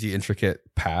like crazy intricate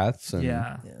paths. And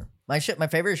Yeah. My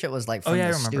favorite shit was like from I the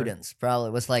remember. students. Probably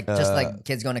it was like just like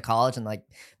kids going to college and like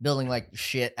building like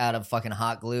shit out of fucking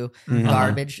hot glue,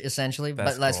 garbage essentially.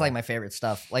 That's But that's cool. like my favorite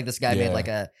stuff. Like this guy made like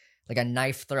a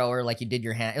knife thrower, like you did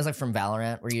your hand. It was like from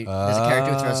Valorant, where there's a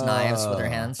character who throws knives with her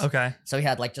hands. Okay. So he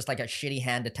had like just like a shitty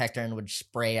hand detector and would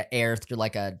spray air through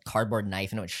like a cardboard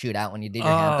knife and it would shoot out when you did your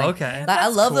hand thing. Okay. I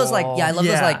love those like I love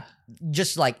those Yeah. like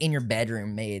just like in your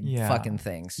bedroom made Yeah. fucking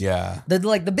things. yeah.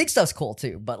 The big stuff's cool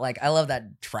too, but like I love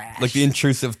that trash. Like the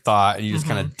intrusive thought, and you just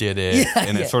kind of did it, Yeah,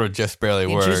 and yeah. it sort of just barely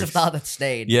The works. intrusive thought that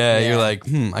stayed. Yeah, you're like,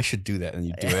 I should do that, and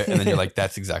you do it, and then you're like,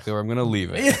 that's exactly where I'm gonna leave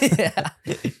it. yeah.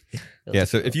 Yeah.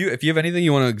 So if you have anything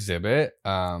you want to exhibit,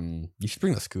 you should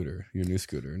bring the scooter, your new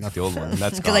scooter, not the old one.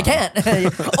 That's Because I can't.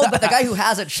 But the guy who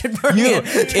has it should bring it.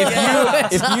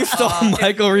 If you stole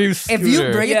Michael Reeves' scooter, If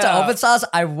you bring it to Yeah. Open Sauce,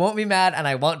 I won't be mad and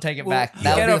I won't take it back.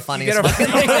 That would be the funniest you get fucking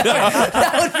thing.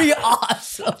 That would be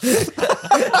awesome.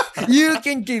 You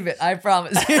can keep it. I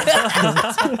promise.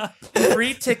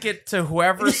 Free ticket to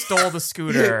whoever stole the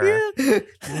scooter.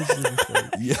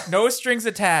 No strings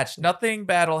attached. Nothing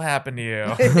bad will happen to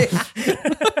you.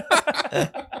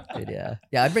 Dude, yeah.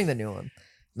 Yeah, I'd bring the new one.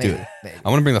 Maybe. Dude. Maybe. I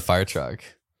want to bring the fire truck.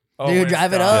 Oh, Dude, when drive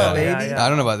it's it done. up, Yeah. baby. I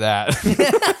don't know about that.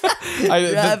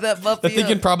 Drive that The puppy thing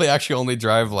can up. probably actually only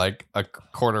drive like a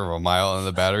quarter of a mile, and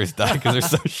the batteries die because they're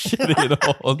so shitty and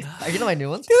old. Are you getting my new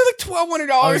ones? They're like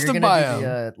 $1,200 you're to gonna buy do them.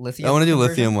 the, lithium I want to do version?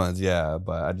 lithium ones, yeah,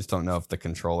 but I just don't know if the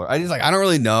controller. I don't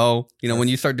really know. When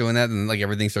you start doing that, then like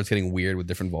everything starts getting weird with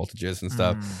different voltages and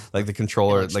stuff. Like the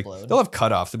controller, It'll like explode. they'll have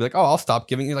cutoffs. They'll be like, "Oh, I'll stop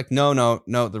giving." You're like, "No,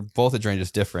 the voltage range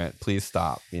is different. Please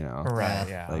stop." Right,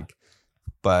 yeah. Like,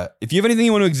 but if you have anything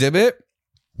you want to exhibit,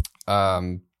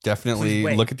 definitely Please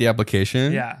wait. look at the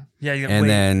application. Yeah. Yeah. You and wait.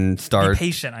 then start. Be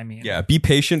patient. I mean. Yeah, be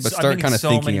patient, but So I'm start getting kind of so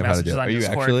thinking many of how to do messages it. on Are you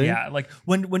Discord. actually? Yeah, like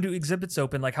when do exhibits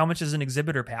open? Like how much is an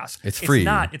exhibitor pass? It's free. It's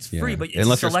not. It's free, Yeah. but it's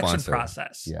Unless a you're selection sponsored.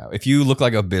 process. Yeah, if you look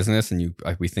like a business and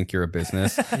we think you're a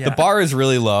business, the Yeah. bar is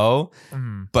really low.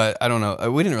 Mhm. But I don't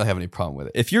know. We didn't really have any problem with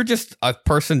it. If you're just a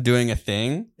person doing a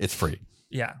thing, it's free.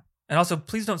 Yeah. And also,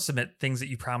 please don't submit things that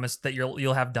you promised that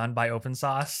you'll have done by open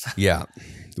sauce. Yeah,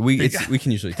 we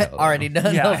can usually tell. Already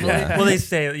done. Yeah. hopefully. Yeah. Well, they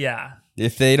say yeah.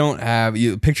 If they don't have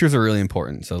pictures are really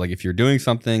important. So like if you're doing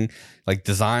something like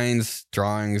designs,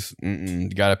 drawings, you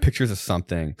got to pictures of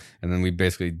something, and then we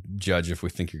basically judge if we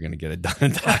think you're going to get it done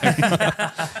in time.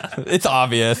 It's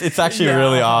obvious. It's actually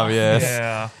really obvious.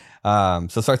 Yeah.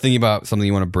 So start thinking about something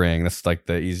you want to bring. That's like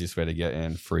the easiest way to get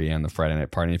in free on the Friday night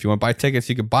party. If you want to buy tickets,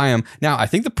 you could buy them. Now, I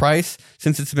think the price,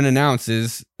 since it's been announced,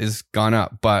 is gone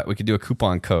up, but we could do a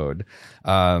coupon code.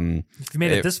 If you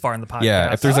made it this far in the podcast.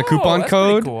 Yeah, if there's a Oh, coupon that's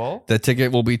code, pretty cool. the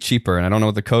ticket will be cheaper. And I don't know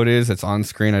what the code is. It's on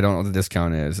screen. I don't know what the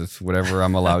discount is. It's whatever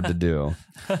I'm allowed to do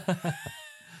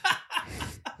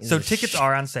So tickets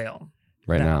are on sale,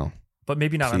 right No. now. but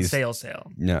maybe not Please. on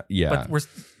sale. No, yeah. But we're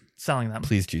selling them.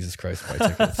 Please, Jesus Christ, buy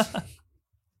tickets.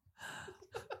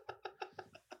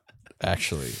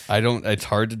 Actually, it's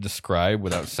hard to describe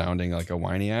without sounding like a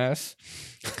whiny ass.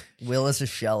 Will is a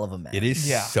shell of a man. It is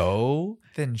Yeah. so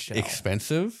Thin shell.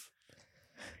 expensive,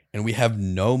 and we have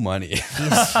no money.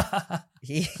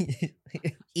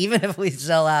 Even if we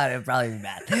sell out, it'd probably be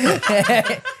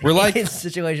bad. We're like- His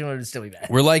situation would still be bad.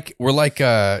 We're like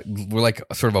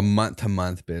sort of a month to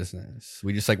month business.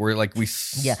 We just like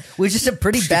Yeah, we're just a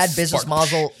pretty bad It's business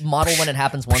smart. model when it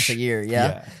happens once a year.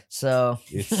 Yeah. So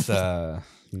It's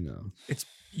It's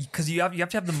because you have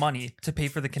to have the money to pay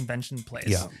for the convention place.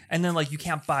 Yeah. And then like you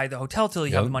can't buy the hotel till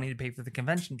you have Yep. the money to pay for the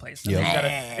convention place. And Yep. then you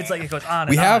gotta, it's like it goes on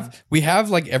and we on. have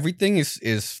like everything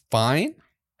is fine,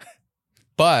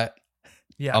 but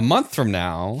Yeah. a month from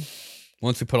now,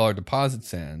 once we put all our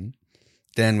deposits in,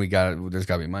 then there's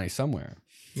got to be money somewhere.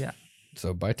 Yeah.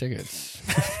 So buy tickets,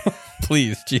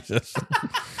 please, Jesus.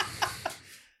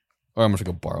 Or I'm just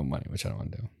gonna go borrow money, which I don't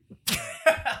want to do.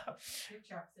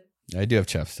 I do have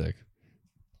chapstick.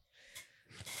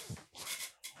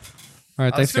 All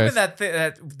right, I'm thanks, assuming guys.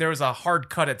 that there was a hard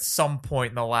cut at some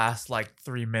point in the last like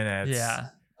 3 minutes. Yeah.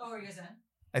 Oh, are you guys done?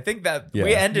 I think that Yeah.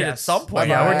 we ended at Yes. some point.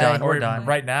 Yeah, we're right? done. Or We're done.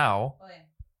 right now. Oh, yeah.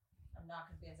 I'm not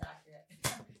going to be as accurate.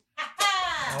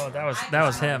 Oh, that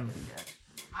was him.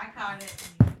 I caught it.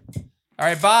 All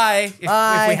right, bye.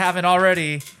 If we haven't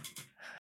already.